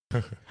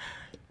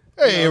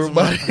Hey,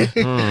 everybody.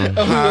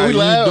 How we you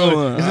live?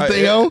 doing? Is the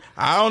thing on?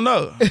 I don't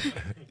know.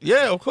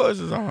 Yeah, of course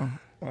it's on.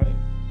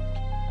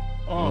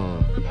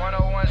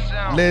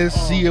 Let's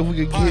see if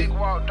we can get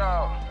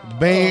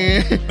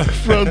banned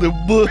from the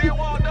book.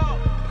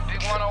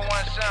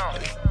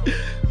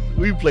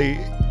 We play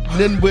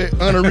nothing but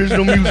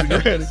unoriginal music,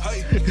 right?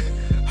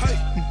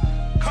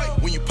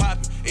 When you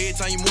poppin', every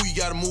time you move, you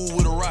gotta move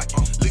with a rocket.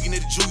 Looking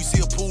at the jewel, you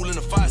see a pool in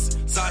the faucet.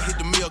 Side hit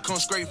the mill, come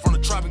straight from the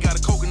tropic. Got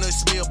a coconut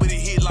smell, but it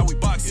hit like we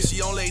boxing.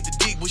 She only ate the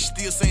dick, but she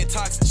still saying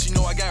toxic. She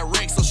know I got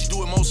wrecked, so she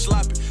do it more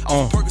sloppy.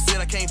 Off the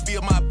Percocet, I can't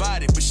feel my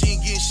body, but she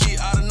ain't getting shit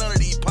out of none of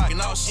these pockets.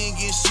 No, she ain't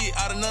getting shit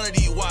out of none of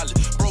these wallets.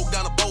 Broke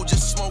down a boat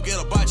just to smoke at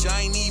a botch.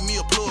 I ain't need me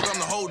a plug, I'm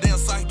the whole damn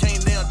socket.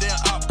 Can't down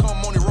op,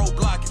 come on the road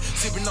block it.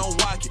 Sippin' on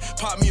Wacky,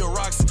 pop me a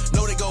Roxy.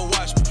 Know they gon'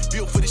 watch me.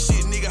 Built for the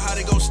shit, nigga, how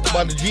they gon' stop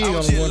About the G on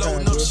the one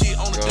time, bro.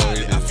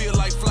 I feel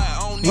like fly.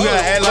 We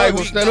gotta act like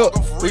we stand up.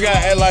 We gotta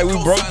act like we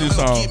broke this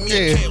song.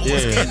 Yeah.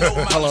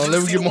 Hold on,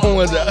 let me get my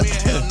horns out.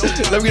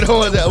 Let me get the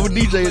horns out. I'm a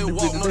DJ in the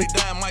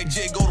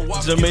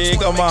Jamaica,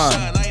 come on.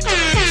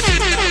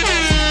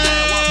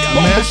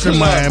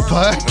 Mastermind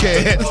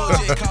Podcast.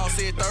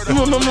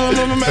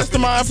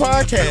 Mastermind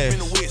Podcast.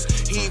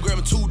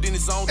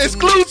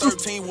 Exclusive.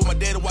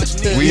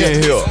 We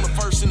in here.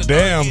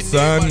 Damn,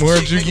 son,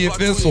 where'd you get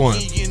this one?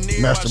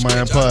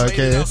 Mastermind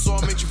Podcast.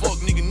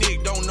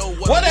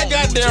 What that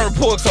goddamn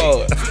report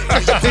card?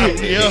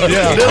 Yeah.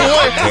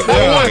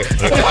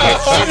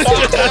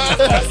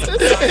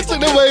 It took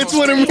them like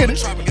 20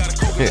 minutes.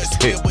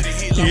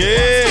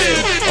 Yeah.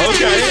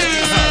 Okay.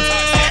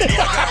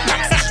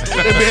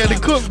 They been had to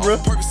cook, bro.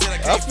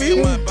 I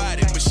feel it.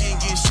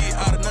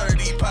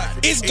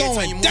 It's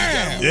going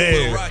down.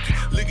 Yeah.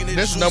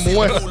 That's number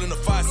one.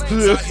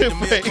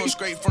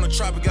 Straight from the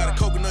tropic, got a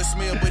coconut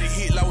smell, but it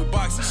hit like we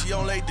boxing. She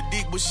only ate the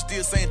dick, but she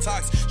still saying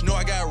toxic. She know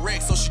I got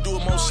wrecked, so she do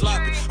it more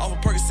sloppy. Off a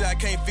Percocet, I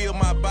can't feel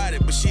my body,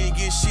 but she ain't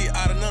getting shit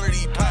out of none of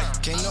these pockets.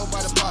 Can't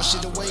nobody pop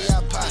shit the way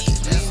I pop it.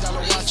 $1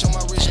 watch on my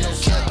wrist, no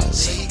cap.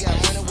 Say he got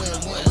money where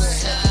it went, where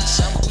it happened.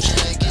 Some Gucci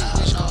man get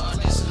rich, no.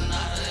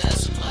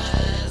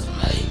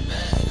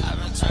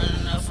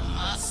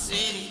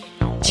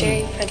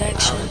 Cherry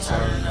Production.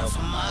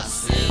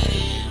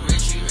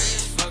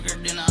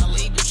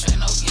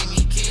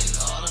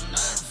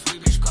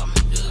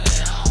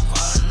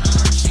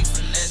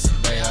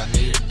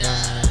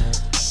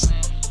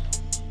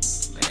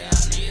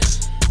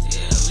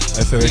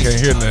 I said they can't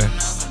hear nothing.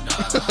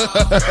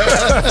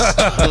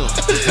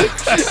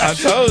 I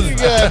told you.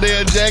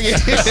 Goddamn jacket.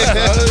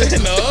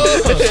 No.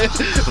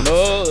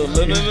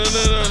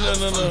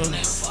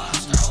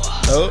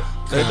 Nope.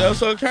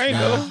 That's okay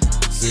though.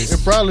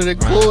 It probably that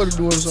cord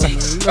doing something.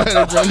 You know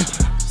how they jump.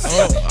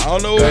 I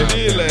don't know what it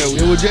did last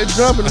week. It was just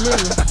jumping in the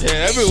middle.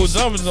 Yeah, that bitch was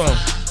jumping something.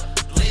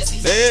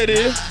 There it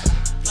is.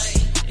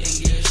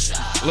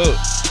 Look.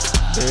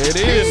 There it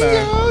is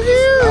now.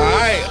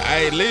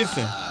 Alright,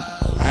 listen.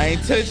 I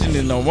ain't touching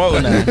it no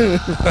more now.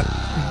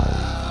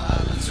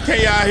 Can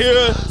y'all hear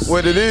us?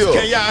 What it is?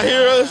 Can y'all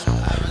hear us?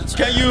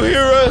 Can you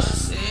hear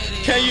us?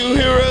 Can you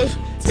hear us?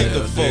 Hit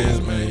the folk.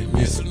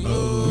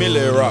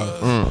 Millie Rock.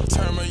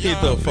 Hit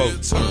the folk.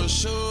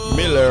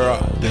 Millie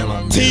Rock.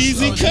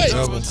 Teasy cut.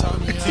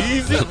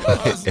 Teasy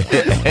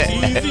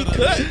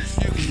cut.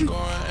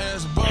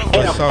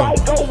 What's up?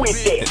 Go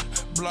with it.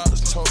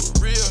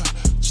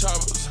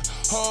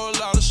 Whole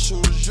lot of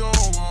shooters, you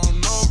don't want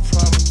no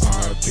problem.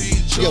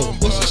 Yo,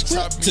 what's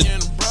the script?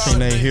 Can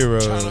they hear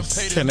us?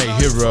 Can they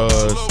hear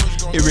us?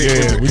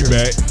 Yeah, we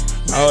back.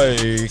 Oh,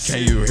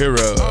 can you hear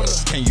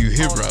us? Can you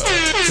hear us?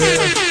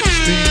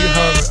 Steve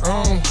Harvey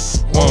on.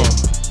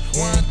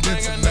 One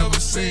thing I never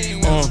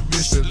seen was a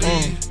bitch to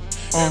leave.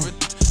 Every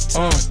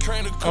time I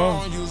crank the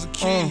car, use a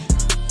key.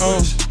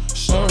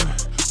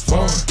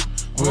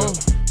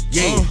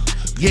 Yeah.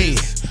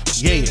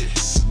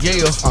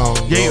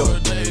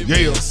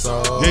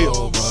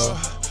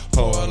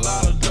 Pour a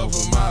lot of dope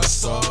for my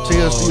soul.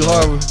 TLC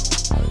Harvey.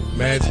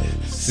 Magic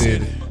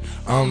City.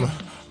 I'm the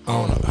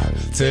owner.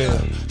 Tell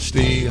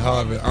Steve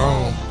Harvey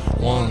on.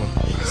 Wanna.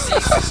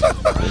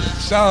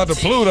 Shout out to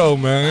Pluto,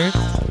 man.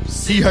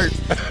 He hurt.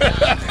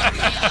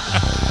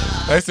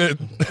 They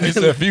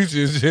said Future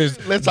is just.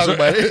 Let's talk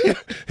about it.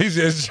 He's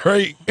just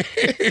Drake.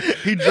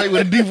 He Drake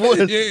with a deep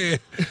voice. Yeah.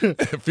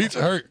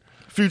 Future hurt.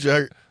 Future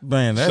hurt.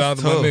 Man, that's Shout out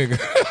to tough. my nigga.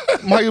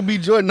 Michael B.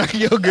 Jordan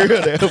knocking your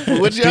girl down.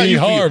 What you, how Steve you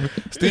feel? Harvey.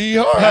 Steve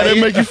Harvey. How that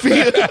make you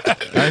feel?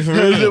 Ain't for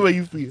How real. that make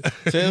you feel?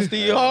 Tell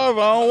Steve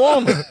Harvey I don't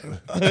want him.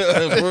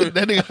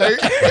 That nigga hurt.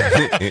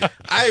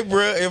 Hey,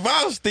 bro, if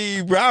I was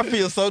Steve, bro, I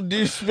feel so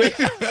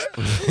disrespectful.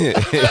 I'm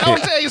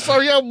gonna tell you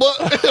something, young buck.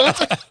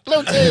 Let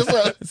me tell you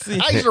something.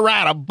 I used to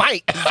ride a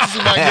bike to see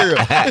my girl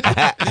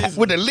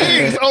with the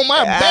legs on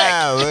my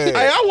back.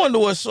 Hey, I wonder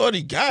what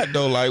Shorty got,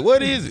 though. Like,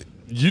 what is it?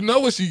 You know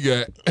what she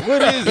got.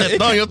 What is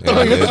it?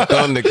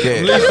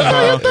 Thundercat. Listen,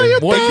 huh?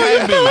 Boy,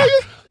 It can't be.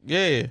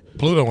 Yeah.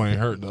 Pluto ain't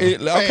hurt, though. Okay,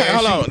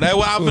 hold on. That's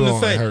what I'm Pluto finna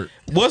say. ain't hurt.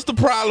 What's the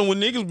problem with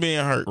niggas being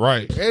hurt?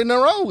 Right. Ain't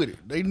nothing wrong with it.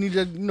 They need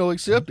to,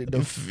 accept it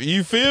though.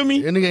 You feel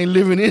me? That nigga ain't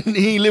living in.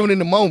 He ain't living in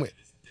the moment.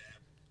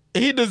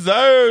 he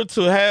deserved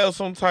to have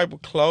some type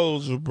of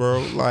closure,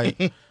 bro. Like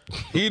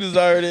he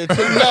deserved it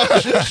too.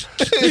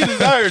 He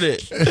deserved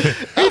it.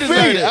 He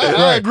deserved it.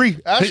 I agree.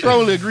 I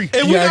strongly agree.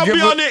 And we gotta gotta be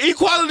give on that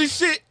equality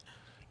shit,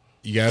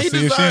 You gotta He see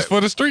if she's deserved-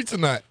 for the streets or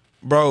not.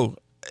 bro.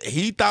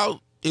 He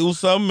thought it was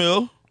something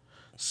else.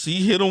 She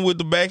hit him with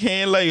the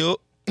backhand layup,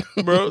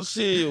 bro.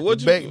 Shit, what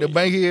you? The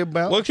bankhead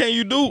bounce. What can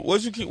you do?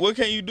 What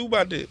can you do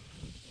about that?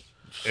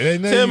 It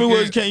ain't nothing Tell me you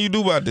what can- can you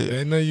do about It that?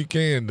 ain't nothing you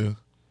can do.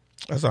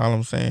 That's all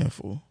I'm saying,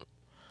 fool.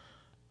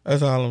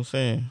 That's all I'm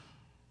saying.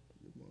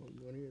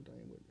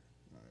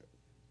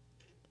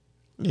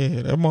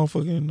 Yeah, that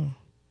motherfucker, you know,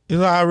 it's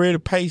already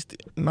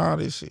pasted and all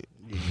this shit.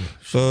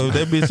 So if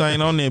that bitch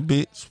ain't on that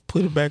bitch,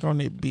 put it back on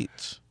that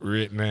bitch.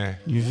 Right now.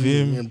 You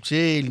feel me? I'm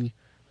telling you.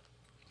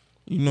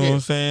 You know what I'm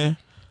saying?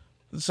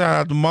 Shout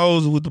out to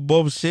Moses with the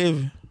Bubba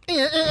Chevy. You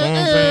know what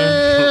I'm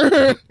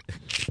saying?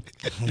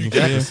 You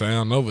got the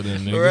sound over there,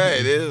 nigga. Right,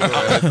 it is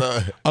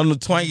right. On the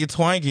twanky.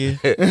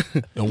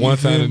 The one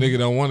time the nigga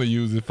don't want to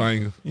use his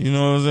finger. You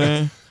know what I'm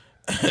saying?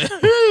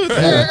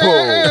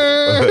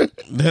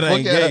 That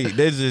ain't gay.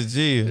 That's just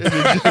Jill.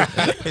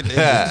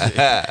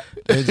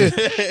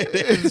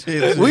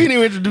 We didn't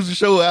even introduce the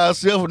show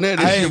ourselves and that.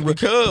 Hey,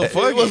 because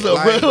fuck What's it. up,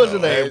 Like, bro? What's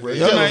your name, bro?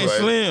 Your name Right.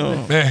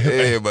 Slim.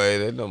 Everybody,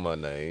 they know my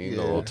name. You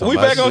know what I'm talking We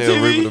about. back on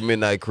Slim TV? Reaper, the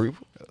Midnight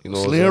Creeper. You know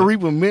what I'm Slim saying?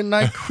 Reaper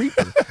Midnight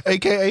Creeper,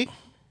 a.k.a.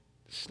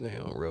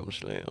 Slim, Real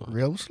Slim.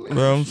 Real Slim.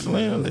 Bro, I'm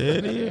Slim. There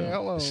it is.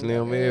 How long?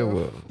 Slim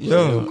everywhere. Yeah.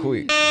 Slim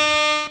quick.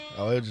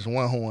 Oh, it was just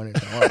one horn.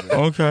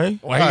 Well, Okay.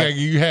 Why he gotta give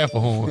you half a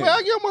horn?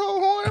 I give my whole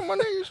horn and my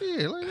nigga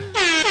shit. Like,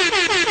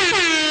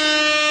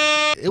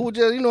 it was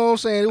just, you know what I'm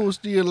saying? It was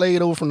still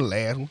laid over from the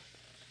last one.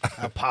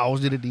 I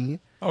paused it at the end.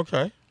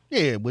 Okay.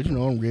 Yeah, but you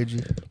know, I'm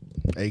Reggie,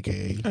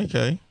 a.k.a.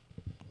 Okay.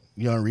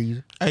 Young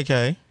Reason,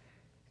 Okay.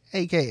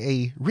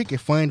 a.k.a. Ricky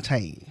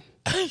Fontaine.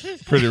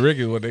 Pretty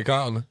Ricky, what they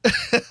call him.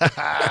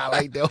 I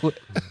like that one.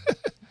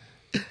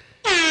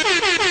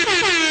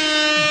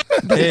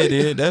 There it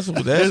is. That's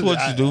what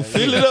you do.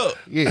 Fill it up.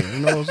 Yeah, you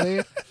know what I'm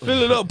saying?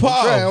 Fill it up. I'm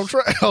Pause.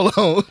 trying. Hold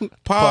on.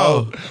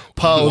 Pause.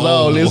 Pause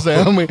all this.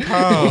 I mean,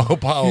 Pause. Oh,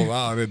 Paul,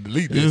 wow, they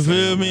delete You this.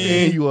 feel and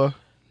me? you are.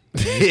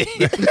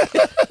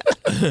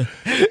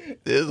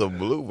 There's a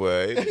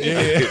blooper, ain't it?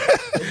 Yeah.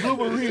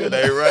 It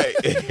ain't right.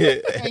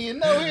 And you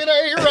know it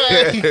ain't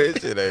right.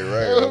 Shit ain't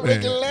right.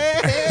 Make it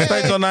laugh.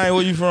 State your name.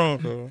 Where you from,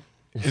 cuz?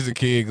 It's a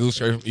kid, Goose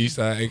straight from East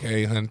Side,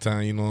 a.k.a.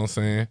 Huntington, you know what I'm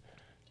saying?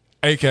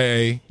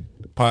 A.k.a.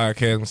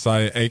 Podcast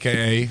Messiah,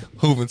 a.k.a.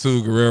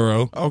 Juventud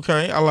Guerrero.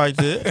 Okay, I like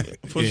that.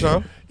 For Yeah.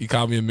 sure. You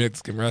called me a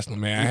Mexican wrestler,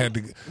 man. I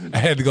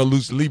had to go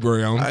Lucha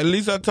Libre on At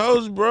least I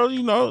told you, bro.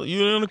 You know,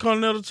 you're in the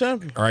Continental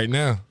Champion. right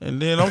now.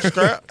 And then I'm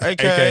Scrap,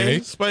 a.k.a. AKA.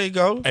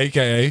 Spago.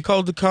 A.k.a.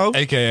 Coast to coast.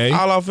 A.k.a.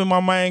 All off in my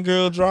main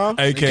girl drive.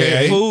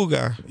 A.k.a. Food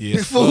guy.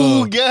 Yes,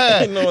 Food sir.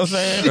 guy. You know what I'm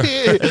saying?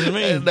 Shit. That's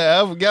me.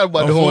 Nah, I forgot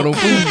about the horn on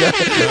food guy.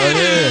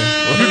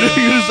 Oh,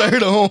 You just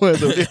heard the horn,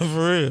 though. yeah.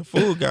 For real.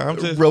 Food guy. I'm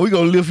just Bro, we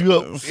gonna lift you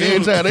up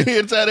anytime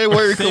that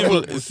word come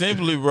up.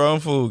 simply, bro, I'm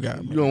food guy.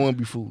 You don't want to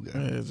be food guy.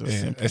 Yeah, it's just Yeah.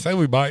 simple. They say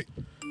we bite.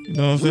 You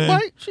know what I'm saying?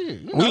 Right?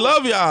 Shit. You We know.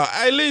 love y'all.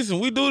 Hey, listen,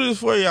 we do this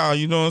for y'all.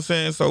 You know what I'm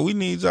saying? So we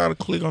need y'all to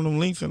click on them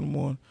links in the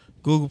morning.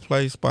 Google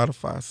Play,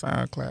 Spotify,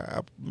 SoundCloud,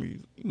 Apple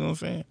Music. You know what I'm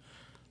saying?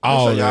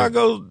 All so y'all that.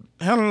 go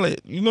handle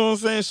it. You know what I'm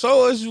saying?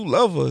 Show us you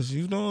love us.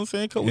 You know what I'm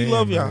saying? Because we Yeah,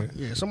 love y'all. man.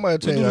 Yeah, somebody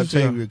tell We you, do I this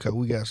tell here. you, because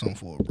we got something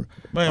for it, bro.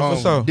 Man,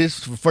 for sure. This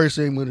first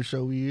segment of the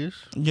show is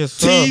Yes,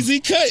 sir. TZ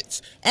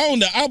Cuts,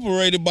 owned and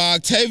operated by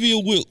Octavia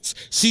Wilkes.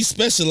 She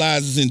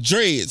specializes in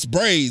dreads,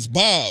 braids,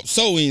 bobs,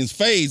 sew-ins,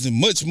 fades, and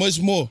much, much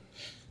more.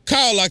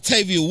 Call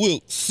Octavia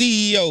Wilkes,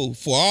 CEO,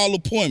 for all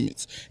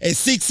appointments at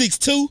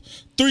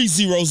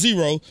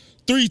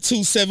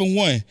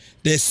 662-300-3271.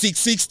 That's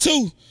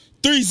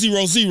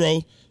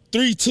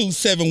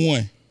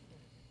 662-300-3271.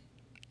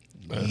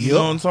 You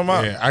know what I'm talking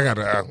about? Yeah, I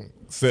gotta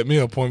set me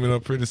an appointment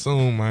up pretty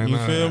soon, man. You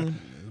feel me?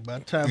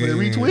 about time for the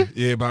retweet.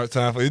 Yeah, about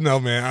time for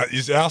man.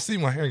 I'll see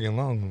my hair getting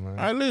longer, man.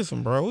 Hey,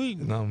 listen, bro.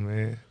 No,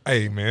 man.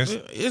 Hey, man.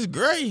 It's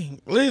great.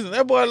 Listen,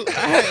 that boy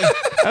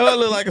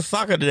look like a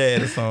soccer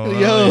dad or something.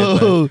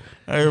 Yo,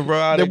 Hey,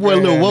 bro. that boy a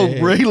little woke,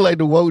 bro. He like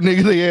the woke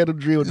nigga they had to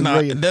drill with the Nah,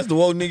 red. that's the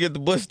woke nigga at the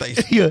bus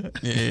station. Yeah.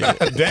 Yeah.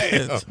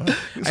 Damn.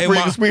 Hey,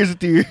 Spread conspiracy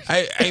theories.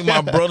 hey,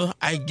 my brother,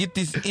 I get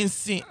this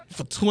incense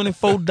for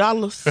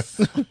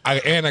 $24. I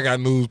got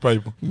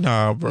newspaper.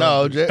 Nah, bro.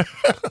 No, Jack.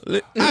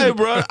 Hey,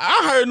 bro,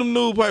 I heard them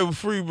newspaper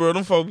free, bro.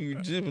 Them folks be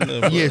jipping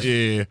them. Bro. Yes.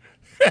 Yeah.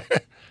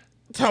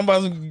 Talking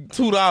about some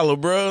 $2,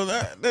 bro.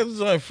 That's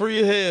like free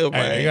as hell,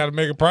 man. Hey, you gotta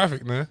make a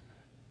profit, man.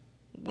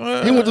 He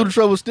went through the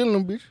trouble of stealing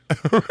them, bitch.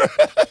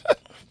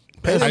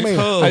 Pay that man.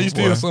 How you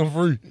steal something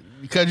free?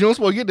 Because you don't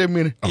supposed to get that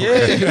many.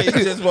 Yeah, you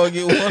just want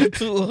to get 1 or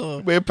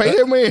 2. Man, pay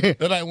that man.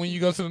 That's like when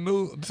you go to the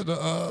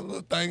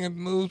little thing in the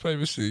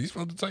newspaper shit. You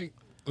supposed to take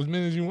as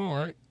many as you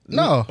want, right?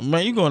 No.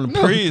 Man, you going to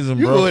No. prison,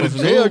 You bro. going to for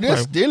jail. some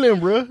That's newspaper. stealing,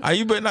 bro.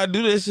 You better not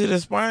do that shit in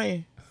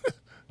Spain.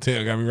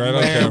 Tim got me right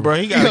on Man, camera. bro,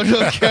 he got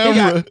the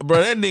camera.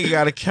 bro, that nigga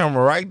got a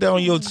camera right there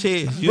on your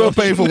chest. You Bro know,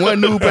 paid for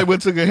one newspaper,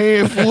 took a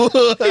handful.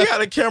 he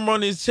got a camera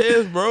on his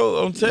chest, bro.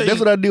 I'm telling That's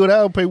you. what I did with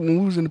our paper when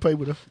we was in the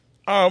paper. Though.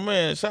 Oh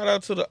man, shout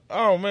out to the.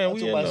 Oh man,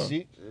 we in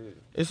there.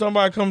 If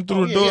somebody come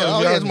through the door, Oh,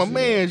 y'all yeah, it's my can see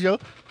man's, yo.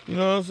 that. You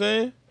know what I'm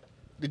saying?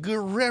 The good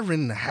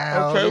Reverend in the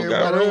house. Okay, we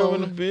got everybody Rev on.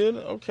 in the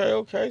building.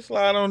 Okay,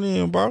 slide on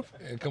in, bro.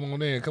 Hey, come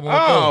on in. Come on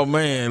Oh in.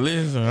 man,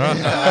 listen.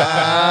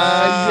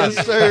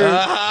 Yes, sir.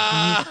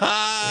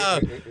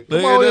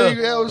 Look Come on at in,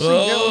 that. LC,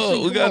 Oh,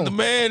 we come got on. the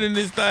man in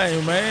this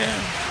thing,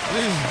 man.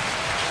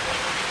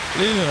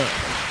 Listen.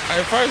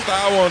 Hey, first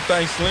I want to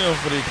thank Slim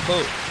for this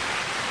cook.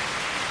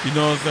 You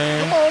know what I'm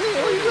saying? Come on in.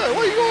 Where you going?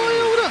 Where you going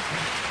in with us?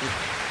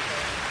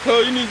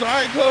 Cuz, you need some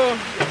ice, cuz?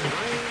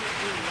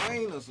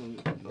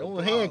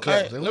 Those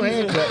handcuffs. Hey, Those let me see.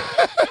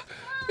 handcuffs.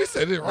 He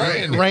said it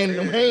right. Raining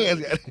them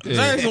hands.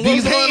 Jackson,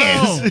 These what's going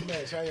hands.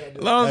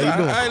 on? Long How you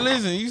doing? Hey,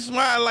 listen, you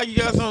smile like you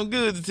got something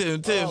good to tell.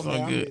 Tell Oh, something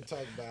man, I'm here good. to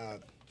talk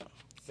about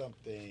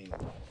something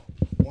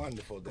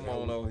wonderful. Come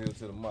on over here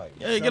to the mic.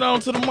 Yeah, get on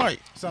to the mic.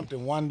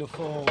 Something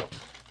wonderful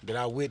that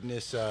I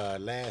witnessed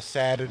last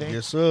Saturday,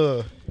 Yes,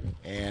 sir.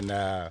 and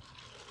I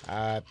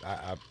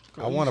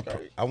want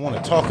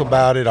to talk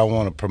about it. I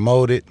want to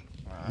promote it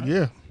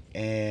Yeah.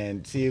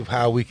 and see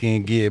how we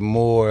can get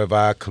more of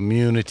our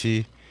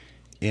community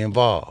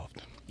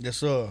involved. Yes,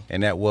 sir.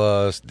 And that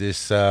was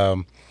this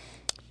H&M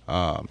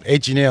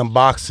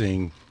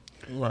Boxing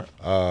Right.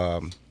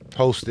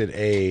 hosted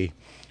a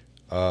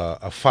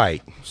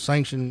fight.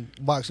 Sanctioned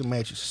boxing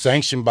matches.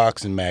 Sanctioned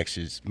boxing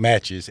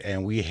matches,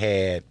 and we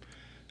had,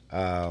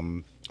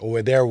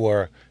 or there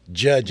were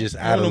judges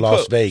out of them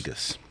Las cups.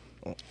 Vegas.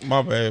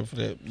 My bad for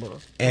that, bro.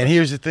 And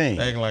here's the thing.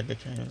 Acting like they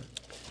can.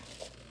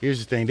 Here's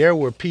the thing. There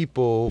were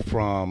people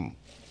from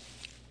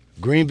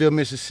Greenville,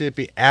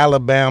 Mississippi,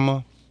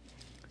 Alabama,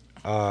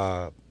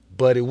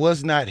 but it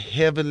was not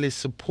heavily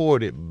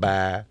supported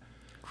by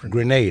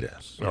Grenada.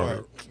 Right.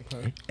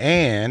 Okay.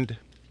 And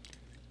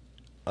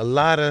a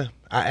lot of,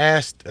 I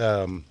asked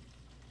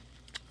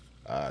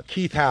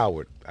Keith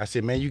Howard, I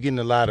said, man, you getting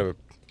a lot of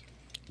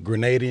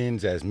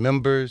Grenadians as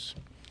members?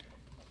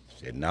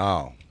 He said,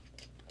 no,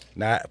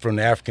 not from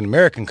the African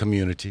American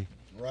community,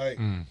 Right.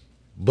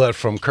 but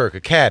from Kirk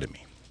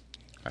Academy.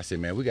 I said,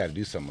 man, we got to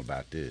do something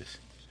about this.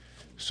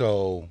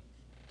 So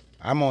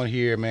I'm on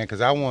here, man,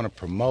 because I want to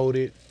promote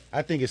it.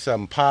 I think it's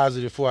something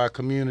positive for our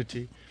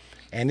community.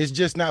 And it's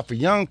just not for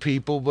young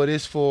people, but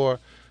it's for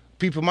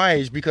people my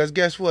age. Because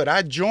guess what?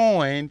 I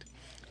joined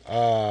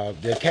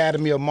the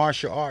Academy of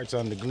Martial Arts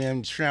under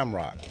Glenn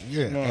Shamrock.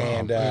 Yeah.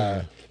 And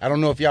I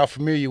don't know if y'all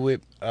familiar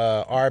with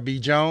R.B.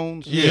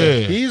 Jones. Yeah.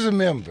 He's a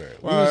member.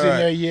 We was in Right.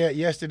 there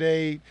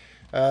yesterday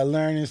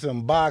learning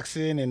some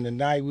boxing, and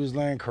tonight we was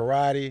learning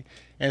karate.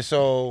 And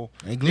so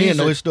And Glenn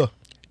know his stuff.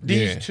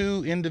 these Yeah.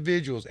 two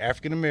individuals,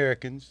 African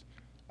Americans,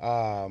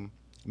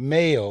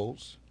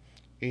 males,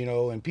 you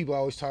know, and people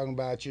always talking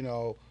about, you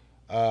know,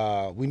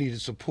 we need to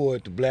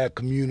support the black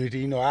community.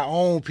 You know, our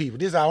own people.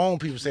 This is our own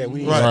people saying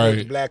we need to support the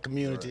Right. black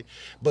community,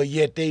 but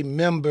yet they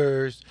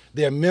members,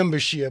 their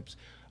memberships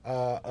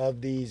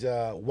of these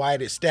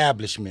white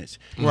establishments.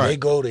 Right. They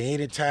go to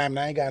any time. And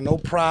I ain't got no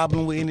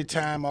problem with any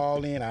time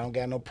all in. I don't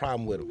got no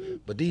problem with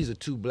them. But these are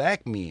two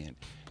black men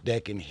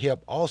that can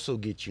help also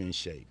get you in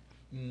shape.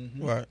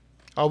 Right.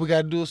 All we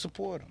got to do is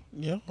support them.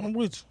 Yeah, I'm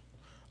with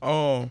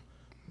you.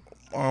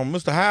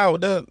 Mr.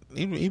 Howard, that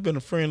he been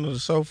a friend of the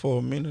show for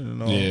a minute,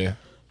 and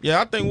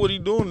Yeah. I think what he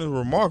doing is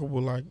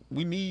remarkable. Like,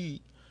 we need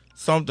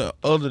something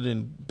other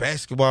than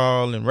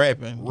basketball and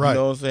rapping. Right. You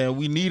know what I'm saying?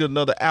 We need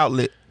another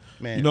outlet.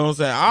 Man. You know what I'm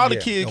saying? All the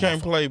Yeah. kids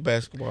can't play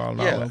basketball. and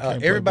all of them can't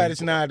play Everybody's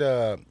baseball.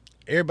 not.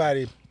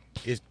 Everybody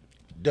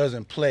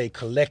doesn't play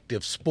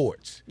collective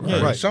sports.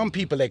 Yeah. Right. Some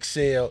people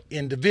excel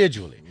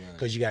individually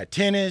because you got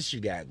tennis, you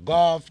got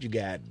golf, you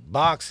got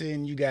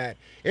boxing, you got.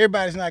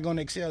 Everybody's not going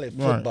to excel at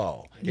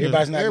football. Yeah.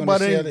 Everybody's not going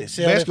Everybody to ain't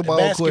excel at basketball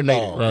basketball.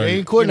 coordinated. Right. They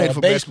ain't coordinated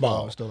for baseball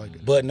basketball and stuff like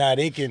that. But now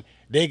they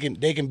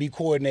can be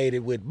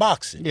coordinated with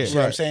boxing. Yeah. You see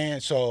what I'm Right. saying?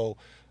 So,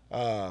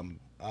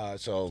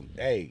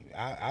 hey,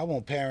 I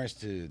want parents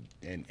to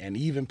and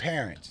even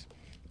parents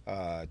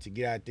to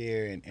get out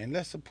there and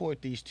let's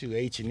support these two,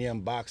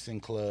 H&M Boxing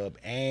Club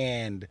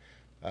and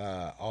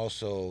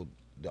also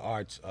the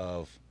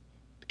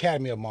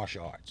Academy of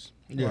Martial Arts.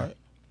 Yeah. Right.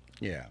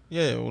 Yeah.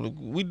 Yeah, well,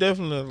 we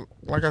definitely,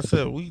 like I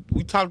said, we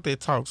talk that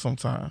talk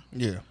sometimes.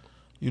 Yeah.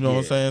 You know what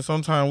I'm saying?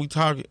 Sometimes we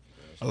talk it.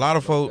 A lot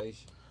of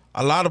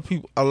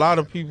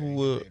people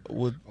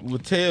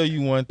would tell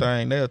you one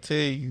thing. They'll tell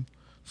you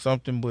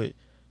something, but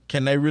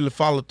can they really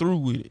follow through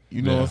with it?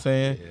 You know what I'm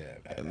saying?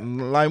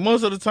 Like,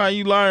 most of the time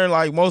you learn,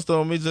 like, most of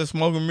them, it's just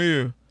smoke and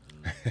mirror.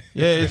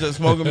 Yeah, it's just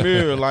smoke and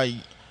mirror. Like,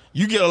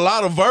 you get a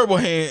lot of verbal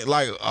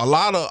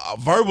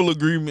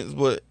agreements,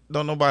 but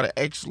don't nobody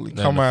actually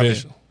come out and,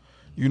 official.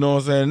 you know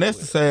what I'm saying? And that's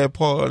the sad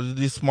part of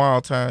this small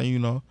town, you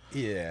know.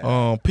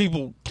 Yeah.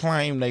 People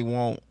claim they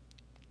want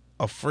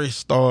a fresh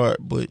start,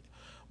 but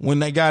when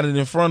they got it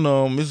in front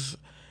of them,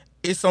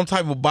 it's some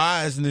type of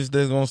biasness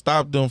that's gonna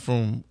stop them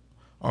from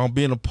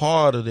being a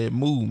part of that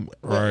movement.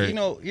 Right. You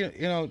know,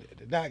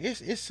 Doc,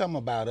 it's something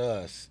about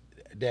us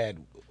that,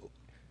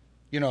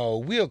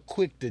 we're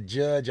quick to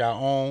judge our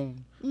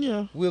own.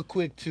 Yeah. We're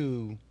quick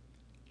to,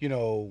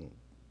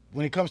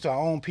 when it comes to our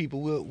own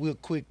people,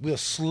 we're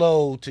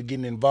slow to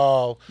getting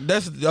involved.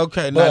 That's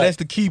okay. Now that's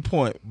the key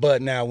point.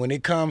 But now when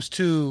it comes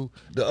to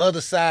the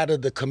other side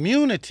of the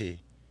community,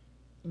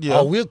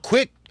 we're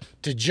quick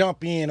to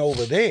jump in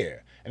over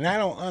there. And I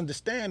don't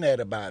understand that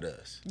about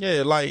us.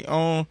 Yeah, like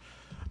I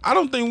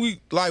don't think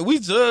we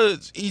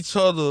judge each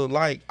other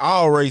like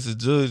all races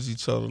judge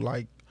each other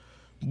like,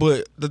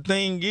 but the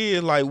thing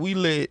is like we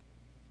let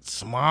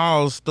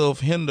small stuff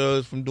hinder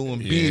us from doing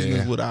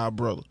business with our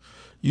brother.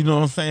 You know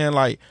what I'm saying?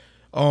 Like,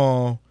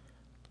 I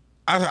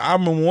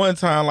remember one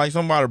time like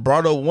somebody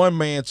brought up one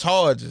man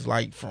charges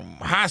like from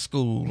high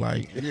school,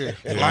 like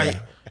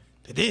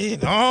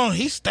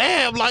he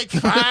stabbed like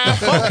 5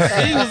 folks.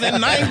 He was in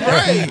 9th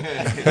grade.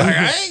 Like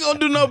I ain't gonna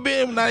do no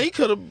business. Now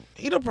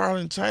he'd have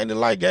probably changed it,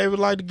 like gave it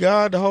like to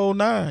God the whole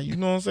 9. You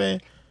know what I'm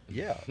saying?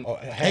 Yeah.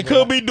 He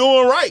could be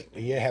doing right.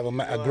 Yeah, have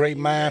a great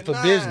mind for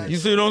business. You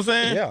see what I'm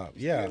saying?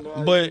 Yeah.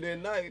 But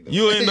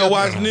you end up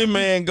watching this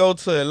man go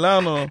to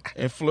Atlanta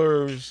and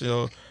flourish.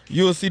 Or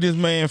you'll see this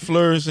man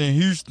flourish in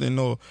Houston,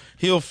 or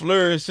he'll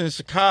flourish in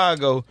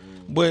Chicago.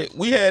 But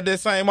we had that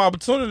same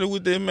opportunity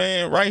with this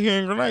man right here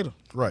in Grenada.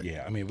 Right.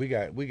 Yeah, I mean, we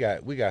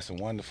got some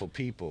wonderful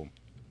people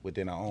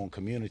within our own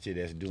community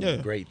that's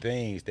doing great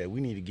things that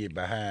we need to get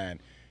behind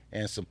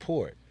and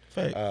support.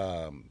 Fact.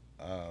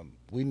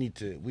 We need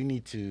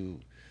to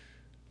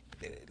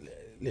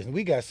listen.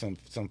 We got some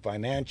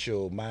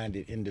financial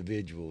minded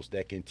individuals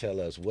that can tell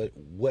us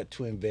what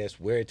to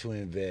invest, where to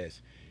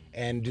invest,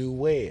 and do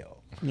well.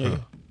 Yeah.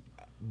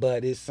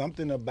 But it's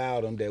something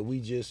about them that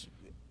we just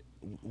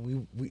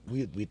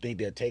we think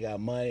they'll take our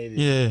money.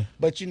 Yeah.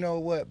 But you know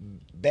what?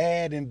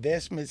 Bad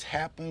investments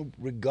happen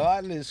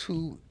regardless of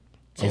who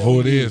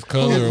it is,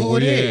 color, who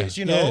it is.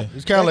 You know, Yeah.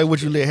 It's kind of like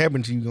what you let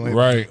happen to you. Going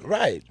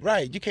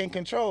Right. You can't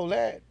control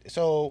that.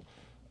 So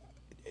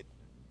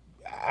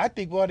I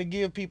think we ought to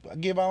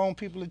give our own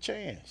people a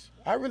chance.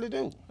 I really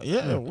do.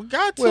 Yeah, we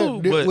got to.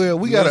 we got an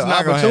it's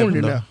not gonna opportunity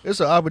happen, now. It's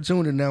an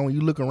opportunity now. When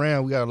you look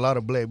around, we got a lot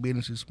of black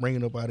businesses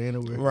springing up out of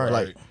anywhere. Right.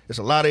 Like it's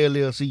a lot of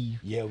LLCs.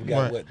 Yeah, we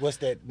got Right. what's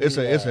that? It's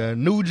a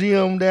new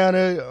gym down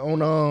there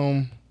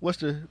on what's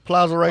the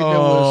plaza right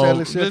there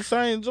with Sally the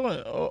same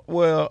joint.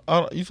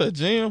 You said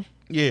Jim?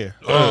 Yeah.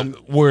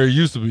 Where it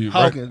used to be.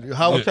 Hawkins. Right?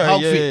 Hawk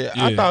Yeah.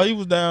 I Yeah. thought he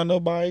was down there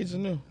by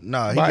H&M.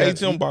 Nah, By he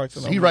H&M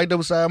boxing. He right there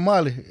beside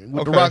Molly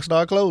with the Okay.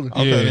 Rockstar clothing.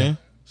 Okay, Yeah. then.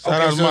 Shout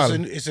out to so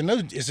Molly. it's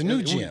a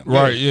new gym.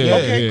 Right, yeah.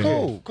 Okay, yeah.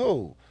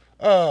 cool.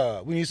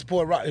 We need to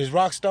support Is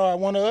Rockstar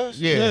one of us?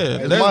 Yeah. Yeah,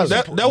 It's that Molly.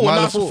 was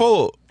Molly not Ford.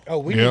 Ford. Oh,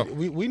 we Yep.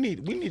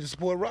 need to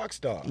support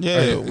Rockstar.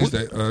 Yeah,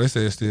 Hey, they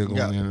say it's still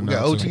going in and We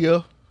got out. too.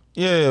 OTL.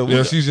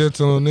 Yeah, she's just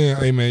tuned in.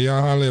 Hey, man,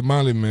 y'all holler at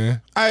Molly,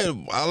 man.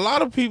 A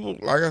lot of people,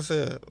 like I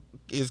said,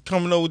 is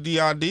coming up with the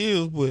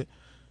ideas, but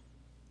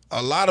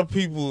a lot of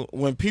people,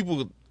 when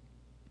people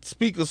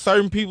speak of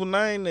certain people's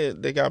name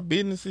that they got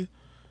businesses,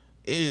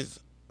 is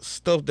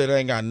stuff that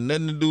ain't got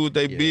nothing to do with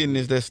their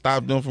business that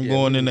stop them from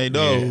going in their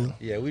doors.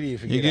 Yeah, we need to You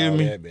forget get all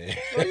me? that,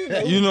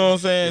 man. You know what I'm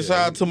saying?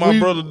 Shout out to my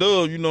brother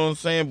Dub, you know what I'm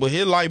saying? But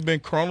his life been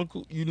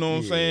chronicled, you know what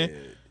I'm saying?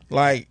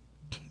 Like,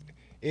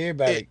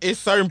 Everybody it's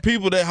certain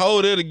people that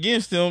hold it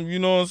against him, you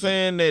know what I'm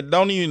saying, that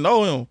don't even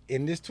know him.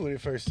 in this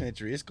 21st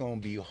century, it's gonna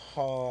be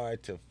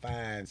hard to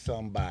find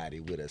somebody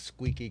with a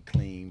squeaky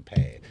clean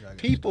pad.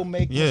 People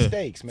make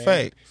mistakes, man.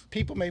 Facts.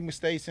 People make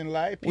mistakes in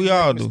life. People We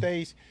all make do.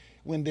 mistakes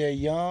when they're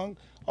young.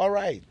 All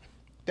right,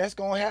 that's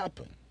gonna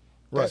happen.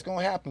 That's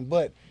gonna happen.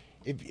 But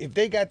if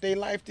they got their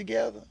life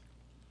together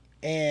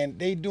and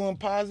they doing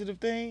positive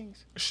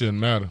things, Shouldn't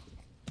matter.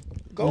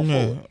 go for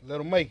it. Let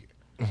them make it.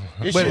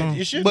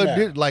 It should But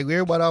matter. this, like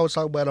everybody always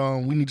talk about,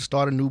 we need to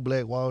start a new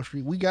Black Wall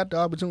Street. We got the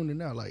opportunity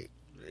now. Like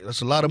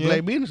there's a lot of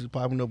black businesses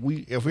popping up.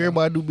 If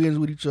everybody do business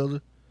with each other,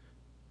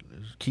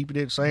 keep it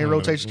at the same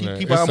rotation. Man,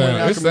 Keep our money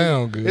out. it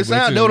sound good. It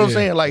sound. Know what I'm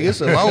saying? Like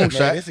it's a long Man,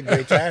 shot. it's a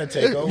great time to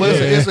take over. But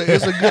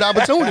it's a good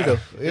opportunity though.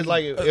 It's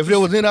like if there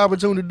was any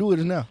opportunity to do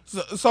it, it's now.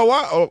 So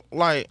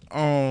I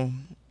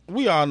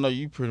we all know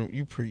you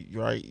preach,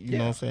 right? You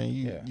know what I'm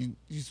saying?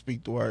 You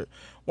speak the word.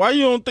 Why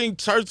you don't think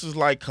churches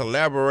like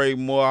collaborate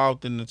more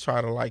often to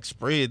try to like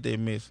spread their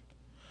message?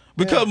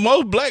 Because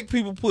most black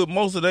people put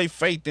most of their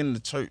faith in the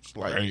church.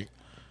 Like, Right.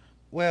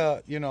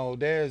 Well,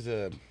 there's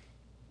too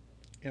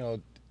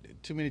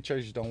many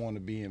churches don't want to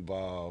be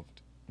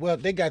involved. Well,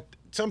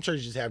 some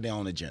churches have their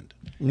own agenda.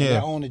 And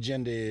their own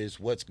agenda is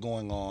what's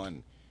going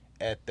on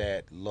at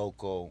their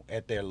local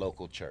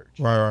church.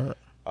 Right.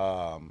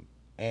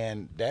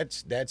 And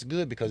that's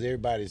good because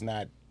everybody's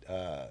not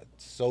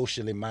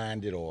socially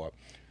minded or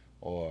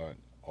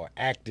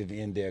active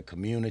in their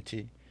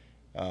community.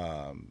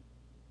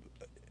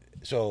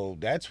 So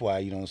that's why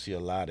you don't see a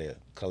lot of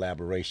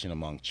collaboration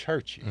among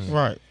churches.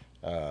 Right.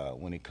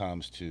 When it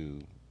comes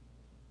to,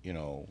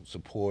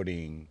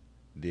 supporting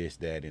this,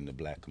 that in the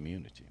black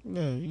community.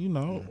 Yeah,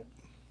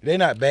 They're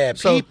not bad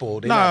So, people.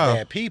 They're nah. not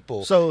bad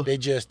people. So-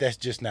 that's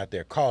just not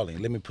their calling.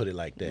 Let me put it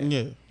like that.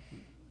 Yeah.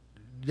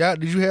 Y'all,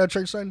 did you have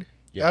church Sunday?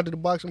 Yeah. After the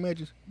boxing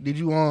matches, did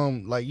you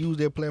like use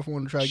that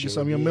platform to try to Sure get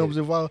some of your did. members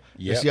involved?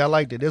 Yep. See, I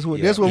like that. That's what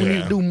Yeah. we need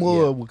Yeah. to do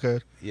more Yeah. of,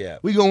 because Yeah.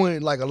 we go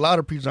in like a lot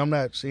of preachers. I'm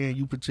not saying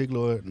you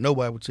particular or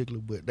nobody particular,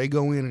 but they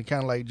go in and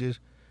kind of like just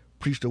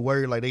preach the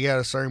word. Like they got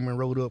a sermon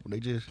wrote up and they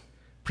just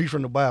preach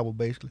from the Bible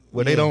basically.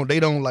 Where they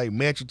don't like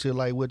match it to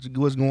like what's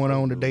going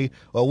on today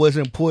or what's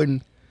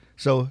important.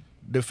 So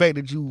the fact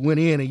that you went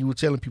in and you were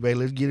telling people, hey,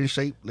 let's get in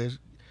shape, let's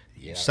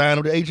sign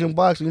up to HM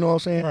Boxing, you know what I'm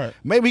saying? Right.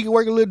 Maybe he can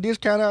work a little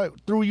discount out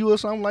through you or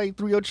something, like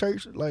through your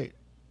church, like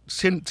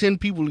send 10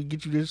 people to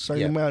get you this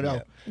certain Yeah, amount yeah.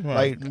 out.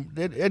 Right. Like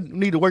it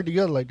need to work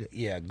together like that.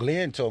 Yeah,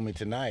 Glenn told me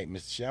tonight,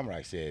 Mr.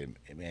 Shamrock said,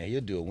 man,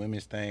 he'll do a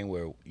women's thing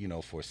where,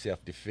 for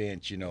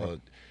self-defense,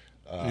 that'd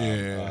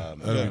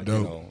be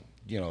dope.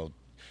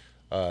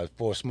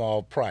 For a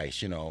small price,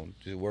 to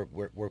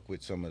work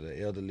with some of the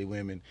elderly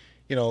women.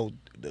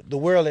 The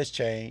world has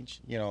changed,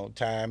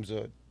 times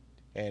are,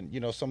 and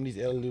some of these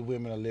elderly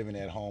women are living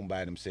at home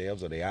by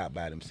themselves or they out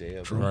by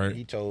themselves. Right.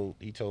 He told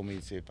me,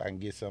 he said, if I can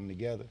get something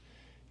together,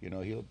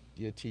 he'll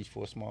teach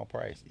for a small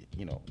price,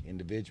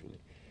 individually.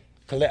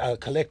 A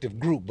collective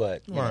group,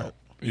 but Right.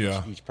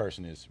 Yeah. each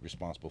person is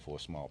responsible for a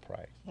small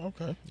price.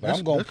 Okay. But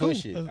I'm going to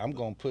push cool. it. I'm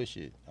going to push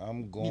it.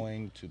 I'm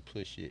going to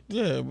push it.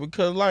 Yeah,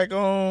 because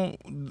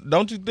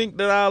don't you think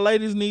that our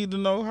ladies need to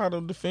know how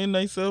to defend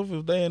themselves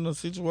if they in a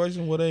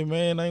situation where their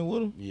man ain't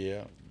with them?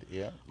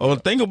 Yeah. Or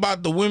think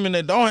about the women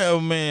that don't have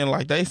a man,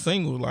 like they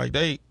single, like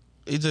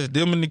it's just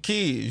them and the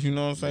kids. You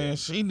know what I'm saying?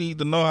 She need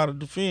to know how to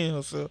defend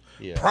herself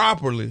Yeah.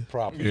 properly.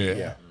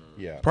 Yeah.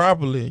 Yeah.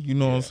 Properly, you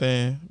know what I'm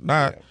saying?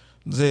 Not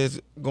just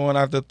going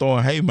out there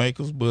throwing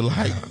haymakers, but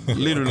like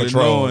literally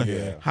Control, knowing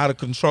yeah. how to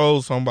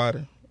control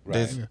somebody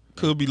that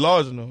could be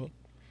larger than her.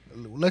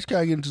 Let's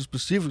kind of get into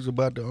specifics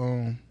about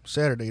the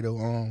Saturday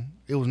though.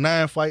 It was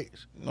 9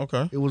 fights.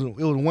 Okay. It was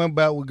one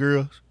bout with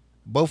girls.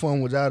 Both of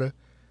them was out of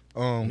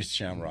Mr.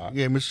 Shamrock.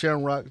 yeah, Miss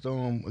Shamrock's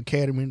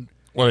academy.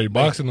 What are they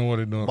boxing or what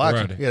are they doing?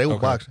 Boxing. Karate? Yeah, they were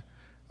Okay. boxing.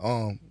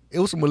 It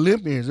was some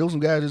Olympians. There was some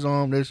guys that's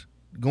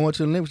going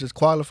to the Olympics, that's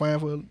qualifying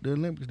for the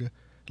Olympics there.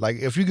 Like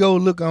if you go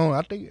look on,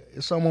 I think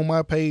it's some on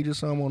my page or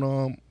some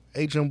on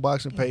HM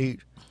Boxing page.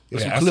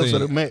 It's Yeah, some clips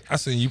of the match. I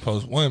seen you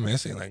post one, man. It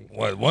seemed like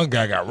one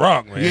guy got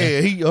rocked, man.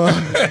 Yeah, he He like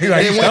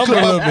that one stumbled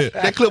clip a little bit.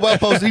 That clip I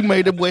posted, he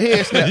made that boy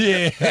head snap.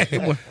 Yeah.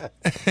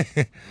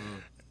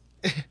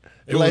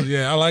 It was,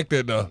 I like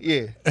that though.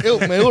 Yeah,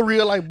 it was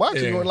real like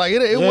boxing. Yeah. Like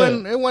it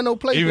wasn't no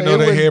play. Even play. though It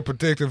they wasn't- had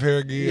protective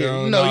hair gear, Yeah, on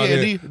you and know, all yeah,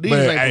 that. these But,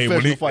 ain't hey,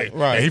 when professional fight.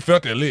 Right. He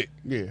felt that lick.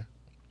 Yeah,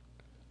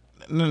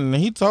 And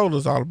he told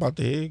us all about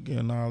the head gear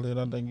and all that.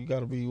 I think you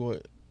gotta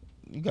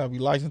be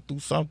licensed through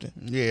something.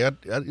 yeah,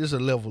 it's a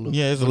level. Of,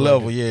 Yeah, it's a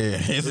level. Yeah,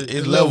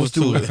 it's levels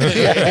to it.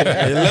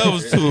 It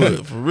levels to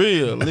it for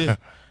real.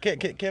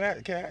 Can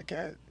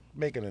I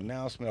make an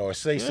announcement or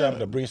say something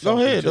to bring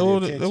something ahead. to the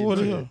That's attention what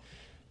it is.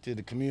 to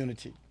the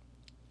community?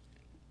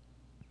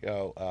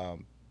 June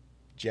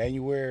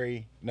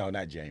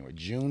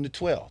the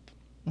 12th.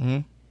 Mm-hmm.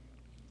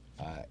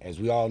 As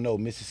we all know,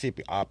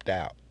 Mississippi opt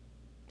out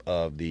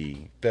of the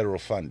federal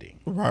funding.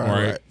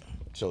 Right.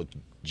 So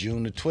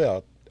June the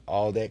 12th,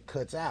 all that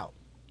cuts out.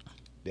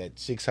 That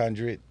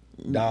 $600,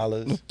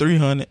 $300.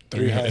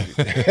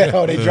 300.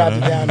 Oh, they dropped it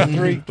down to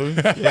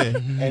 $3. Yeah.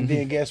 And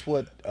then guess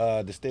what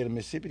the state of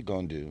Mississippi is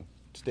going to do?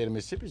 The state of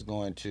Mississippi is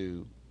going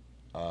to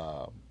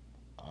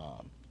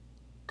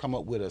come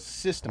up with a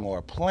system or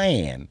a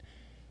plan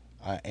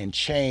and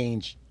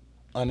change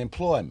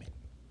unemployment.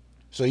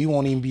 So you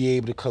won't even be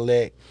able to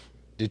collect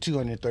the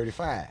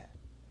 $235.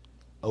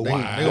 They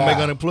gonna make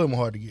unemployment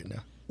hard to get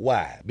now.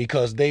 Why?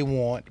 Because they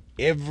want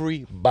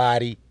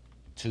everybody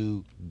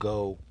to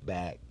go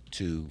back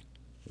to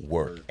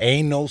work.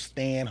 Ain't no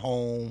staying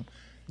home.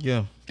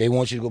 Yeah. They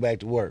want you to go back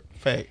to work.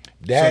 Fact.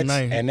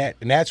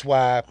 That's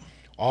why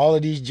all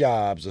of these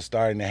jobs are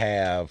starting to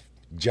have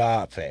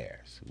job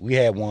fairs. We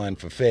had one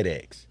for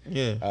FedEx.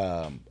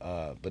 Yeah.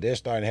 But they're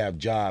starting to have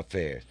job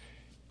fairs.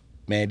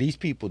 Man, these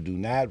people do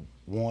not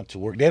want to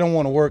work. They don't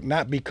want to work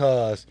not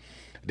because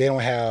they don't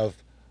have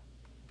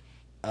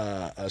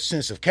a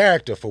sense of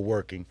character for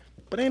working,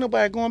 but ain't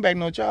nobody going back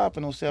no job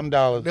for no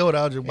 $7 That's what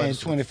I was just about and to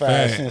say.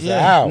 25 cents an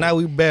hour. Now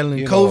we battling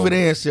You COVID know.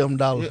 and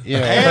 $7. You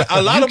know. And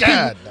a lot of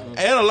God,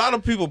 people, a lot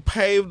of people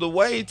paved the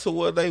way to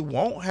where they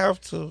won't have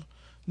to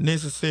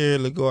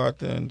necessarily go out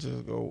there and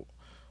just go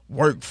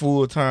work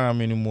full time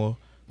anymore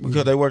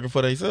because they working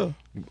for themselves.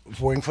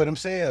 Working for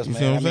themselves, You see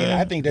man. what I'm saying?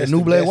 I think that's The new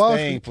the Black best Wall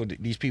thing for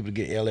these people to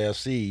get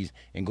LLCs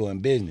and go in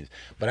business.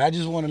 But I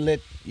just want to let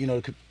you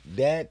know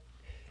that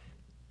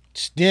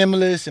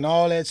stimulus and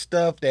all that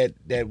stuff that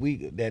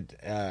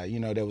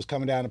was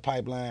coming down the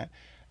pipeline.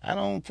 I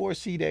don't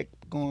foresee that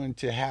going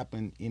to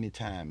happen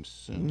anytime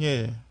soon.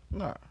 Yeah.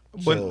 Nah.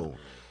 But So,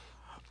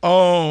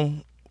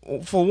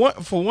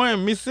 for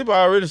one, Mississippi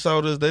already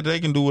showed us that they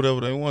can do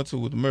whatever they want to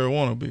with the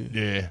marijuana bill.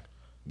 Yeah.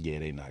 yeah,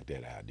 they knocked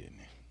that out, didn't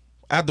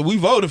After we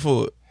voted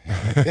for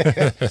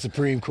it. they?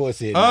 Supreme Court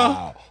said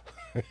no.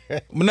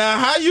 Now,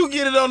 how you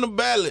get it on the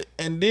ballot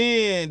and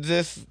then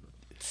just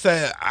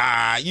say,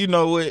 you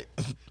know what,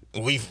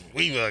 we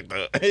fucked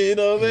up. You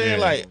know what I'm saying?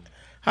 Yeah. Like,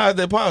 how is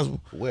that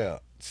possible?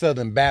 Well,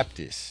 Southern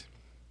Baptists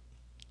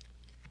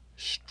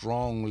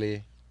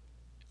strongly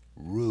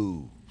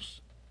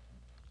rules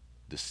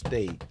the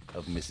state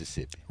of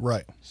Mississippi.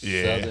 Right.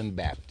 Yeah. Southern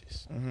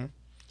Baptists.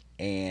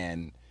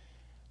 And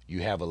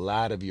you have a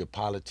lot of your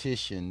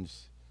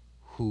politicians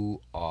who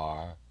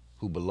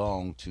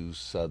belong to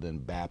Southern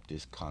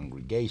Baptist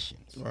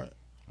congregations. Right.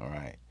 All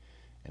right.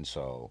 And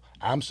so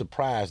I'm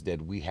surprised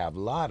that we have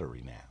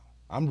lottery now.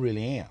 I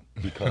really am,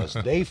 because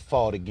they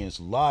fought against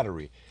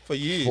lottery For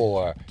years.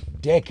 for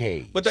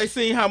decades. But they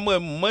seen how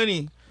much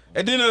money,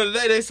 at the end of the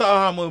day, they saw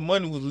how much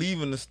money was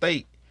leaving the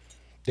state.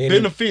 They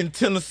didn't- Benefiting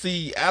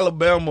Tennessee,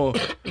 Alabama,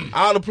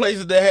 all the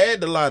places that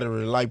had the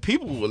lottery. Like,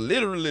 people were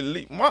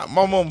literally, my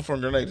mama from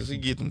Grenada, she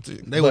get them too.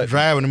 They were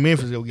driving to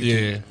Memphis. They would get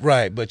Yeah. to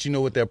Right, but you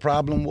know what their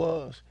problem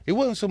was? It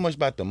wasn't so much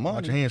about the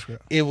watch your money. hands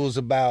scrap. It was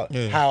about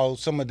Yeah. how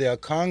some of their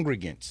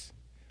congregants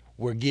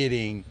were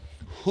getting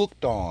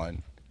hooked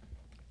on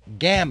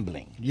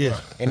gambling.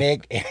 Yeah. And they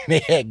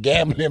had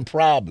gambling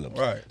problems.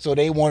 Right. So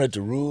they wanted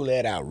to rule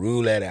that out.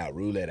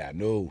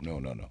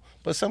 No.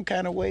 But some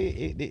kind of way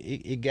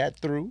it got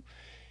through.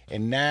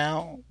 And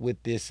now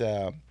with this,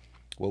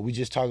 what we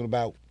just talking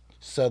about,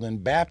 Southern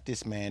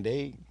Baptists, man,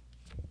 they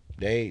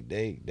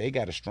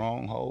got a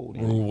stronghold.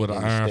 Rule with an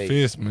in the iron state.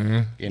 fist,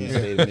 man. In the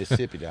state of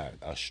Mississippi,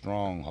 a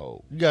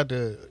stronghold. You got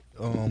the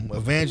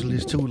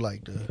evangelists too,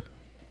 like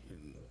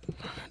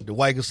the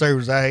white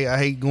conservatives. I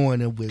hate going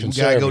there, but we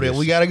gotta go there. Conservatives.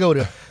 We gotta go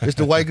there. It's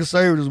the white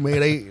conservatives, man.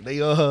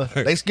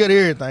 They scared of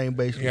everything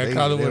basically. You gotta They-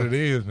 call it they- what it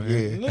is,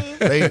 man.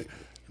 Yeah,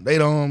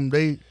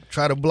 they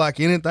try to block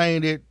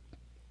anything that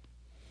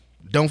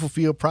don't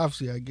fulfill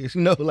prophecy. I guess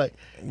like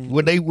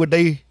what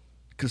they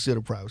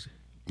consider prophecy.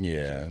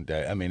 Yeah,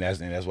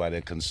 that's why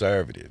they're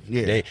conservative.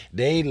 Yeah.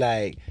 They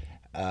like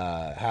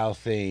how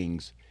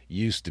things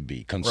used to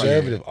be.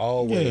 Conservative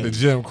always. The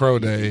Jim Crow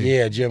days.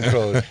 Yeah, Jim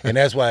Crow, and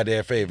that's why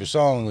their favorite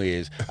song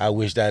is "I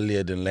Wished I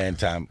Lived in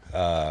Land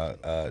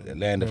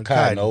of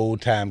Cotton.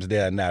 Old times they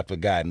are not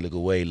forgotten. Look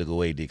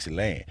away,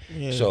 Dixieland."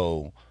 Yeah.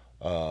 So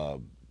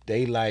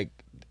they like,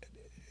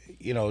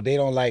 they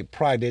don't like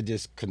pride. They're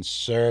just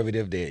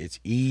conservative. It's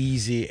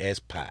easy as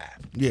pie.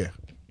 Yeah,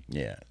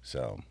 Yeah,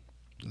 so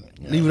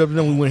leave it up to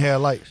them. We wouldn't have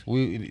lights.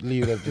 we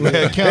leave it up to We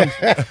had them.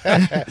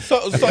 cameras.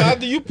 So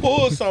after you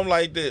pull something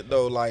like that,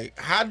 though, like,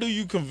 how do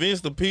you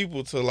convince the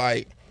people to,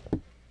 like,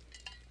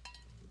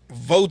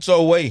 vote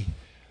your way?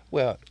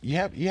 Well, you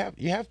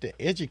have to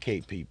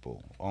educate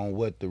people on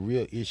what the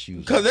real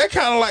issues Because that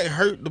kind of, like,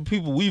 hurt the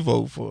people we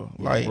vote for.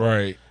 Like,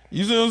 Right.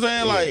 you see what I'm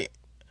saying? Like,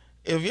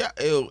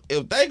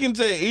 if they can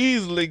just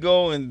easily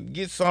go and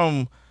get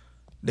something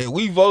that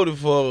we voted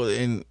for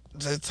and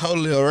just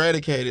totally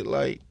eradicate it,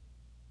 like,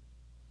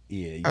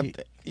 Yeah,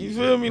 you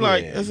feel me?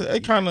 Like, yeah.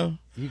 it kind of,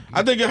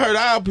 I think it hurt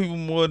our people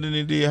more than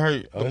it did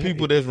hurt the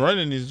people that's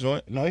running this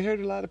joint. No, it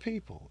hurt a lot of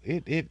people.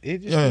 It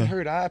just Yeah. didn't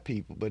hurt our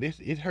people, but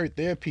it hurt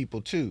their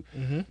people too,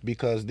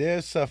 because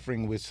they're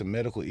suffering with some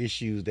medical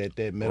issues that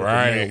medical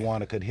Right.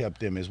 marijuana could help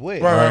them as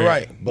well.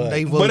 Right. But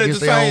They vote But at the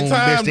against their same own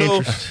time, best though,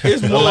 interests.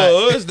 it's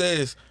more us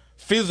that's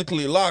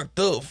physically locked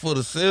up for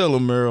the sale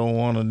of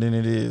marijuana than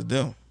it is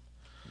them.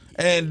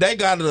 And they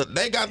got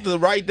to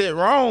right that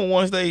wrong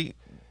once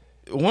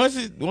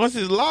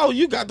it's law.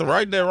 You got to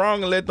right that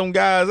wrong and let them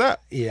guys out.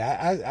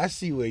 yeah, I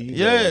see where you.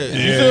 Yeah, going.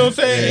 you see what I'm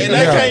saying? Yeah, And you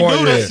they got a can't point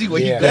do there. that. See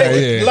where you Yeah.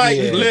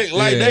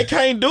 going. They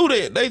can't do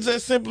that. They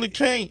just simply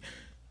can't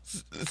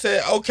say,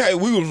 okay,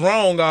 we was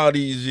wrong all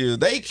these years.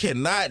 They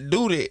cannot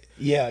do that.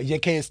 Yeah, you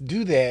can't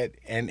do that.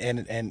 And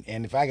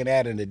if I can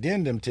add an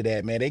addendum to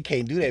that, man, they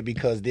can't do that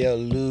because they'll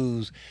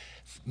lose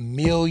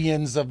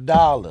millions of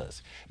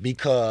dollars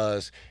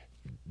because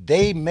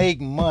they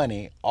make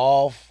money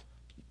off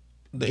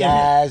The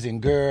guys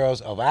and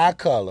girls of our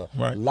color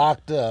Right.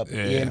 locked up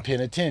Yeah. in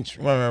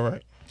penitentiary.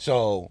 Right.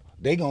 So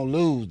they gonna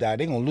lose that.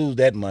 They gonna lose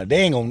that money.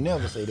 They ain't gonna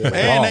never say that.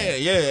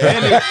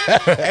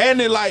 And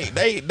they like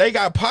they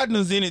got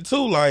partners in it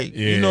too. Like,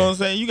 you know what I'm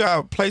saying? You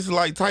got places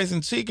like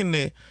Tyson Chicken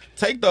that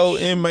take those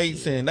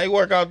inmates and they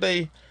work out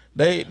they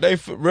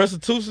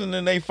restitution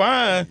and they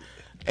fine,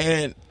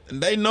 and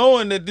they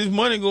knowing that this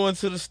money going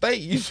to the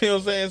state. You see what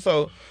I'm saying?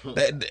 So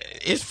that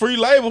it's free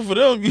labor for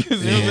them. You see what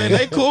I'm saying?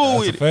 They cool That's a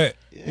with it. fact.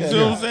 You see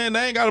what I'm saying?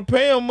 They ain't gotta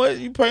pay them much.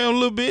 You pay them a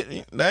little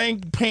bit. They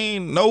ain't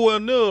paying nowhere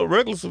near a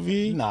regular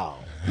civilian. No.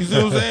 You see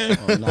what I'm saying?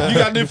 You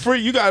got this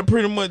free. You got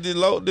pretty much the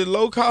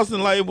low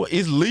costing label.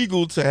 It's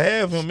legal to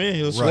have him in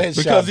here Right.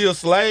 because he's a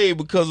slave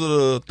because of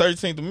the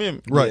 13th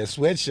Amendment. Right. Yeah,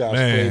 sweatshops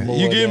Man. pay more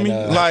You get than,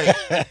 me?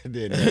 Like-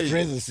 than the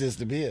prison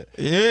system here.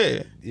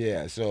 Yeah,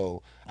 Yeah,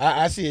 so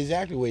I see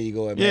exactly where you're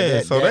going, man. yeah.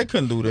 That- So that- they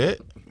couldn't do that.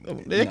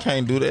 They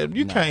can't do that.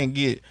 You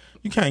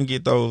can't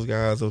get those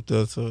guys up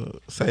there to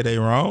say they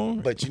wrong.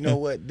 But you know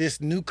what?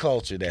 This new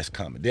culture that's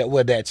coming,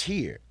 that's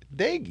here.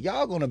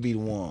 Y'all gonna be the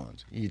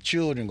ones. Your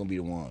children gonna be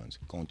the ones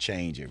gonna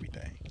change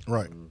everything.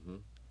 Right.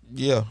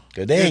 Yeah.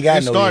 Cause they ain't got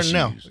It's no starting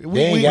issues. now.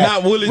 They ain't We got.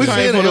 Not Willie we Chain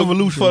seeing for an the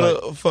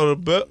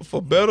evolution,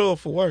 for better or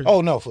for worse.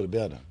 Oh no, for the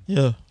better.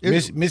 Yeah.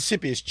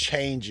 Mississippi is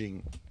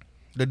changing.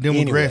 the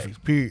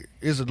demographics. Period.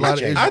 It's a lot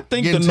of. It's I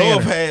think the getting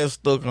North tanner. has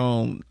stuck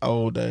on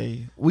old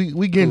days.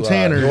 We getting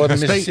tanner. Northern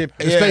The state, Mississippi.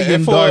 the state getting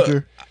and for-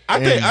 darker.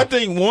 I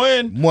think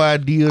one more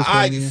ideas.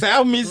 coming in.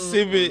 South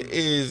Mississippi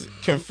is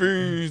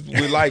confused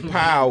with like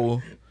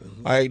power.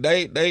 Like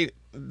they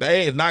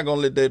is not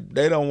gonna let that.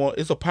 They don't want.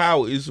 It's a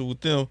power issue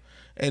with them.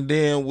 And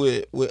then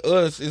with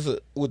us,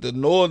 with the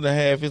northern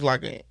half, it's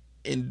like an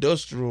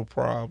industrial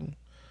problem.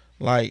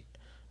 Like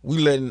we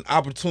letting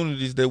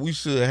opportunities that we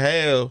should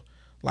have,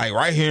 like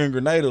right here in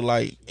Grenada,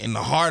 like in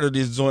the heart of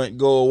this joint,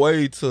 go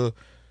away to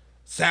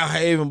South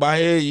Haven by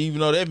here. Even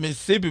though that's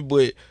Mississippi,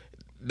 but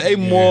they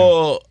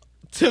more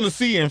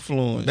Tennessee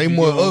influence. They You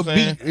more get what I'm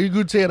saying? upbeat. You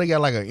could tell they got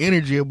like an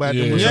energy about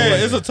them. or Yeah, something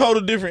like it's that. a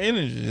total different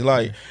energy.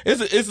 Like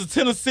it's a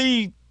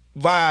Tennessee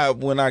vibe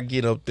when I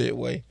get up that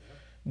way,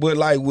 but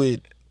like with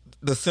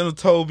the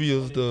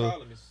Senatobias,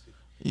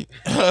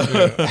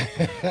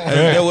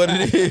 that's what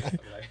it is.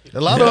 A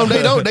lot of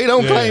them they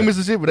don't claim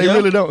Mississippi. They Yeah.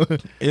 really don't.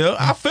 Yeah,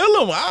 I feel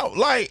them. I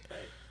like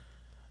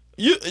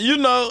you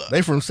know.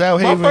 They from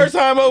South My Haven. first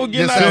time over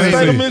getting Just out of the South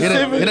state of Haven.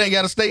 Mississippi, It ain't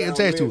got a state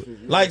attached to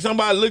it. like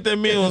somebody looked at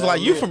me and was like,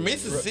 "You from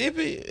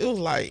Mississippi?" It was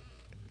like,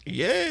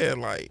 "Yeah,"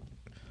 like.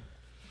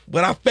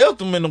 But I felt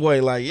them in a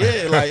way, like,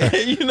 yeah, like,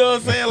 you know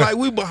what I'm saying? Like,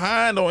 we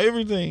behind on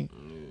everything.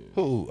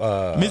 Who?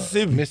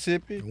 Mississippi.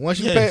 Mississippi. Once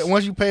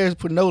you pass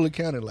Panola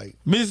County, like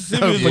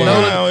Mississippi is behind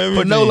on Panola,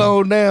 everything. Panola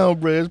on down,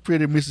 bro, it's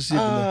pretty Mississippi.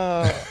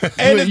 now.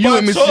 And it's You by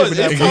in choice. Mississippi, It's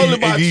that totally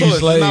by it give you choice. It's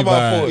slave not by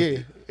vibe. force.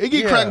 Yeah, it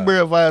get Yeah.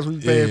 Crackberry vibes when you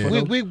pass Yeah.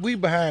 Panola. We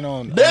behind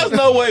on. There's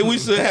no way we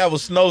should have a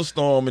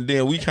snowstorm and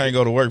then we can't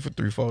go to work for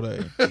 3-4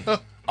 days.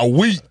 A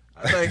week.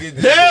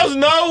 There's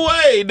no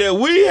way that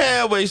we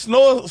have a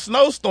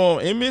snowstorm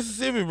in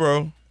Mississippi,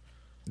 bro.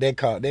 They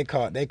caught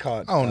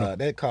don't know.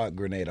 they caught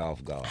Grenada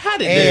off guard. How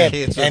did that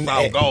catch us and,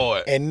 off and,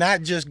 guard? and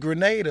not just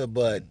Grenada,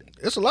 but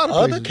It's a lot of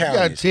Other places. You got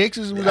counties.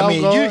 Texas with I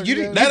mean, guard. you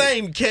didn't- That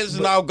ain't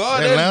catching off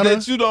guard. That's Atlanta?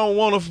 that you don't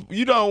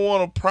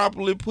want to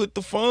properly put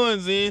the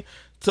funds in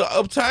to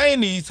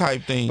obtain these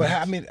type things. but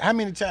how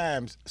many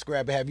times,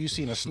 Scrappy, have you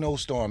seen a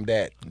snowstorm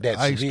that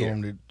ice severe?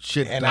 storm that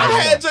shit. And I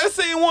had just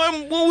seen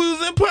one when we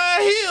was in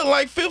Pine Hill,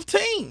 like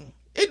 15.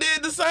 It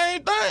did the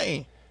same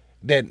thing.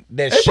 that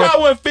It shut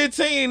probably wasn't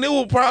 15. It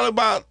was probably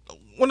about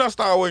when I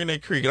started working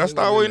at cricket. I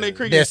started working at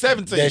cricket at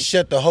 17. that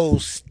shut the whole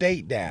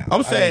state down.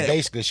 I'm saying-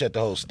 basically shut the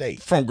whole state.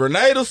 From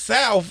Grenada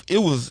south, it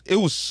was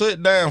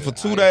shut down for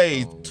 2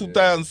 days.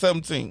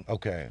 2017,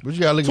 Okay. But you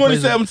gotta look at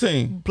places,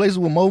 2017. places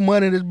with more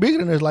money that's bigger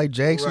than us, like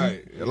Jackson.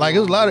 Right. Like it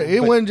was a lot of.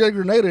 It wasn't just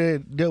Grenada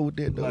that dealt with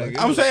that though. Like,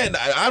 I'm saying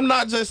I'm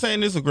not just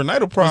saying it's a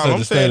Grenada problem. I'm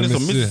the saying state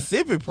it's of a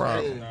Mississippi. Mississippi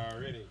problem.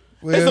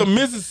 well, It's a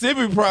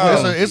Mississippi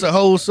problem. it's a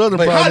whole southern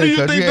But problem. How do you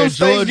 'cause think had them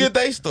states Georgia, get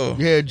their stuff?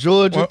 Yeah,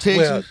 Georgia, Well,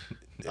 Texas,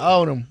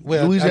 all of them.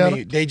 Well, Louisiana. I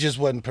mean, they just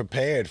wasn't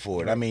prepared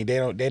for it. I mean, they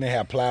didn't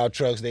have plow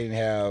trucks. They didn't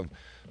have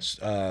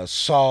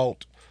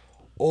salt,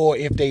 or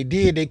if they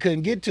did, they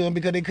couldn't get to them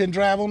because they couldn't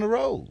drive on the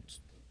roads.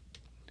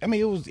 I mean,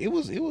 it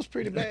was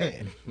pretty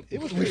bad. It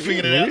was. We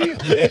figured it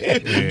out.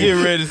 Get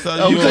ready,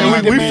 son. I'm You saying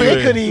ain't we gonna be They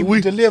ready. couldn't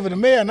even deliver the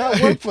mail. Not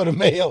work for the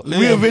mail.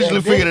 We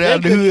eventually figured it out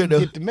in the couldn't hood, though.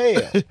 Get the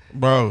mail.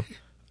 Bro,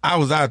 I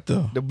was out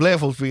there. The black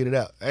folks figured it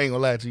out. I ain't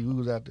gonna lie to you. We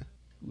was out there.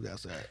 We was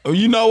outside. Oh,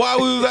 you know why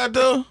we was out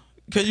there?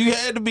 Because you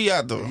had to be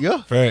out there.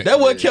 Yeah. Fact. That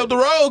what kept the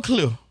road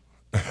clear.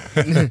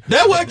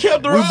 That what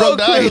kept the road broke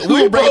the clear. ice.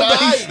 We We broke broke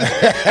the the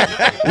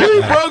ice.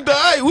 We broke the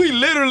ice. We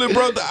literally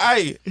broke the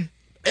ice.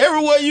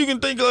 Everywhere you can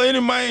think of any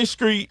main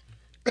street,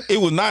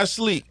 it was not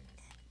slick.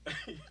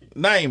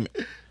 Name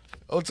it.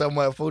 I'm talking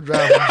about full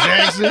drive from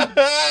Jackson.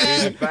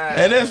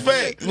 And that's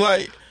fact.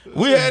 Like,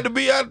 we had to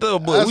be out there,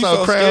 but I we saw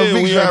so Crown scared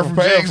Vic we drive ain't from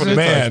prepared for Jackson. this.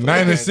 Man,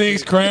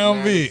 96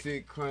 Crown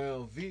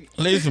Vic.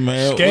 Listen,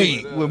 man.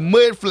 Skate. with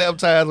mud flap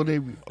tires on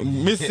their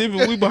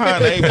Mississippi, we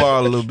behind the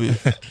 8-ball a little bit.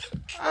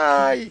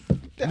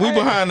 We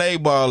behind the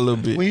 8-ball a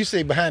little bit. When you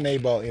say behind the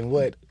 8-ball, in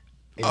what?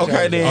 In Okay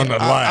terms of- then. On the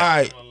all lot.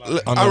 right. On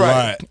the All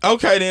right.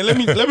 Okay then.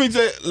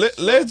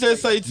 Let's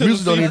just say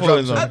Music don't Tennessee even for drop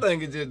example. I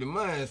think it's just the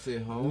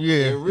mindset, home. Yeah.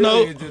 It really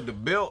No. is just the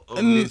belt of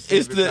Mm, Mississippi.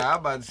 it's the- I'm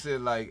about to say,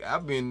 like,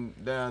 I've been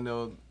down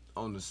there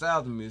on the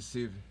south of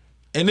Mississippi.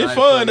 And it's Like,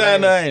 fun so, down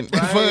like, there. ain't I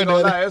it? ain't Fun gonna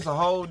down lie, it's a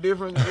whole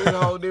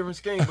different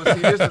scheme. But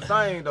see, this the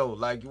thing though.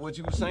 Like what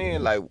you were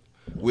saying, like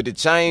with the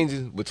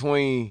changes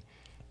between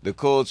the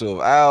culture of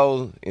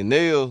ours and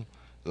theirs,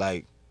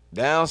 like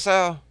down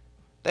south,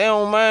 they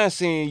don't mind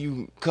seeing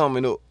you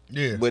coming up.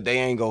 Yeah. But they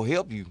ain't gonna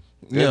help you.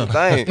 Yeah.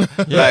 That's the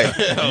thing. Like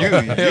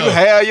you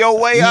have your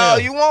way all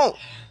you want.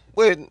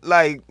 But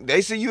like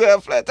they see you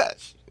have flat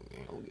tires.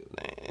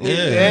 Yeah.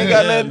 They ain't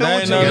got nothing to do They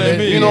with ain't nothing to you.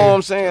 be. You know what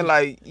I'm saying?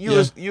 Like you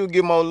Yeah. you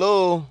get more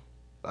love,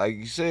 like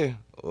you said,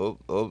 up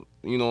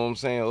you know what I'm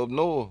saying, up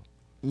north.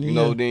 You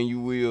know, then you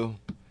will.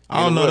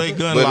 I don't know they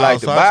gun But laws, like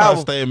so the I try to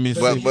Bible, stay in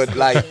Mississippi. but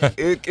like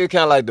it kind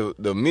of like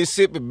the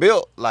Mississippi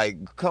belt,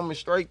 like coming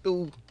straight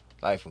through,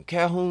 like from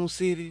Calhoun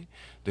City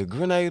to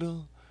Grenada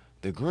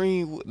The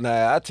Greenwood.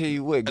 Nah, I tell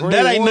you what. Greenwood,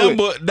 That ain't nothing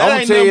but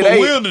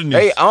wilderness.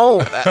 They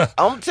own.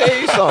 I'm tell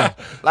you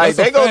something. Like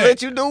they gonna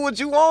let you do what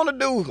you want to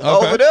do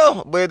over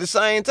there, but at the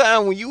same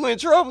time, when you in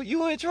trouble,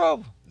 you in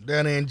trouble.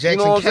 Down there in Jackson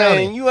You know what I'm County.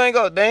 saying? You ain't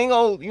go. They ain't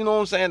go. You know what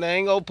I'm saying? They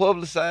ain't go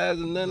publicize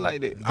and nothing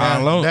like that.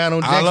 Down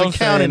on Jackson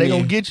County, they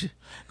gonna get you.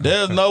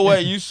 There's no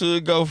way you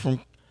should go from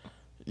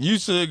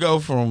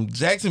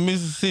Jackson,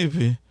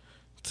 Mississippi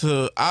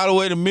to all the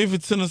way to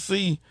Memphis,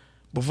 Tennessee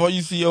before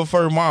you see your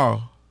first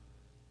mall.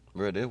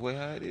 Bro, that's way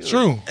how it is.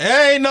 True.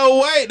 There ain't no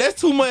way. That's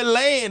too much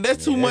land.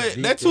 That's too much.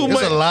 That's too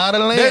much. That's a lot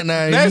of land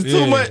now. That's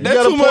too much.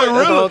 That's too much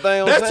real.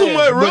 That's too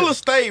much real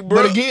estate,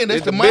 bro. But again,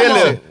 that's the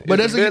mindset. But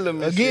that's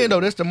again though.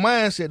 That's the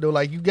mindset though.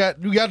 Like you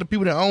got the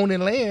people that own that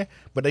land,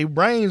 but their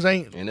brains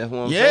ain't. And that's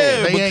what I'm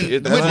saying. They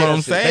ain't. That's what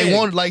I'm saying. They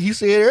want, like he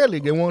said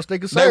earlier, they want to stay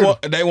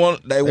conservative. They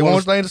want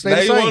things to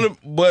stay the same.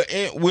 But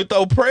with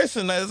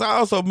oppression, that's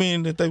also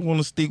mean that they want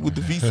to stick with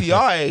the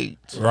VCR age.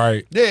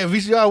 Right. Yeah,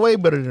 VCR way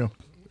better than them.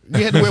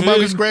 You had to wear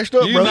about scratched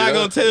up, bro. You're not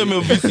gonna tell me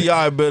a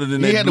VCR better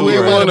than that. You had to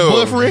wear about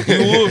buffering.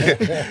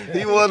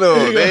 He one of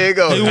them. There you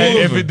go.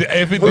 Hey, if it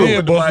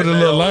did buffer, the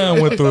little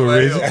line went through it,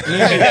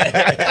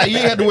 Reggie. You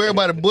had to worry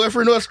about it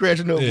buffering or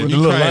scratching up. Yeah,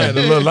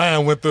 the little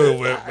line went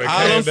through it.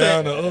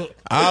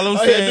 All I'm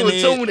saying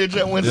is,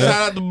 shout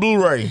out to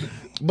Blu-ray.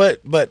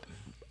 But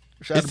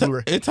Shout out to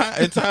Blu-ray. It's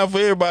time for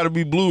everybody to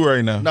be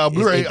Blu-ray now. No,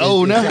 Blu-ray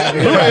old now.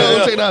 Blu-ray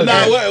old technology.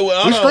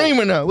 We're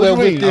streaming now. What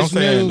do you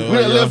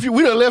mean?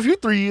 We done left you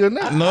 3 years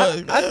now.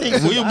 No, I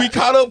think we'll be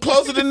caught up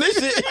closer than this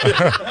shit.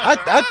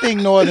 I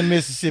think Northern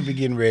Mississippi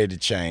getting ready to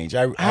change.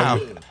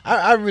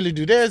 I really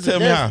do. Tell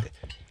me how.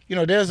 You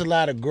know, there's a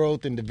lot of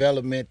growth and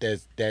development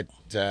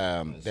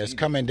that's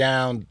coming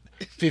down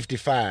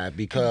 55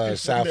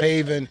 because South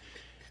Haven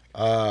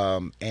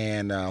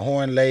and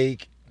Horn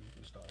Lake,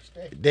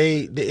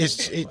 they're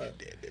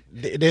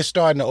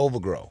starting to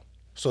overgrow.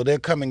 So they're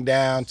coming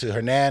down to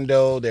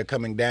Hernando. They're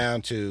coming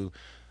down to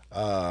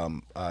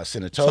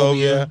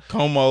Senatobia,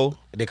 Como.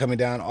 They're coming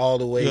down all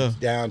the way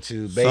down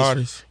to base.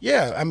 Sardis.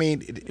 Yeah, I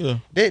mean,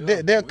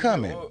 they're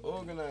coming.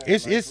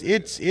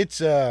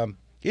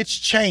 It's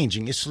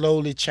changing. It's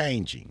slowly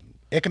changing.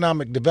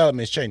 Economic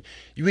development is changing.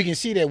 We can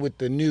see that with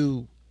the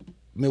new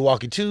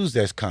Milwaukee Twos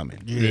that's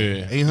coming.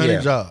 Yeah,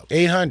 800 jobs.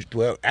 800.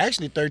 Well,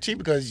 actually 13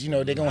 because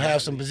they're gonna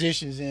have some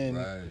positions in.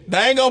 Right. They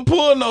ain't gonna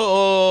pull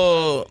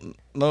no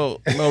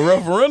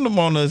referendum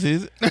on us,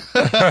 is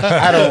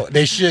it?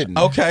 They shouldn't.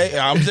 Okay,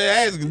 I'm just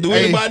asking. Do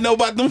anybody know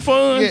about them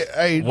funds? Yeah,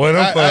 hey, what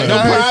them funds? The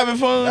private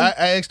funds? I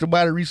asked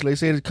about it recently. They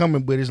said it's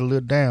coming, but it's a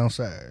little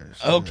downsized.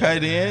 So. Okay,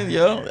 then,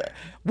 yeah.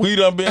 We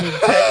done been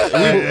Details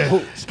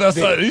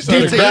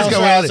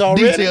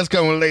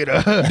coming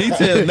later.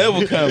 Details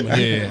never coming.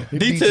 Yeah.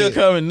 Details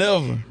coming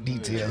never.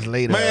 Details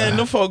later. Man,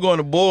 them folk going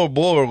to board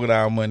with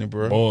our money,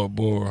 bro.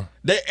 Board.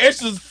 That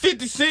extra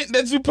 50 cents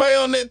that you pay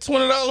on that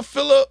 $20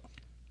 fill up,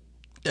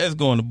 that's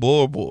going to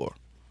board.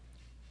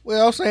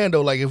 Well, I'm saying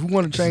though, like if we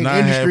want to change the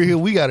industry here,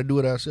 we got to do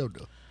it ourselves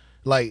though.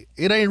 Like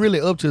it ain't really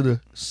up to the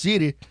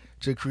city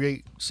to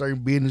create certain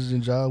businesses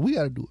and jobs. We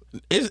got to do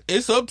it.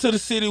 It's up to the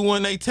city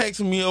when they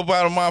taxing me up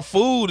out of my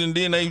food and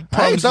then they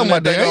promise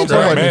that they ain't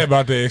gonna mad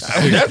about that.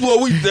 That's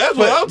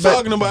what I'm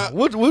talking about.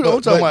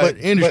 I'm talking about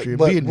industry.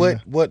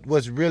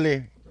 What's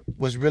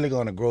really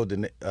going to grow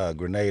the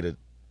Grenada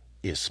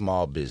is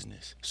small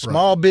business.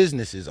 Small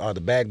businesses are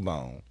the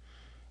backbone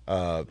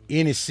of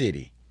any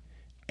city.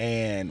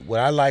 And what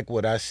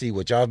I see,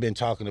 what y'all been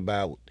talking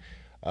about,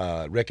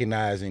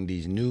 recognizing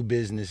these new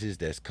businesses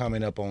that's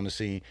coming up on the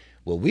scene.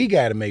 What we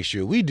got to make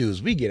sure we do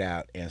is we get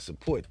out and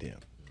support them.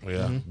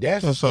 Yeah,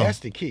 that's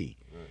the key,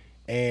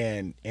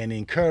 and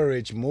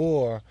encourage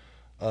more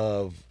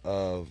of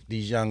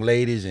these young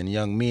ladies and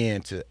young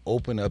men to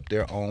open up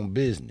their own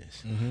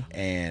business.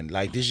 And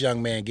like this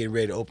young man getting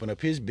ready to open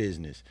up his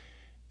business,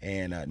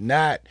 and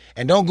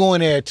don't go in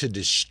there to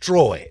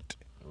destroy it.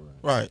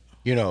 Right.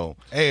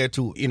 Add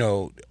to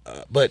it.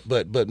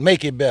 But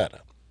make it better.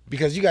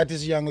 Because you got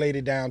this young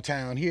lady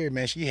downtown here,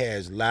 man, she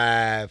has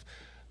live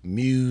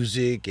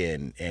music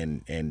and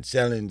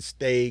selling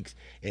steaks,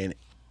 and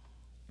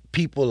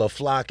people are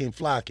flocking.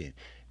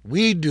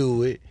 We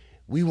do it.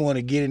 We want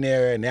to get in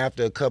there, and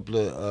after a couple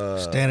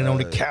of standing on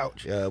the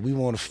couch, we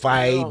want to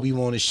fight. We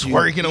want to shoot.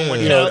 Working on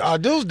the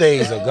couch. Those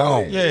days are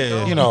gone.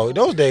 Yeah.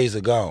 Those days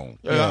are gone.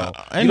 You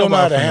don't know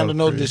how to handle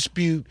no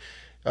dispute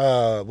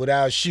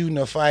without shooting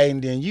or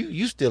fighting. Then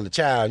you still a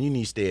child. You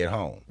need to stay at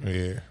home.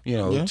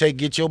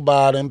 Get your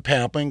bottom,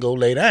 pamper, and go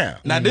lay down.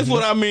 Now this is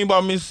what I mean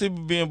by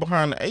Mississippi being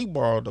behind the 8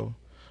 ball though,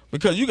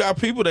 because you got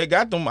people that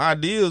got them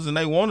ideas and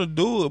they want to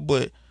do it,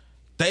 but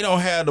they don't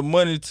have the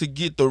money to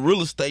get the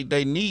real estate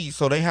they need,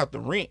 so they have to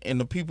rent, and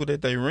the people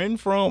that they rent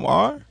from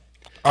are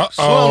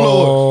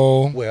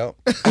slumlords. Well,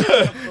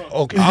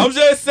 okay. I'm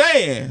just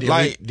saying.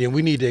 Then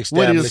we need to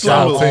establish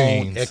our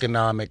own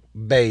economic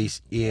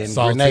base in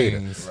Grenada.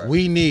 Right.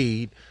 We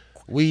need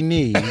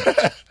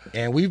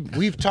And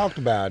we've talked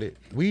about it.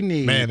 We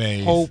need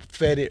Mayonnaise. Hope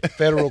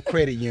Federal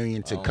Credit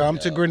Union to come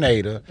to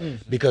Grenada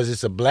because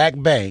it's a black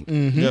bank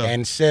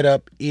and set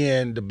up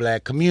in the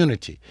black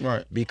community.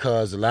 Right.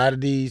 Because a lot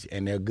of these,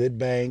 and they're good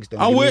banks.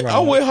 Don't I'm get me with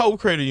wrong. Hope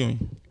Credit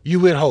Union. You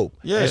with Hope.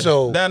 Yeah. And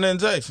so down there in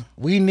Jackson.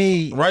 we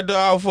need Right there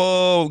off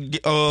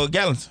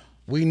Gallatin.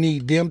 we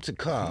need them to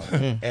come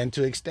and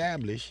to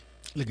establish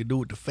Look at do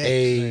with the facts.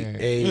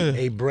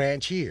 a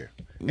branch here.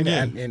 And,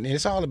 Yeah. and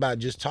it's all about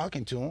just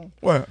talking to them.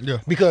 Well, Yeah.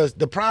 Because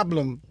the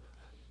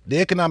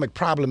economic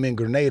problem in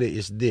Grenada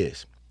is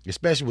this,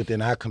 especially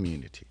within our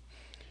community,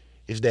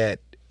 is that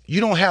you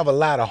don't have a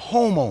lot of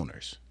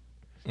homeowners.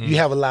 You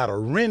have a lot of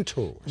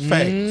renters.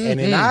 Fact. And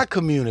in our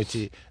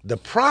community, the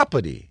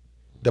property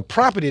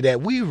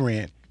that we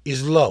rent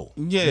is low.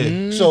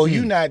 Yeah. So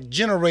you're not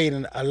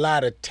generating a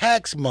lot of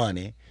tax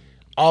money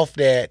off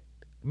that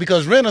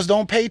because renters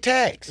don't pay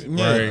tax.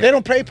 Yeah. They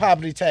don't pay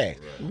property tax.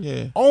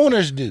 Yeah.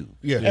 Owners do.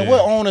 Yeah. And where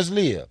owners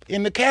live?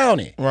 In the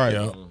county. Right.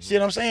 Yeah. See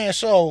what I'm saying?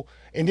 So,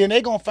 and then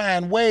they're going to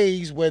find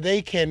ways where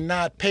they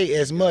cannot pay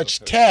as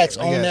much tax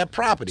on got that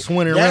property.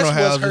 20 That's rental what's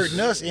houses. hurting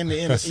us in the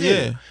inner city.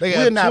 Yeah. They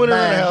We're got not 20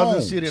 buying rental houses in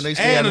homes. the city and they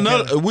still And haven't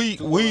another, counted.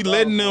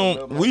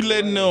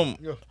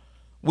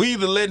 we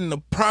either letting the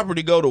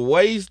property go to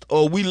waste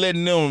or we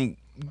letting them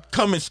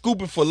come and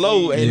scoop it for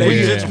low and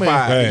they Yeah. gentrify.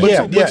 Right. Yeah, Between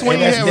yeah, between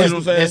and that's-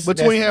 having, that's-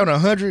 between having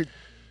 100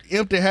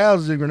 empty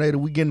houses in Grenada,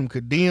 we getting them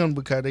condemned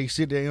because they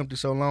sit there empty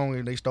so long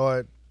and they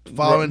start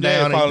falling Yeah,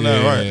 down, falling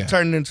and down, right.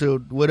 turning into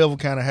whatever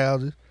kind of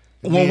houses.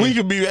 When Yeah. we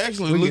could be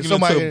actually We get looking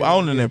somebody- into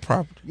owning that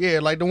property. Yeah,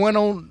 like the one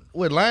on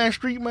Lion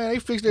Street, man, they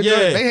fixed that. Yeah.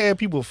 dirt. They had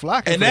people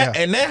flocking. And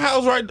for that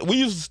house right, we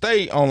used to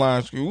stay on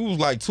Line Street. We was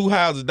like 2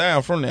 houses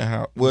down from that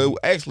house. Well,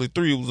 actually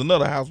 3. It was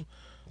another house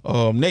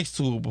next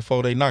to it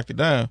before they knocked it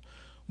down.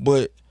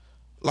 But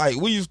like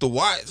we used to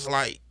watch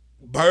like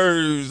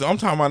birds. I'm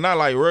talking about not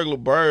like regular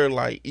birds,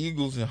 like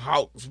eagles and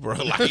hawks, bro.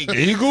 Like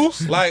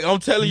Eagles? like I'm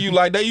telling you,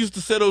 like they used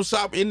to set up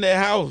shop in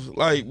that house,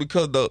 like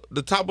because the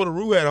top of the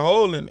roof had a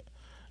hole in it,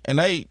 and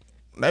they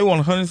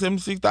want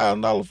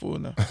 $176,000 for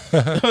it now.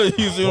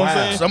 You see what I'm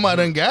saying?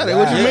 Somebody done got it.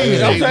 What you Yeah.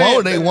 mean? I'm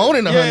saying- They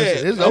wanted a Yeah.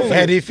 hundred. It's over.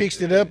 Had they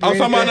fixed it up? I'm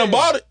talking about them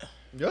bought it.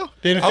 Yeah.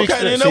 Then Okay,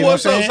 then that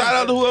was so. Shout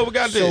out to whoever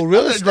got that. So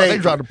real They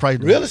estate, dropped the price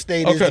down. Real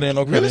estate is Okay, then.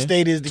 real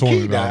estate is the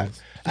key, $20. Doc.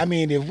 I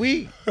mean,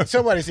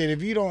 somebody said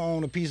if you don't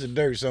own a piece of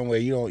dirt somewhere,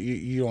 you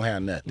don't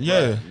have nothing.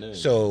 Yeah.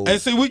 So And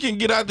see, we can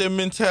get out that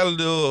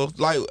mentality of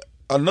like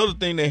another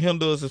thing that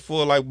hinders us is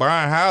for like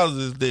buying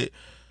houses that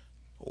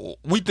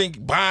we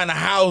think buying a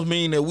house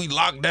mean that we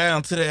lock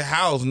down to that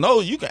house.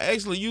 No, you can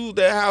actually use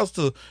that house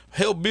to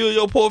help build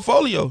your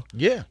portfolio.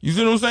 yeah, You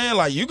see what I'm saying?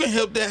 Like you can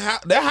help that house.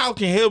 That house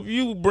can help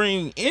you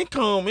bring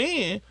income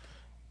in.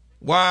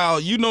 While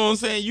you know what I'm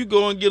saying, you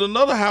go and get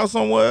another house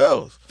somewhere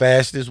else.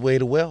 fastest way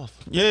to wealth.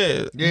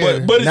 Yeah, Yeah.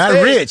 but Not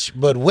instead- rich,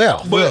 but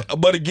wealth.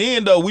 But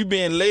again though, we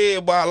being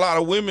led by a lot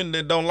of women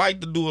that don't like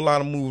to do a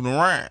lot of moving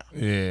around.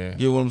 Yeah.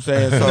 You know what I'm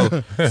saying?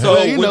 So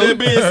Well, you with know. that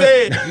being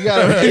said, You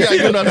gotta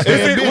get understand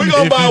we're business.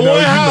 gonna If buy you know, one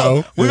you house.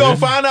 know. We're gonna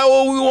find out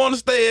where we want to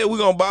stay at. We're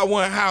gonna buy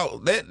one house.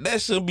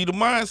 That should be the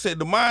mindset.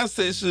 The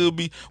mindset should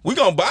be we're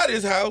gonna buy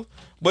this house,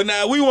 but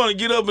now we want to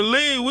get up and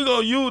leave. We're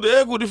gonna use the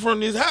equity from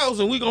this house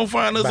and we're gonna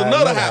find us Buy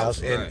another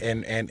house.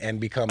 and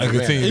become And a renter.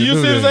 continue. And you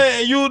do see what I'm that. saying?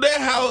 And use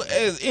that house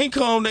as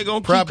income. They're gonna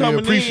keep Property coming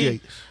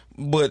appreciates.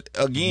 in. But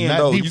again, Not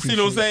though, you see what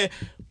I'm depreciate. saying?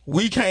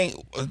 We can't.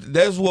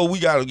 That's what we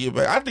got to get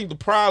back. I think the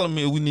problem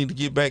is we need to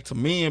get back to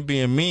men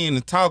being men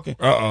and talking.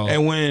 Uh-oh.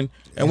 And when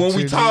we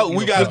Until talk, you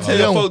we know, got to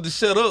tell uh-oh. folks to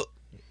shut up.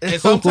 And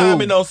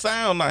sometimes it don't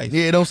sound nice.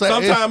 Yeah, it don't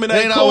sound- Sometimes it it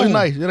ain't ain't cool. always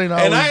nice. It ain't And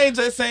I always- ain't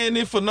just saying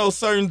it for no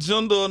certain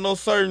gender or no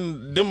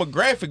certain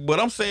demographic, but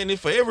I'm saying it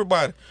for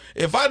everybody.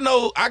 If I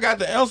know I got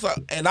the answer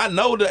and I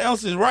know the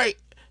answer is right,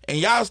 and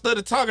y'all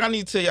study talking, I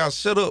need to tell y'all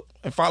shut up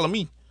and follow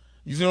me.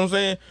 You see what I'm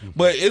saying?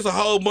 But it's a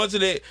whole bunch of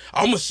that.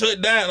 I'm gonna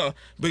shut down.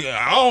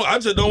 I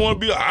just don't want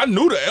to be. I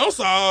knew the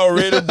answer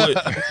already,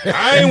 but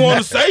I ain't want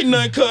to say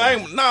nothing.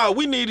 Cause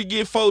we need to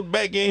get folks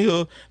back in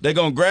here. They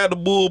gonna grab the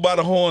bull by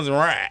the horns and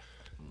ride.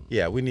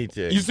 Yeah, we need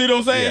to. You see what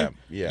I'm saying?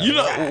 Yeah. You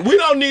know, we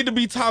don't need to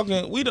be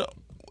talking. We don't.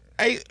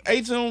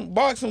 HM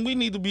boxing. We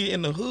need to be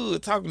in the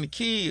hood talking to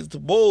kids, to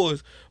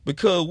boys,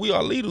 because we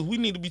are leaders. We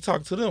need to be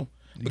talking to them.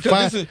 Because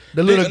Find this is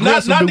the little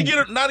not aggressive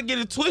to get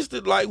it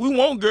twisted. Like we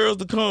want girls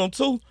to come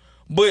too,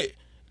 but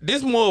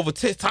this more of a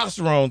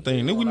testosterone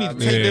thing. Then we need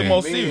to take that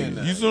more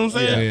serious. You see what I'm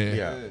saying?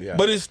 Yeah.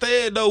 But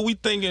instead, though, we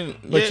thinking,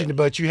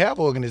 But you have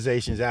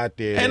organizations out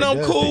there, and that I'm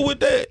does cool that. with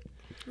that.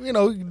 You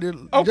know,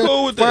 I'm just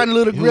cool with find that. a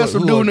little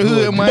aggressive dude in the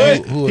hood,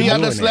 man. who are He out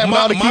doing there that? slapping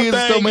all the My kids and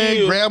stuff, thing man.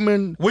 is- Grab them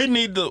and We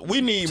need Tell them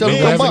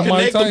men come to out.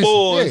 connect Mike the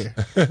boys.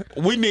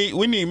 Yeah.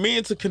 We need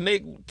men to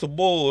connect to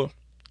boys,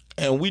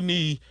 and we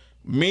need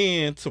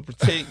men to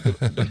protect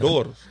the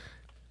daughters.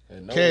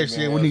 Cash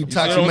said we need You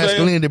toxic see what I'm saying?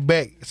 masculinity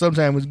back.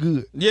 Sometimes it's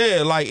good.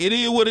 Yeah, like it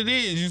is what it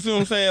is. You see what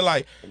I'm saying?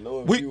 Like I know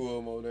a we, few of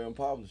them on there on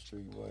Poplar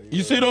Street. Boy.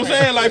 you see what I'm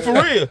saying? Like for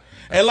real.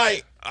 And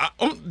like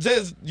I'm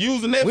just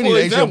using that We for need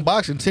example. HM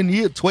boxing 10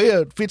 years,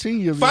 12, 15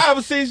 years. 5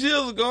 or 6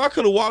 years ago, I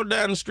could have walked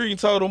down the street and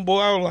told them, boy,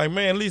 I was like,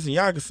 man, listen,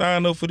 y'all can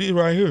sign up for this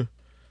right here.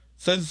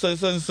 Such and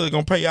such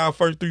gonna pay y'all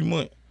first 3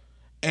 months.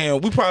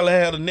 And we probably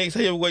have the next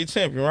heavyweight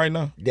champion right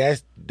now.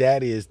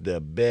 That is the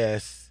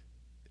best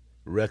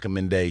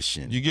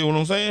recommendation. You get what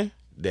I'm saying?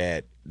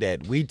 That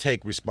we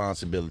take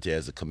responsibility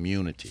as a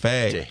community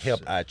Facts. to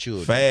help our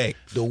children.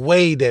 Facts. The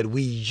way that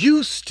we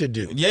used to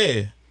do.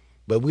 Yeah.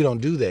 But we don't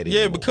do that anymore.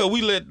 Yeah, because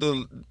we let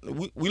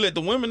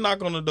the women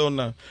knock on the door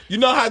now. You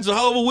know how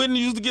Jehovah's Witness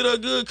used to get her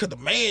good? Because the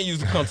man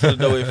used to come to the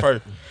door at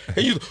first.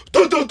 He used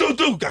to,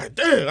 do. God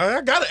damn,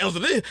 I got to answer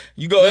this.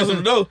 You go answer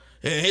the door,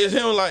 and here's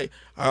him like,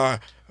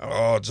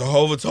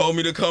 Jehovah told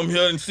me to come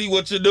here and see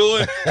what you're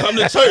doing. Come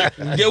to church.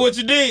 Get what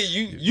you did.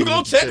 You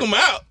gonna check them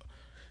out.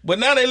 But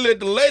now they let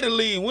the lady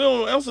leave. We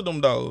don't answer them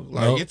though.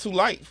 Like, Nope. It's too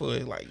light for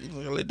it. Like,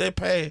 let that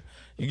pass.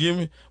 You get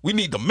me? We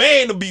need the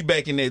man to be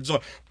back in that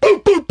joint.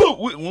 Boop, boop, boop.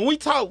 When we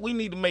talk, we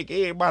need to make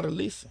everybody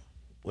listen.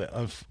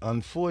 Well,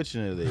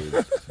 unfortunately,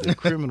 the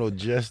criminal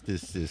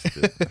justice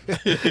system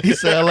He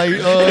sound like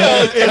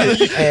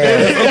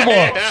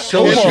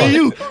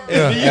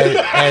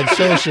and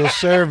social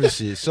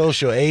services,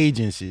 social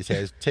agencies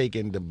has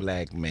taken the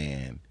black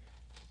man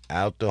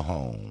out the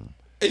home.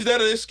 Is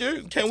that an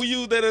excuse? Can we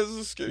use that as an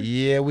excuse?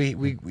 Yeah, we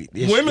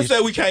Women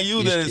say we can't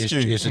use that as an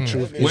excuse. It's a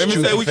truth. it's Women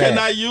truth say we fact.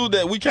 cannot use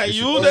that. We can't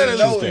use We that as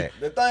know an that.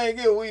 excuse. The thing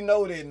is, we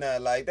know that now.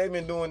 Like, they've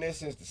been doing that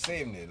since the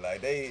 70s.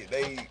 Like,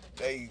 they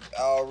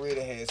already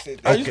had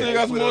set. Oh, you still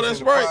got some more of that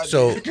Sprite?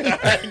 So, You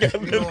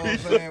know what I'm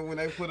saying? When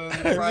they put us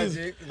in the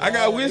project. I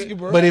got whiskey,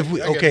 bro. but if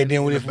we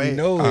if we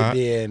know Uh-huh.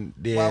 it,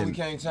 then Why we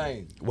can't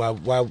change? why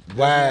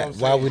I'm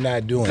saying. we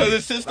not doing Because it?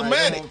 it's Like,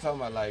 systematic. that's what I'm talking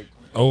about. Like,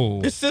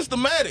 Oh, It's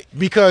systematic.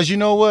 Because you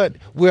know what,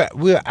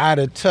 we're out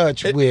of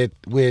touch with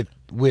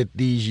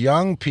these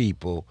young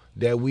people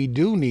that we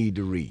do need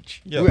to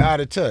reach. Yeah. We're out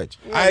of touch.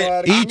 we don't know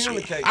how to each-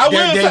 communicate. I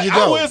There you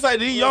go. will say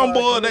these young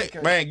boys,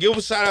 man, give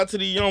a shout out to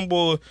these young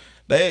boys.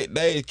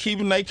 They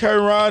keeping their curry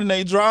rod in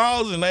their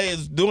drawers and they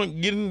is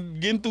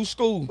getting through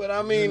school. But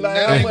I mean,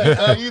 like, what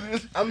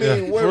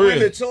for really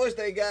real. choice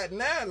they got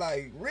now?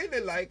 Like,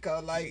 really, like,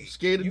 cause like,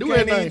 Scared to you do can't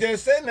anything. even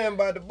just say nothing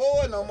about the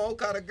boy no more.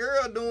 Cause the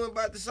girl doing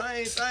about the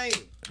same thing.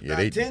 Yeah,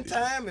 Like, they- 10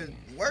 times is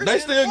worse. They than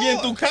still the getting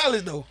boy. through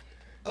college though.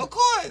 Of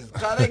course,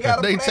 cause they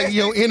got. They take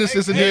your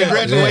innocence and then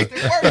graduate.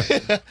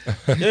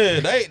 Yeah.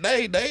 Yeah,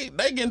 they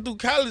getting through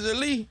college at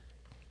least.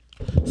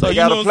 So They you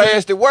got know a what I'm saying?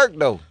 plastic work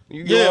though.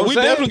 You get Yeah, what I'm we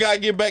saying? definitely gotta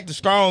get back to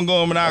strong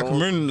going in our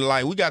community.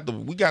 Like we got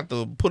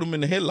to put them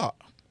in the headlock.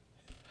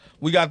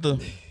 We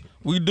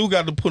do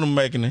got to put them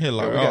back in the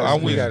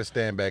headlock. We got to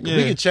stand back. Yeah.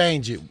 We can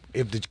change it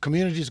if the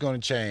community is going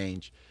to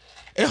change.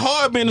 It's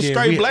hard being a then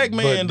straight we- black but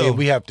man then though.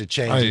 we have to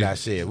change it Hey.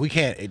 ourselves. We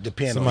can't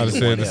depend somebody on said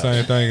anyone the else.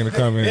 same thing in the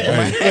comment.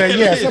 Hey, Well,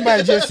 yeah,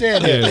 somebody just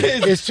said that.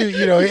 It's too,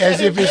 as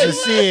if it's a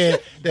sin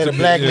that a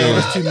black man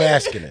is too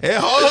masculine. It's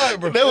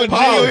hard, bro. That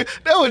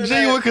was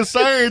genuine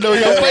concern though.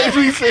 Your face,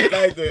 we said.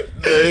 Like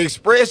the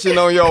expression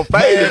on your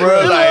face, bro.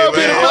 Like, man,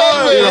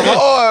 it's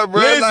hard,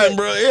 bro. Listen, Like,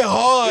 bro, it's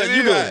hard. It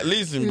You is. got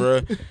listen, bro.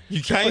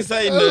 You can't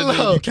say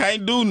nothing. You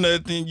can't do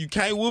nothing. You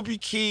can't whoop your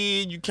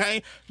kid.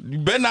 You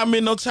better not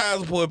make no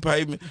child support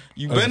payment.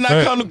 You better not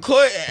fact. come to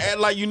court and act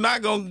like you're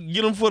not gonna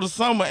get them for the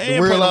summer. And The pay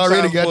world them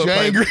already child got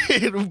support you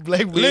payment. angry.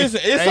 Black man Listen,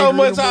 it's so angry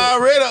much in the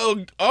world.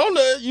 already on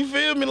there. You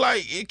feel me?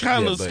 Like it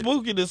kind Yeah, of but-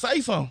 spooky to say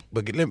something.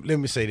 But let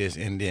me say this,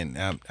 and then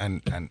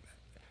Don't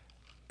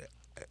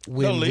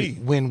when leave.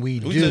 we We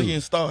just getting do,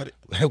 started.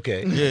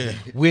 okay, Yeah.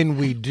 when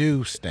we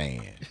do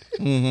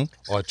stand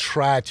or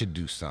try to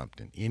do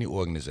something, any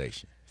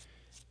organization,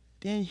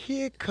 then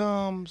here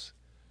comes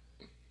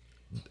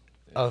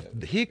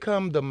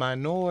the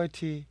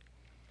minority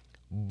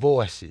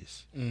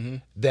voices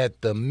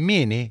that the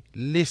many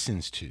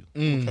listens to.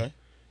 Okay.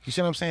 You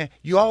see what I'm saying?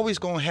 You're always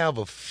gonna have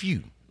a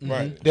few.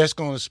 Right. That's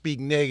going to speak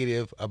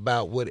negative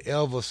about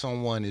whatever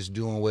someone is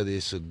doing, whether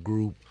it's a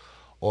group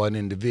or an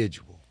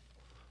individual.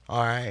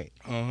 All right?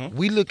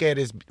 We look at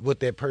it as what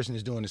that person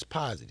is doing is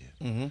positive.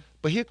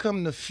 But here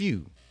come the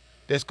few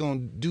that's going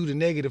to do the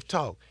negative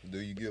talk.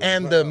 do you give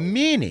And the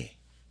many,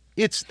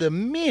 it's the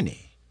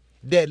many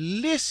that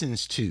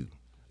listens to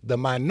the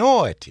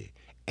minority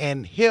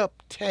and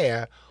help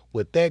tear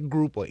what that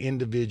group or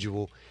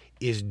individual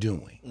is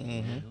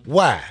doing.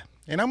 Why?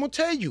 And I'm going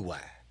to tell you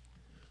why.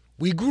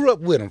 We grew up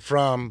with them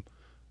from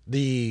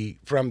the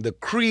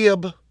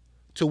crib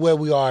to where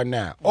we are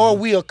now, or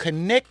we are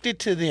connected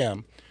to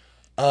them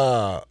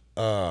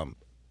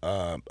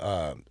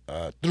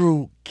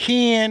through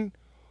kin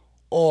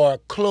or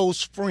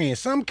close friends,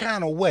 some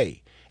kind of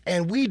way,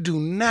 and we do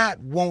not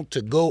want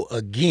to go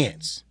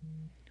against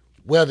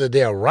whether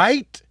they're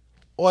right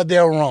or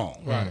they're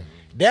wrong. Right.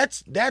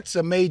 That's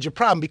a major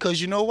problem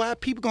because you know why?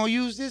 People gonna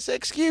use this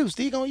excuse.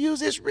 They gonna use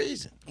this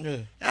reason. Yeah.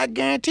 I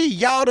guarantee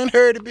y'all done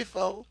heard it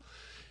before.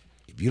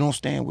 If you don't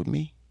stand with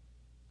me,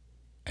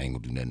 I ain't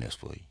gonna do nothing else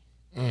for you.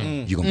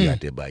 You're gonna be out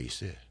there by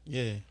yourself.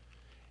 Yeah.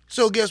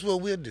 So guess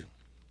what we'll do?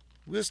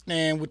 We'll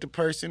stand with the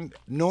person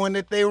knowing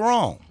that they're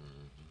wrong.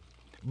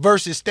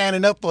 versus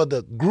standing up for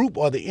the group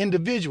or the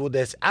individual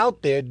that's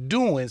out there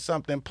doing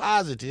something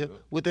positive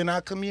within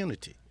our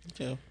community.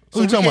 Yeah. So Who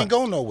we you talking can't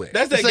go nowhere.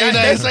 That's that Say gang.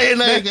 that, say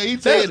that. He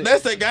said it.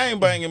 That's that gang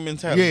banging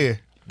mentality. Yeah.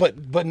 But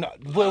no,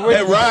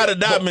 That ride or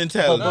die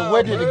mentality. But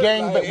where did the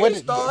gang? Like, Where it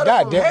did started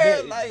God? from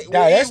Harry,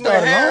 That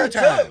started a long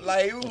time.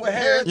 Like even with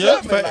Harry Yeah,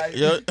 Tubman, like,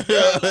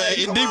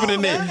 it's deeper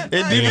than that.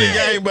 It's deeper than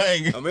gang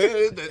banging. I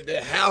mean,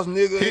 the house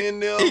nigga in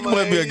there. He man.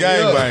 must be a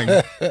gang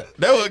banger.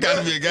 That would got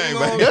to be a gang You know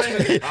banger. what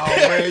I'm saying? Oh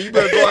man, you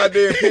better go out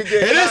there and pick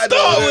that. And it guy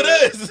started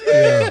with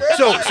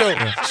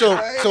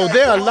us. So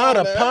there are a lot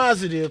of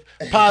positive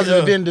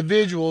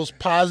individuals,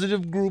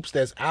 positive groups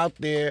that's out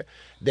there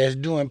that's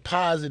doing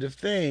positive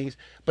things,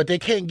 but they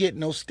can't get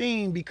no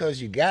steam because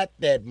you got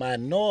that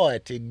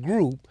minority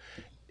group,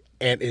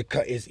 and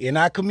it's in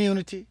our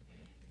community.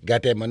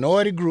 Got that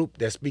minority group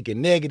that's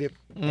speaking negative,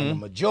 and the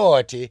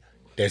majority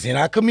that's in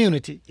our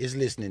community is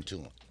listening to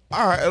them.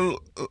 All right.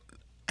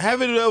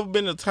 Have it ever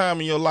been a time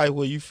in your life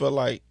where you felt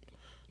like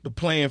the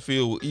playing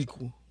field was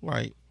equal?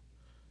 Like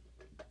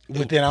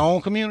Within our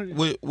own community?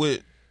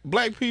 with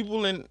black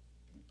people and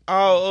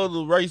all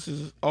other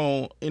races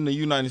in the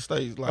United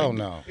States? Like, Oh,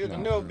 no. It'll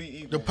never be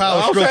equal. The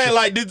power I'm structure.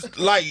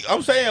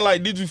 saying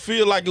like did you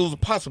feel like it was a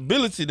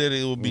possibility that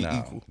it would be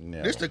equal?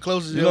 No. This the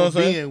closest You know it'll what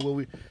I'm be saying? in where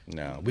we.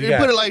 No. We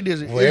put it like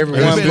this. For every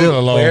It's one been- still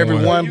a long for every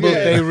way. one book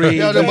they read,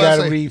 Yeah, you that's what I got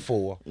to say. read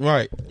for.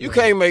 Right. You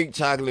can't make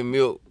chocolate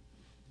milk,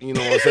 you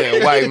know what I'm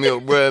saying, white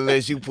milk, bro,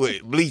 unless you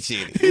put bleach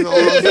in it. You know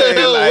what I'm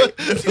saying? Like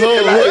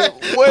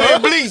what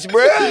it bleach,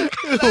 bro?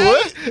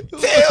 What?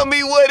 Tell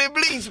me what it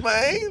bleach,